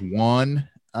marker of 1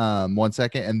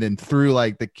 second, and then through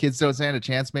like the Kids Don't Stand a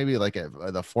Chance, maybe like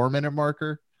the 4-minute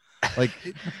marker, like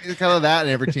it's kind of that, and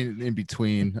everything in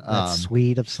between. That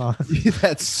suite of songs.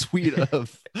 That suite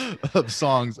of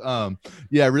songs.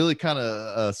 Yeah, really kind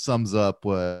of sums up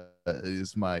what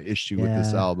is my issue with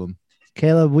this Yeah. album.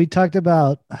 Caleb, we talked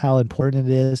about how important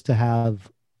it is to have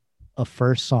a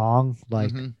first song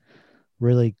like Mhm.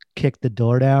 really kick the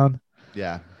door down.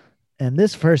 Yeah, And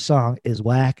this first song is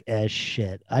whack as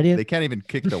shit. I they didn't can't even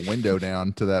kick the window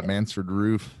down to that Mansford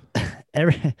Roof.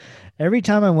 every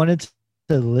time I wanted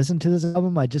to listen to this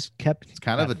album, I just kept. It's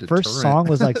kind of that a first deterrent. song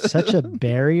was like such a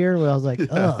barrier where I was like,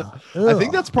 ugh. I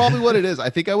think that's probably what it is. I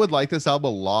think I would like this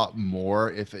album a lot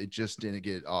more if it just didn't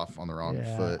get off on the wrong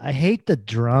Yeah, foot. I hate the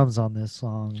drums on this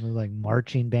song. They're like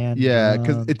marching band. Yeah,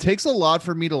 because drums. it takes a lot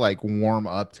for me to like warm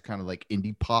up to kind of like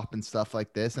indie pop and stuff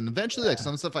like this. And eventually, like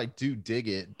some stuff I do dig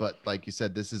it, but like you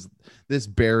said, this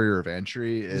barrier of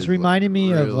entry is reminding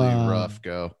me of, really rough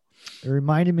go. It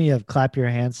reminded me of Clap Your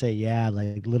Hands, Say Yeah,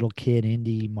 like little kid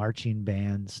indie marching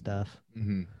band stuff.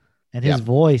 Mhm. And his Yeah.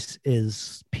 voice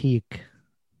is peak,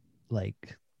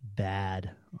 like bad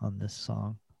on this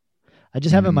song. I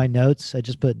just have in Mhm. my notes, I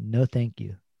just put no thank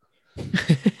you.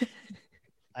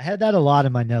 I had that a lot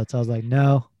in my notes. I was like,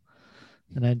 no.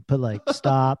 And I'd put like,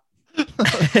 stop,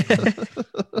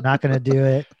 not going to do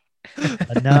it.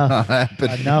 Enough. Not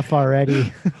happening. Enough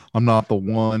already. I'm not the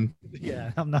one.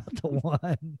 Yeah, I'm not the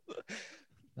one.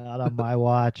 Not on my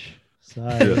watch.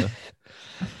 Sorry.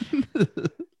 Yeah.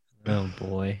 Oh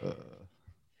boy.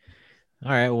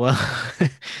 All right, well,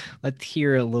 let's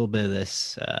hear a little bit of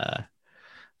this.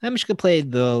 I'm just gonna play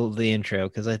the intro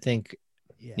because I think,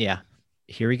 yeah,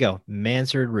 here we go.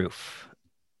 Mansard Roof.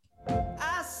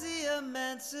 I see a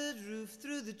mansard roof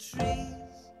through the trees.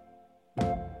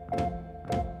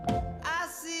 I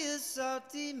see a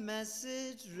salty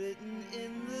message written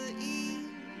in the eaves.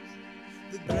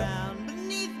 The ground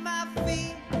beneath my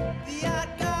feet, the hot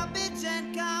garbage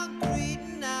and concrete.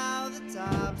 Now the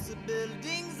tops of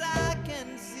buildings, I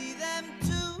can see them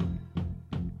too.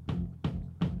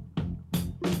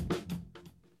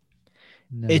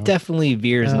 No, It definitely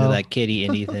veers into No. that kitty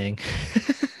indie thing.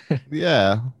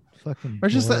 Yeah. fucking Or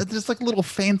just dorks. just like little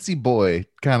fancy boy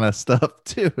kind of stuff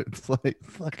too. It's like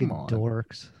Fucking come on.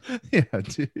 dorks. Yeah,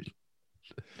 dude.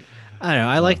 I don't know.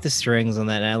 I like the strings on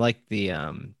that, and I like the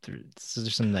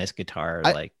there's some nice guitar.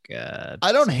 I- like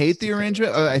I don't hate the guitar-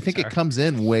 arrangement. I think it guitar. comes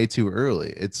in way too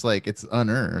early. It's like it's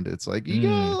unearned. It's like you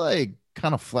gotta like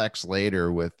kind of flex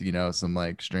later with some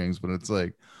like strings, but it's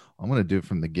like I'm gonna do it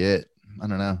from the get. I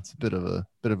don't know. It's a bit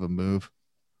of a move.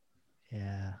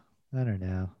 Yeah, I don't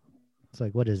know. It's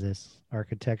like, what is this?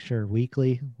 Architecture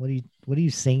Weekly? What are you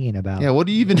singing about? Yeah, what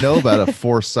do you even know about a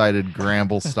four-sided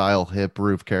Gramble style hip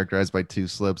roof characterized by 2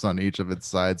 slopes on each of its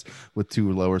sides with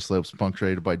 2 lower slopes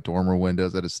punctuated by dormer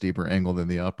windows at a steeper angle than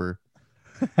the upper?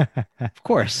 Of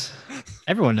course,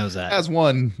 everyone knows that. As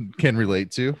one can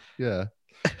relate to. Yeah.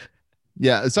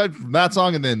 Yeah, aside from that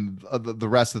song, and then the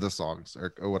rest of the songs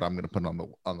are what I'm going to put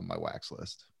on my wax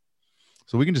list.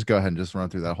 So we can just go ahead and just run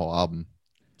through that whole album.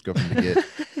 Go from the get.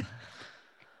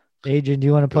 Adrian, do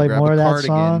you want to Go play grab more a of that cardigan.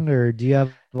 song, or do you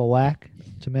have a whack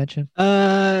to mention?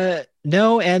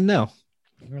 No and no.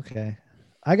 Okay,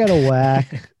 I got a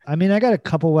whack. I mean, I got a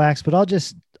couple whacks, but I'll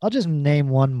just name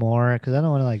one more because I don't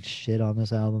want to like shit on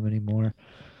this album anymore.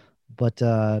 But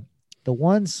the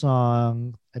one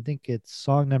song, I think it's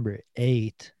song number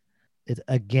 8.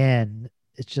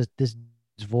 It's just this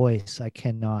voice. I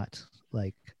cannot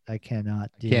like. I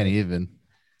cannot do. Can't even.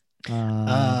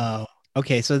 Oh,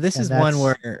 okay. So this and is one that's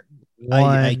where I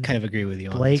one kind of agree with you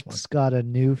on Blake's got a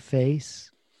new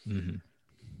face. this one.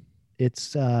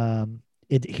 It's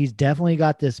he's definitely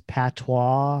got this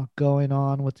patois going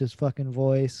on with his fucking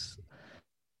voice.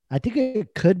 I think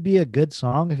it could be a good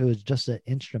song if it was just an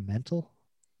instrumental,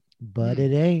 but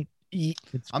it ain't.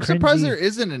 It's I'm surprised cringy. there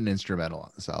isn't an instrumental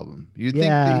on this album. You'd think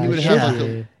Yeah, that he would it have should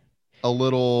like be. a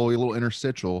little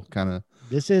interstitial kind of.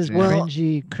 This is Well-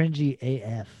 cringy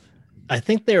AF. I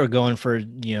think they were going for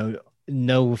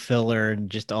no filler and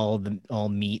just all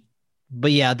meat.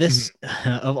 But yeah, this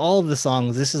of all of the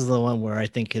songs, this is the one where I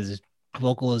think his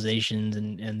vocalizations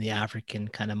and the African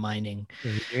kind of mining.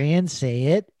 Adrian, say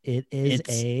it. It is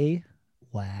It's- a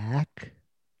whack.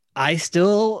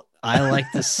 I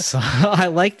like this song. I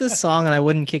like this song, and I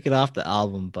wouldn't kick it off the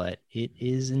album, but it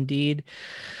is indeed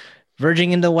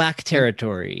verging into whack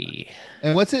territory.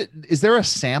 And what's it? Is there a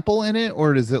sample in it,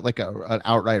 or is it like an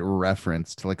outright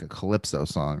reference to like a calypso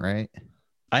song? Right?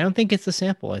 I don't think it's a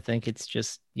sample. I think it's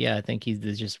just I think he's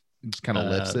just Just kind of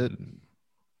lips it.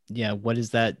 What is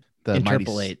that? The mighty-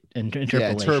 Interpolate. Yeah,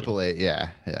 Interpolation. interpolate. Yeah,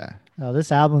 yeah. Oh,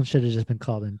 this album should have just been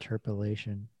called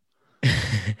Interpolation.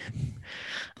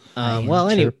 Well,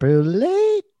 anyway,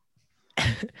 Interpolate.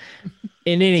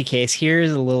 in any case,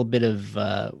 here's a little bit of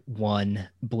one.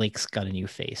 Blake's got a new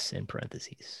face in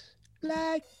parentheses.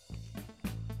 Like.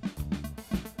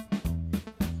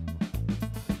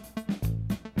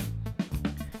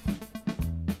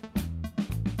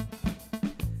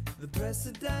 The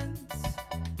precedent's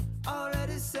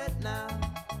already set now.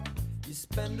 You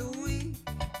spend a week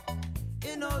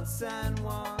in old San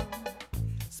Juan.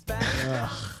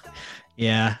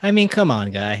 Yeah, I mean, come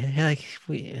on, guy.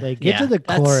 Like, Get to the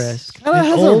that's- chorus. Kind of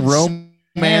An has a old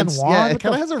romance. Juan, Yeah, what it kind the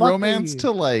of has a fuck are romance you?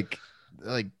 to like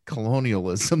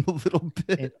colonialism a little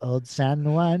bit. In old San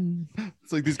Juan.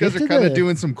 It's like these Get guys to are kind the- of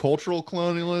doing some cultural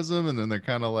colonialism, and then they're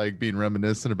kind of like being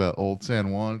reminiscent about old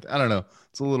San Juan. I don't know.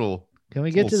 It's a little. Can we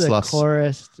It's a get to the little sus.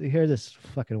 chorus? You hear this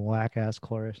fucking whack ass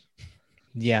chorus?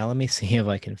 Yeah, let me see if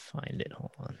I can find it.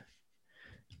 Hold on.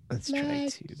 Let's try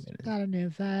Blake's 2 minutes. got a new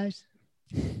face.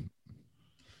 In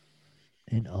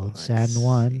old Let's San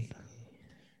Juan. see.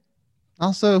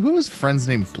 Also, who was friend's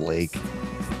name Blake?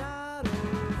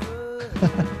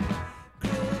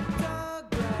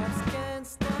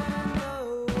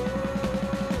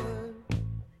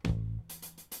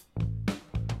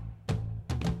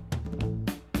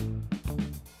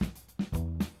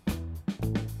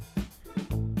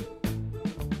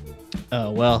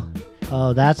 Oh well,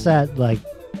 Oh, that's that like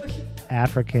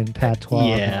African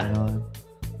patois. Yeah. going on.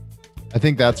 I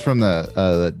think that's from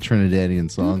the Trinidadian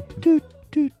song Doot,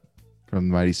 doot. from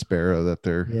Mighty Sparrow that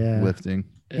they're Yeah. lifting.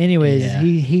 Anyways, Yeah.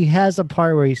 he has a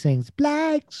part where he sings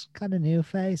Black's got a new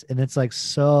face, and it's like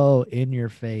so in your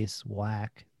face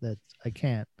whack that I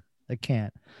can't.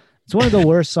 It's one of the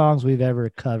worst songs we've ever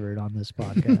covered on this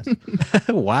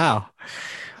podcast. wow.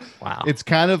 It's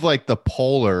kind of like the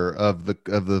polar of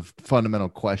the fundamental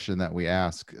question that we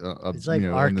ask. It's like in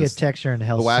this- architecture in the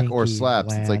Helsinki. whack or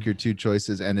slaps. It's like land. your two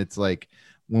choices, and it's like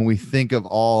when we think of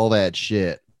all that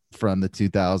shit from the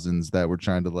 2000s that we're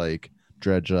trying to like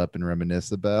dredge up and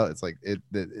reminisce about. It's like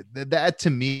that to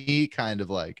me kind of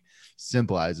like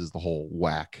symbolizes the whole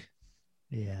whack.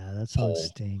 Yeah, that song Pole.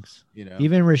 stinks. You know,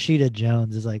 Even Rashida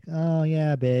Jones is like, oh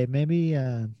yeah, babe, maybe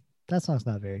that song's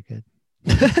not very good.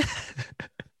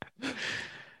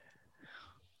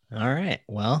 All right.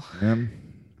 Well,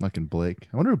 fucking Blake.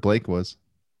 I wonder who Blake was.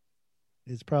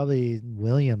 It's probably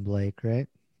William Blake, right?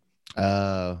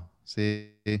 See,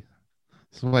 this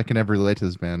is why I can never relate to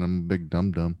this band. I'm a big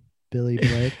dum dum. Billy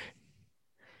Blake.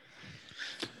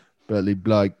 Billy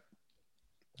Blake.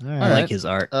 All I right. like his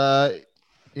art.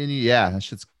 Yeah, that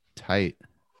shit's tight.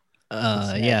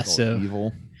 Yeah. It's So,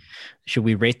 evil. should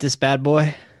we rate this bad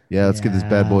boy? Yeah, let's give this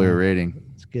bad boy a rating.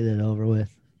 Let's get it over with.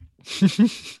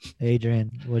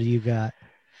 Adrian, what do you got?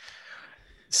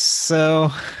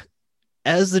 So,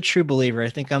 as the true believer, I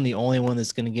think I'm the only one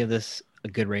that's going to give this a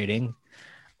good rating.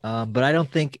 But I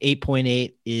don't think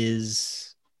 8.8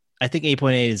 is. I think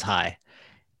 8.8 is high.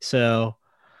 So,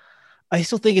 I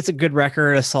still think it's a good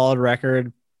record, a solid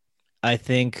record. I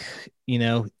think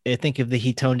if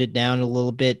he toned it down a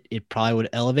little bit, it probably would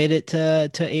elevate it to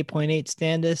 8.8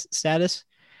 status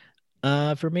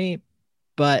for me.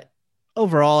 But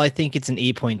overall, I think it's an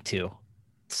 8.2.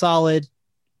 Solid,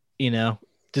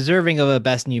 deserving of a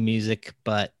best new music,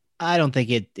 but I don't think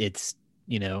it's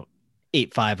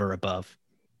 8.5 or above.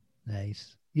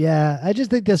 Nice. Yeah, I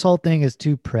just think this whole thing is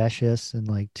too precious and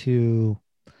like it's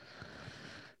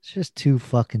just too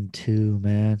fucking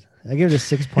man. I give it a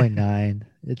 6.9.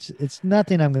 It's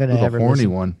nothing I'm gonna Ooh, the ever horny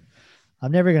listen. one.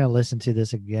 I'm never gonna listen to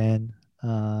this again.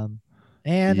 And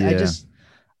Yeah.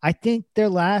 I think their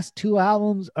last two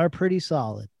albums are pretty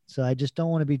solid. So I just don't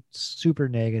want to be super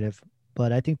negative,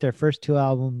 but I think their first two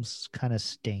albums kind of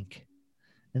stink.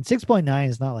 And 6.9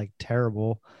 is not like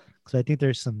terrible because I think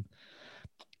there's some.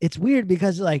 It's weird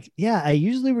because like yeah, I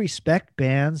usually respect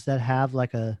bands that have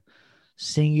like a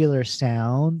singular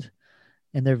sound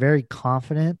and they're very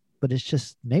confident, but it's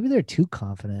just maybe they're too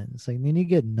confident. It's like they need to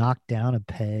get knocked down a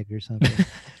peg or something.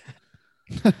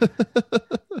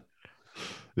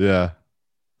 Yeah.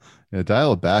 Yeah,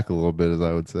 dial it back a little bit, as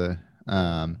I would say.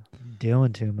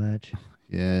 Doing too much.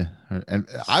 Yeah, and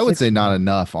I would say not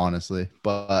enough, honestly.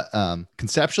 But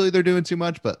conceptually, they're doing too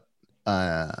much. But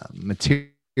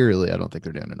materially, I don't think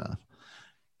they're doing enough.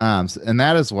 And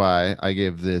that is why I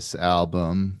give this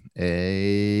album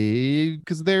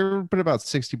because they're put about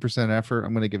 60% effort.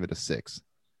 I'm going to give it a 6.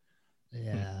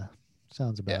 Yeah,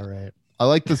 sounds about right. I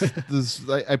like this.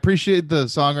 I appreciate the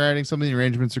songwriting. Some of the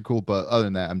arrangements are cool, but other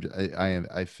than that,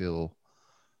 I feel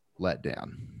let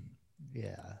down.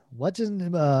 Yeah. What's his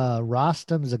name?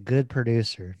 Rostam's a good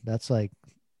producer. That's like,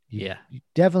 you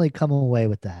definitely come away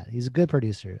with that. He's a good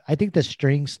producer. I think the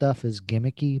string stuff is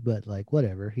gimmicky, but like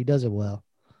whatever, he does it well.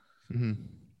 Mm-hmm.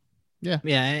 Yeah.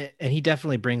 Yeah, and he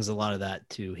definitely brings a lot of that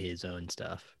to his own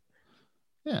stuff.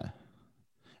 Yeah.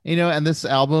 And this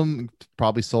album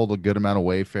probably sold a good amount of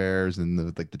Wayfarers and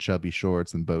the chubby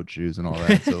shorts and boat shoes and all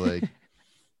that. So like,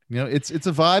 it's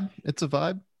a vibe. It's a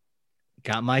vibe.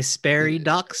 Got my Sperry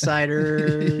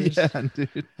Docksiders. Yeah,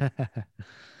 dude.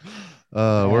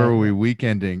 Where are we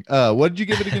weekending? What did you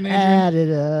give it again, Andrew? Add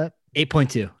it up.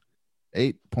 8.2.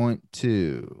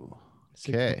 8.2.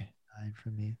 Okay. 9 for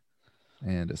me.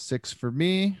 And a 6 for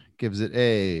me. Gives it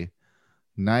a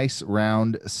nice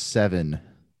round 7.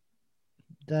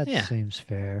 That seems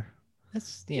fair.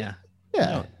 That's Yeah.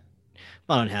 I'm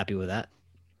not unhappy with that.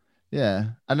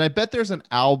 Yeah. And I bet there's an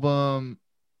album,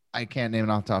 I can't name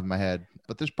it off the top of my head,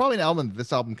 but there's probably an album that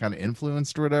this album kind of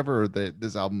influenced or whatever, or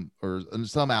this album or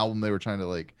some album they were trying to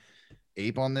like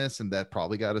ape on this, and that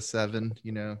probably got a 7,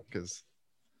 because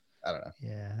I don't know.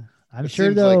 Yeah. I'm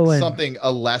sure though like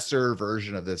a lesser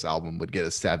version of this album would get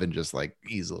a 7 just like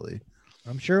easily.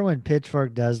 I'm sure when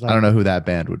Pitchfork does like I don't know who that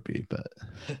band would be, but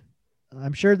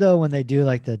I'm sure though when they do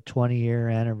like the 20-year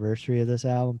anniversary of this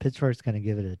album, Pitchfork's gonna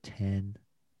give it a 10.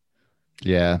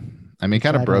 Yeah. I mean, it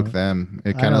kind of broke them.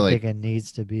 It kind of like think it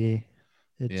needs to be.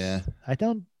 Yeah. I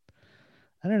don't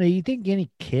know. You think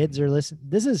any kids are listening?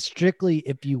 This is strictly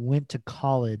if you went to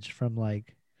college from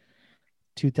like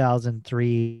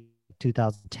 2003,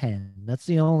 2010. That's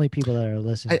the only people that are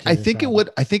listening. I think it would.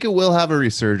 I think it will have a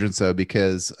resurgence though,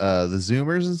 because the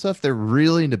Zoomers and stuff, they're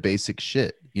really into basic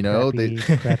shit.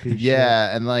 Crappy yeah,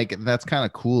 shit. and like that's kind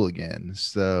of cool again.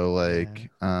 So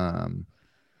like,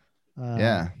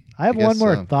 yeah. I have one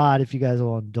more thought if you guys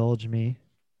will indulge me.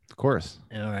 Of course.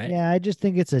 All right. Yeah, I just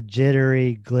think it's a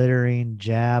jittery, glittering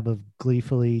jab of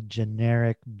gleefully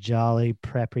generic, jolly,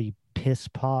 preppy piss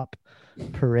pop,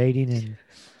 parading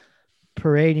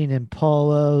in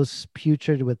polos,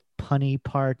 putrid with punny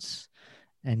parts,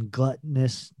 and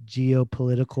gluttonous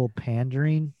geopolitical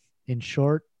pandering. In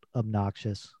short,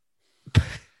 obnoxious.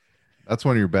 That's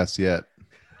one of your best yet.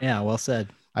 Yeah, well said.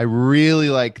 I really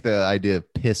like the idea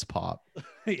of piss pop.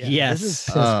 Yes. This is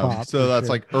piss pop so that's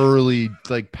like early,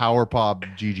 like power pop,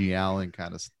 Gigi Allen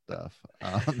kind of stuff.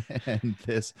 And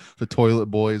the Toilet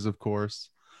Boys, of course.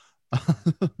 All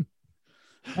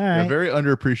right. Yeah, very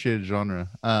underappreciated genre.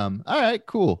 All right,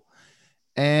 cool.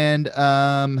 And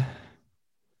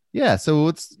yeah, so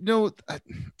it's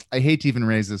I hate to even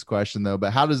raise this question though,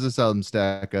 but how does this album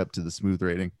stack up to the Smooth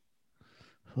rating?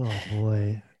 Oh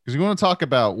boy. Because we want to talk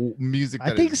about music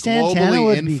that I think is Santana globally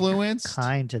would influenced. Be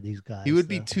kind to these guys. He would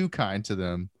be too kind to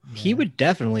them. Yeah. He would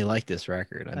definitely like this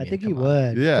record. I think he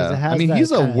would. Yeah. I mean,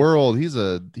 he's a world. He's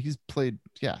played.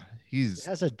 Yeah. He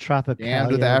has a tropical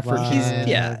jammed with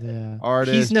African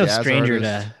artists. He's no stranger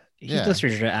artists. He's no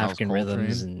stranger to African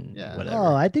rhythms and whatever.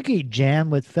 Oh, I think he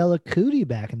jammed with Fela Kuti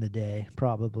back in the day,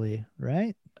 probably,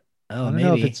 right? Oh,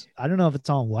 maybe. I don't know if it's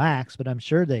on wax, but I'm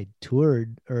sure they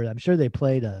toured, or I'm sure they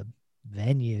played a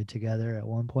venue together at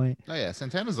one point. Oh yeah,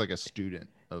 Santana's like a student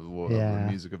of the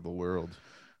music of the world.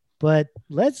 But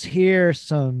let's hear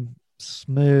some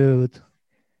Smooth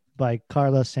by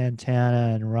Carlos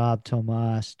Santana and Rob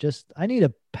Tomas. I need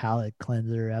a palate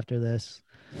cleanser after this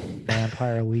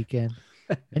Vampire Weekend.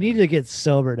 I need to get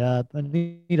sobered up. I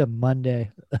need a Monday,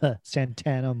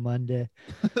 Santana Monday.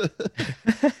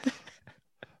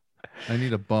 I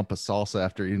need a bump of salsa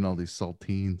after eating all these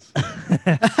saltines.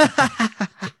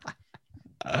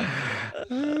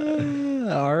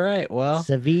 All right. Well,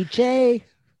 Ceviche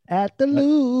at the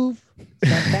Louvre.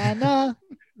 Santana,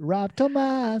 Rob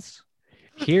Tomas.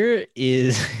 here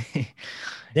is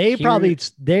They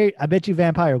Here- I bet you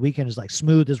Vampire Weekend is like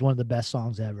Smooth is one of the best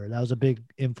songs ever. That was a big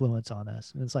influence on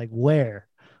us. And it's like, where?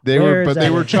 They Where were, is but they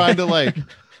that were in? trying to like,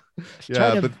 yeah,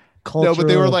 Trying to but cultural no, but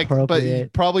they were like, but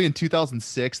appropriate. probably in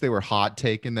 2006 they were hot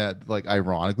taking that like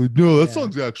ironically. No, that Yeah.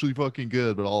 song's actually fucking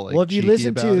good, but all like. Well, if you cheeky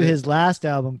listen to about it. his last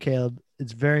album, Caleb,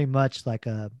 it's very much like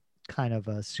a kind of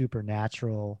a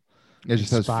supernatural. it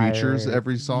just has features inspired-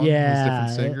 every song. Has different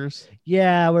Yeah, singers.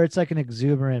 Yeah, where it's like an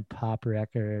exuberant pop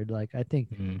record. Like I think,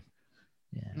 Mm.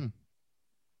 yeah. Hmm.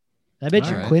 I bet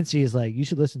you Alright. Quincy is like, you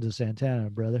should listen to Santana,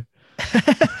 brother.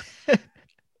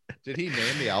 Did he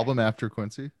name the album after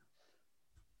Quincy?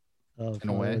 Oh, In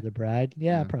a way. the Bride.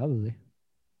 Yeah, Yeah. probably.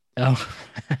 Oh,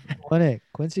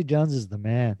 Quincy Jones is the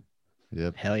man.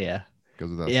 Yep, hell yeah. goes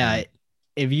without Yeah. saying.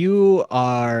 If you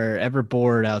are ever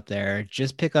bored out there,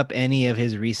 just pick up any of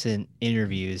his recent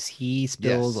interviews. He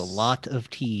spills Yes. a lot of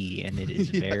tea and it is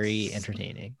very Yes.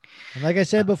 entertaining. And like I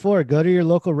said before, go to your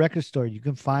local record store. You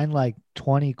can find like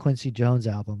 20 Quincy Jones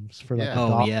albums for like Yeah. a Oh,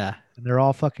 dollar, yeah. and they're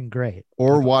all fucking great.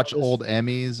 Or Like, watch all this- old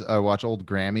Emmys, watch old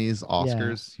Grammys,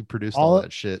 Oscars. He produced All- all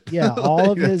that shit. yeah,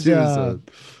 all of That his, dude is,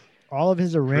 all of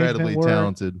his arrangement incredibly work,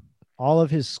 talented. all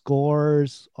of his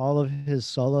scores, all of his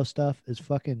solo stuff is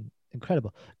fucking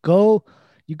incredible. Go,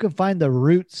 you can find the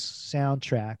Roots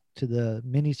soundtrack to the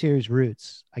miniseries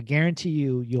Roots. I guarantee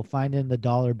you'll find it in the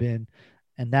dollar bin,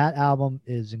 and that album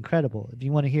is incredible. If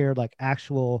you want to hear like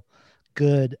actual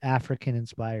good African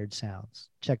inspired sounds,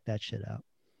 check that shit out.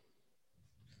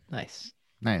 Nice.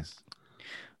 Nice.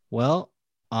 Well,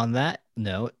 on that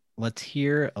note, let's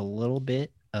hear a little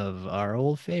bit of our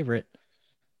old favorite,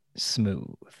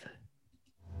 Smooth.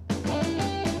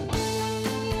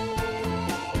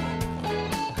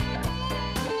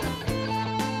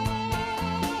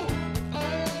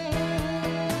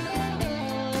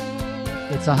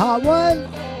 It's a hot one.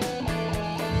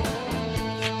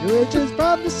 2 inches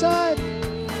from the sun.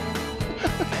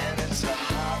 It's a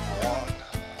hot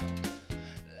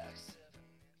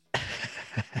one.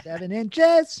 7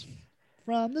 inches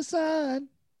from the sun.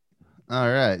 All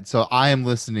right. So I am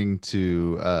listening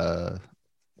to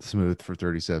Smooth for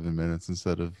 37 minutes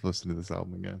instead of listening to this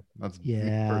album again. That's me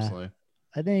Yeah. personally.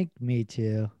 I think me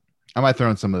too. I might throw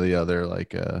in some of the other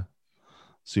like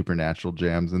supernatural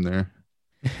jams in there.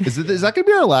 Is that gonna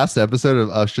be our last episode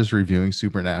of us just reviewing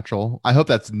Supernatural? I hope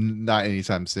that's not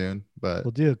anytime soon, but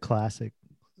We'll do a classic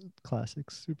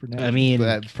supernatural. I mean,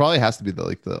 that probably has to be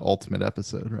the ultimate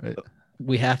episode, right?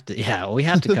 we have to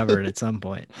cover it at some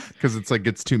point. Because it's like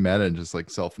gets too meta and just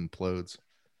like self implodes.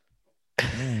 All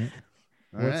right.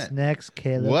 All What's right. next,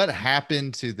 Caleb? What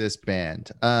happened to this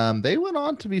band? They went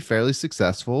on to be fairly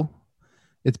successful.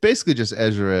 It's basically just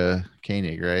Ezra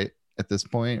Koenig, right? At this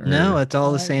point, or- No, it's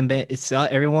all the Right. same band. It's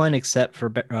everyone except for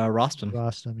Rostam.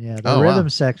 Rostam, yeah. The Oh, wow. rhythm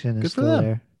section is Good for still them.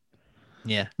 there.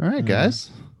 Yeah. all right,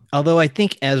 guys. Although I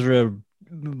think Ezra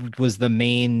was the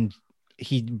main.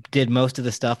 He did most of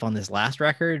the stuff on this last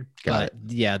record, Got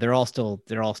but yeah, they're all still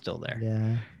there.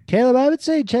 Yeah. Caleb, I would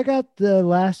say check out the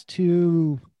last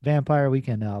 2 Vampire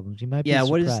Weekend albums. You might be Yeah,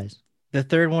 what is- surprised. The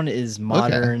third one is Okay.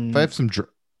 modern. If I have some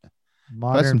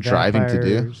Modern some driving to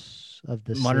do. Vampires of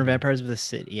the Modern City. Vampires of the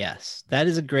City. Yes, that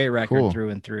is a great record Cool. through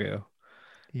and through.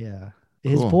 Yeah.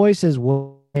 His Cool. voice is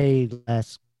way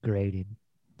less grating.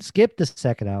 Skip the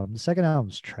second album. The second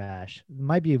album's trash. It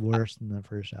might be worse than the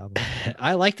first album.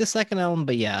 I like the second album,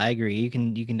 but yeah, I agree. You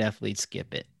can definitely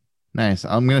skip it. nice.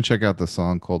 I'm gonna check out the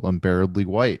song called "Unbearably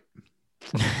White."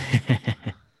 I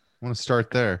want to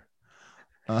start there,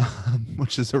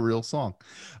 which is a real song.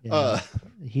 Yeah.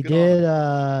 He good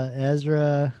on did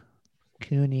Ezra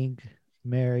Koenig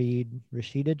married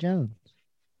Rashida Jones.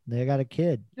 They got a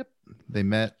kid. They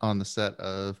met on the set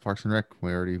of Parks and Rec.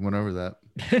 We already went over that.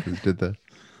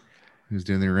 Who's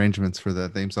doing the arrangements for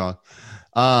that theme song?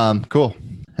 Cool.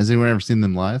 Has anyone ever seen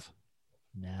them live?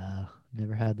 No,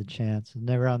 never had the chance.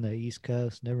 Never on the East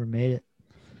Coast. Never made it.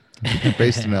 They're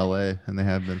based in LA, and they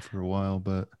have been for a while.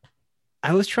 But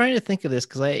I was trying to think of this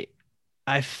because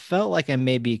I felt like I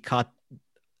maybe caught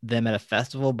them at a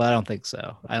festival, but I don't think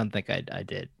so. I don't think I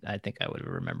did. I think I would have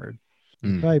remembered.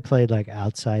 Probably played like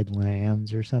Outside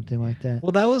Lands or something like that.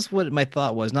 Well, that was what my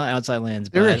thought was, not Outside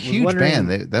Lands. they're but a I was huge wondering-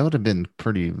 band. That would have been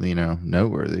pretty,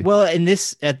 noteworthy. Well, in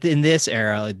this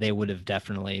era, they would have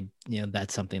definitely,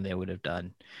 that's something they would have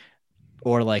done,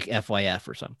 or like FYF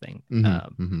or something.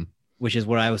 Mhm, mhm. Which is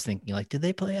what I was thinking. Like, did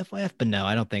they play FYF? But no,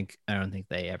 I don't think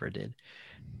they ever did.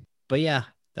 But yeah,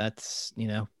 that's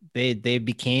they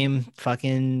became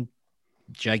fucking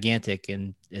gigantic,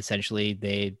 and essentially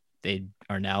they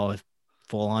are now a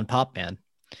full-on pop band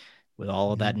with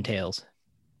all of that entails.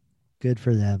 Good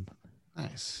for them.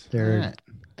 Nice. Their All right.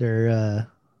 their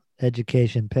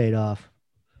education paid off.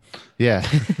 Yeah.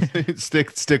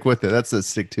 stick with it. That's the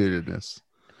stick-to-itiveness.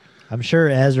 I'm sure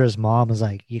Ezra's mom was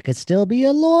like, "You could still be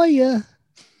a lawyer."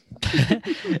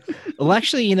 Well,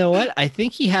 actually, you know what? I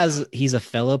think he's a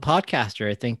fellow podcaster.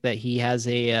 I think that he has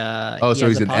a Oh, he so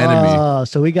has he's a an enemy. Oh,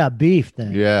 so we got beef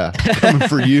then. Yeah. Coming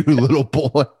for you, little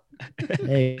boy.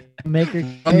 Hey, make her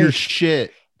I'm your case.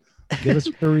 shit. Give us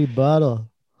a rebuttal.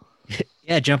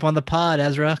 Yeah, jump on the pod,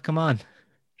 Ezra. Come on.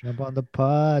 Jump on the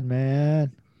pod,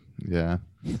 man. Yeah.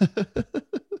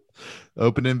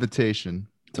 Open invitation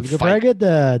to You could fight. probably get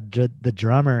the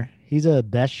drummer. He's a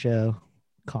best show.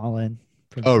 Colin.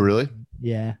 from- Oh, really?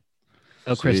 Yeah.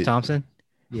 Oh, Chris Sweet. Thompson,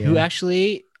 Yeah. who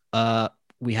actually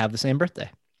we have the same birthday.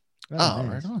 Oh,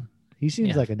 nice. right on. He seems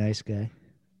Yeah. like a nice guy.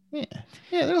 Yeah.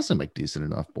 Yeah, they also make decent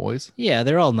enough boys. Yeah,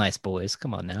 they're all nice boys.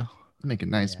 Come on now. Making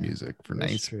nice Yeah, music for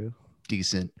That's nice, true.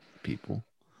 decent people.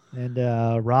 And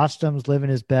Rostam's living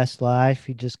his best life.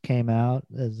 He just came out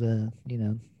as a,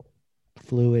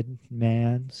 fluid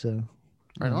man. So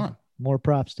Right on. more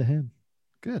props to him.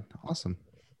 Good. Awesome.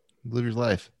 Live your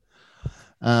life.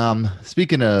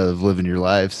 Speaking of living your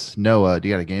lives, Noah, do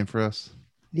you got a game for us?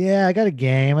 Yeah, I got a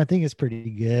game. I think it's pretty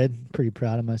good. Pretty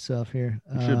proud of myself here.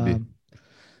 You should be.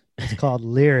 It's called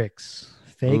Lyrics,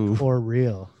 Fake Ooh. or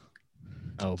Real.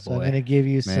 Oh So I'm boy. going to give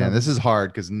you Man, this is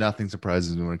hard because nothing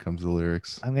surprises me when it comes to the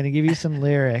lyrics. I'm going to give you some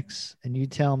lyrics, and you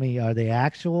tell me, are they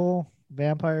actual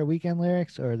Vampire Weekend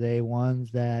lyrics, or are they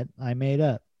ones that I made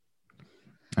up?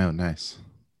 Oh, nice.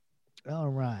 All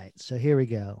right, so here we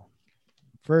go.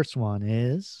 First one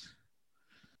is,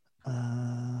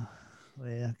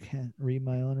 wait, I can't read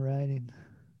my own writing.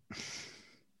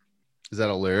 Is that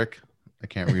a lyric? I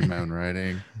can't read my own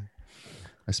writing.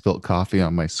 I spilt coffee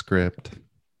on my script.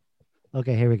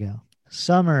 Okay, here we go.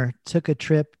 Summer took a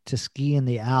trip to ski in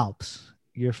the Alps.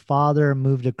 Your father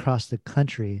moved across the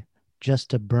country just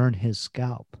to burn his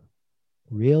scalp.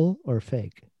 Real or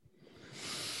fake?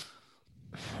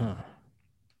 Huh.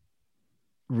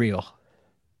 Real.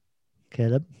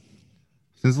 Caleb,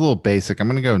 This is a little basic. I'm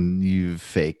gonna go. You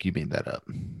fake. You made that up.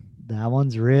 that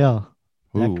one's real.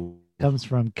 Ooh. Comes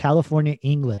from California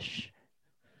English.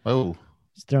 Oh.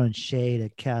 He's throwing shade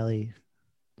at Cali.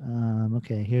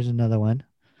 Okay, here's another one.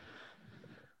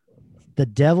 The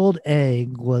deviled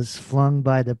egg was flung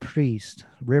by the priest.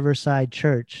 Riverside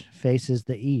Church faces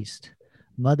the east.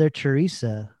 Mother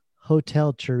Teresa,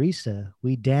 Hotel Teresa.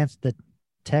 We danced the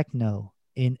techno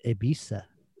in Ibiza.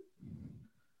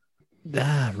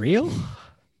 Real?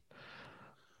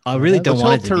 I really don't Hotel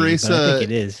want it to be, but I Teresa- think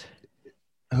it is.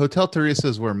 Hotel Teresa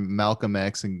is where Malcolm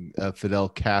X and Fidel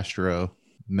Castro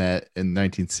met in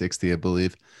 1960, I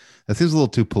believe. That seems a little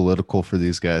too political for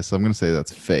these guys, so I'm going to say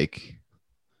that's fake.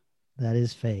 That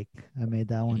is fake. I made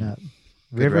that one up.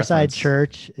 Good Riverside reference.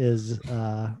 Church is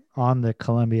on the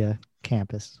Columbia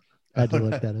campus. I had to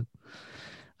look that up.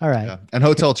 All right. Yeah. And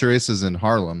Hotel Teresa's in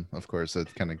Harlem, of course.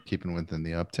 That's kind of keeping within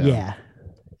the uptown Yeah.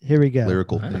 Here we go.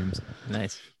 lyrical Huh? themes.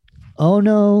 Nice. Oh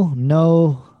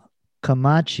no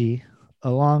Kamachi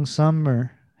along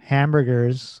summer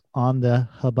hamburgers on the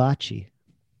hibachi.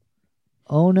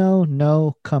 Oh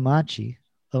no Kamachi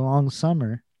along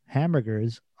summer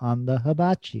hamburgers on the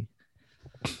hibachi.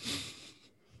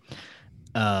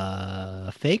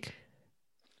 Fake?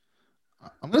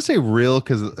 I'm going to say real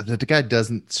because the guy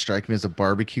doesn't strike me as a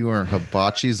barbecue or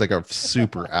hibachi is like a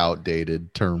super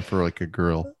outdated term for like a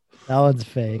grill. That one's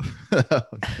fake.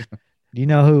 Do you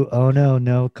know who Ono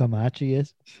no Kamachi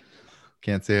is?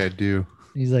 Can't say I do.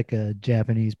 He's like a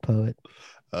Japanese poet.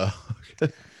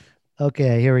 Okay.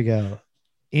 Okay, here we go.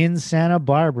 In Santa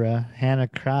Barbara, Hannah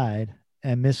cried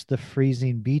and missed the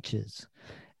freezing beaches.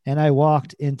 And I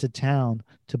walked into town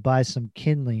to buy some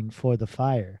kindling for the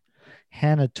fire.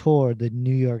 Hannah tore the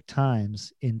New York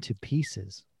Times into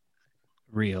pieces.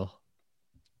 Real.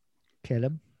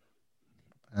 Caleb,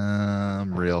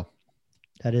 Real.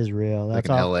 that is real. Like That's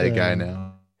an off LA the, guy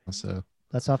now. So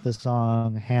That's off the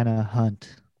song Hannah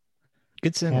Hunt.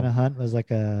 Good single. Hannah Hunt was like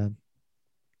a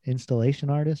installation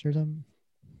artist or something.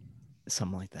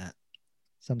 Something like that.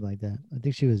 Something like that. I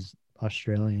think she was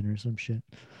Australian or some shit.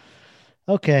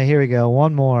 Okay, here we go.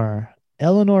 One more.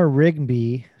 Eleanor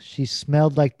Rigby, she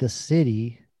smelled like the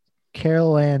city.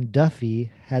 Carol Ann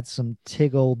Duffy had some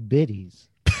tiggle bitties.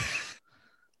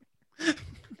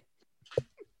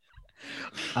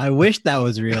 I wish that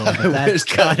was real, but I that's wish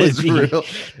that gotta was be real.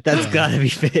 that's gotta be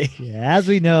fake. Yeah, as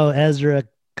we know, Ezra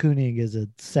Koenig is a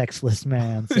sexless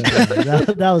man. So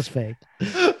that was fake.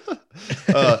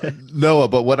 Noah,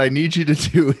 but what I need you to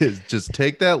do is just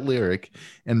take that lyric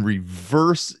and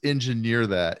reverse engineer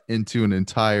that into an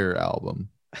entire album.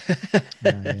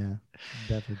 Yeah,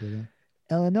 definitely did it.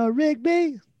 Eleanor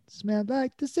Rigby smelled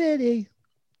like the city.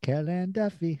 Carol Ann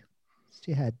Duffy,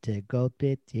 she had to go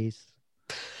pitties.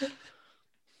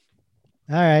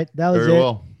 All right, that was Very it.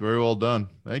 well. Very well done.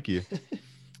 Thank you.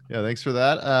 Yeah, thanks for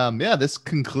that. Yeah, this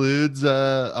concludes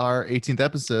our 18th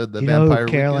episode. The Do you know Vampire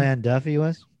who Carol Weekend. Ann Duffy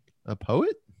was? A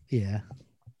poet? Yeah,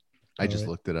 I just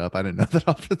Poet. looked it up. I didn't know that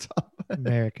off the top. I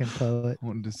American poet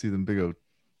wanted to see them big old.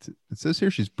 It says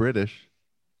here she's British.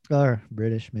 or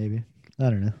British, maybe. I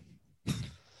don't know.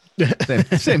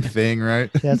 Same thing,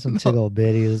 right? She had some tickle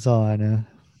bitties. That's all I know.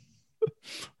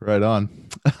 Right on.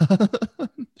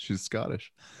 She's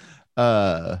Scottish.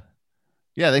 Yeah,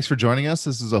 thanks for joining us.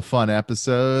 This is a fun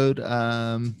episode.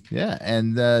 Yeah,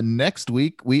 and next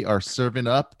week we are serving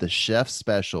up the Chef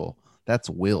Special. That's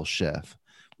Will Chef.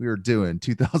 We are doing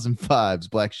 2005's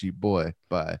Black Sheep Boy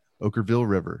by Okerville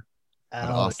River out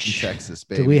of Austin, Ouch. Texas,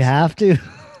 baby. Do we have to?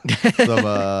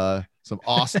 Some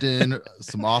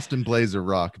Austin Blazer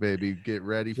rock, baby. Get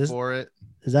ready This- for it.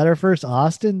 Is that our first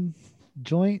Austin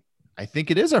joint? I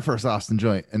think it is our first Austin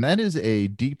joint, and that is a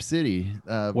deep city.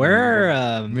 Where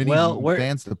are many where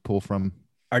bands to pull from.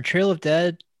 our Trail of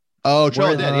Dead? Oh, Trail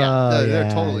Where- of Dead, yeah. Oh, They're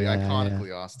yeah, totally yeah,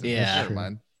 iconically Austin. Yeah. Never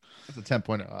mind. That's a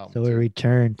 10.0 album. So we too.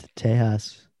 returned to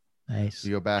Tejas. Nice.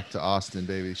 You go back to Austin,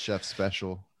 baby. Chef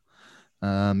Special.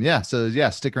 Yeah. So yeah,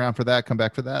 stick around for that. Come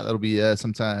back for that. That'll be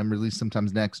released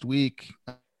sometimes next week.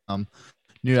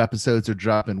 New episodes are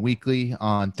dropping weekly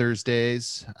on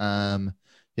Thursdays.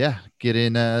 Yeah, get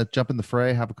in, jump in the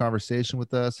fray, have a conversation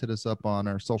with us. Hit us up on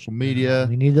our social media.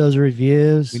 We need those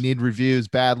reviews. We need reviews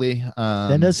badly.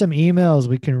 Send us some emails.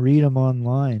 We can read them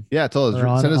online. Yeah, tell us.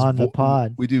 or Send us on the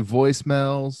pod. We do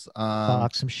voicemails.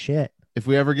 Talk some shit. If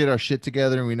we ever get our shit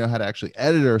together and we know how to actually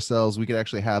edit ourselves, we could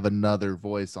actually have another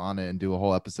voice on it and do a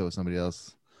whole episode with somebody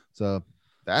else. So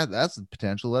that's the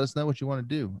potential. Let us know what you want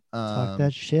to do. Talk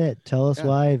that shit. Tell us yeah.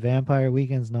 why Vampire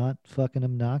Weekend's not fucking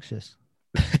obnoxious.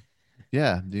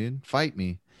 Yeah, dude, fight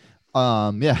me.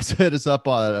 Yeah, so hit us up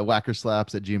on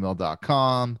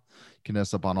whackorslaps@gmail.com. You can hit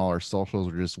us up on all our socials.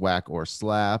 We're just Whack or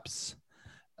Slaps.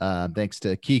 Thanks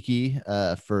to Kiki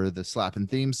for the slapping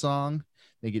theme song.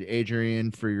 Thank you to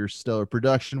Adrian for your stellar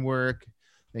production work.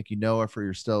 Thank you, Noah, for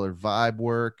your stellar vibe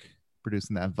work,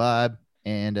 producing that vibe.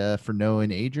 And for Noah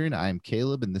and Adrian, I'm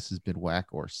Caleb, and this has been Whack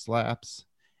or Slaps.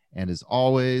 And as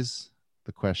always,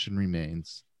 the question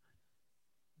remains,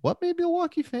 what made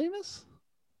Milwaukee famous?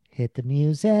 Hit the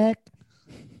music.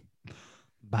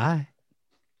 Bye.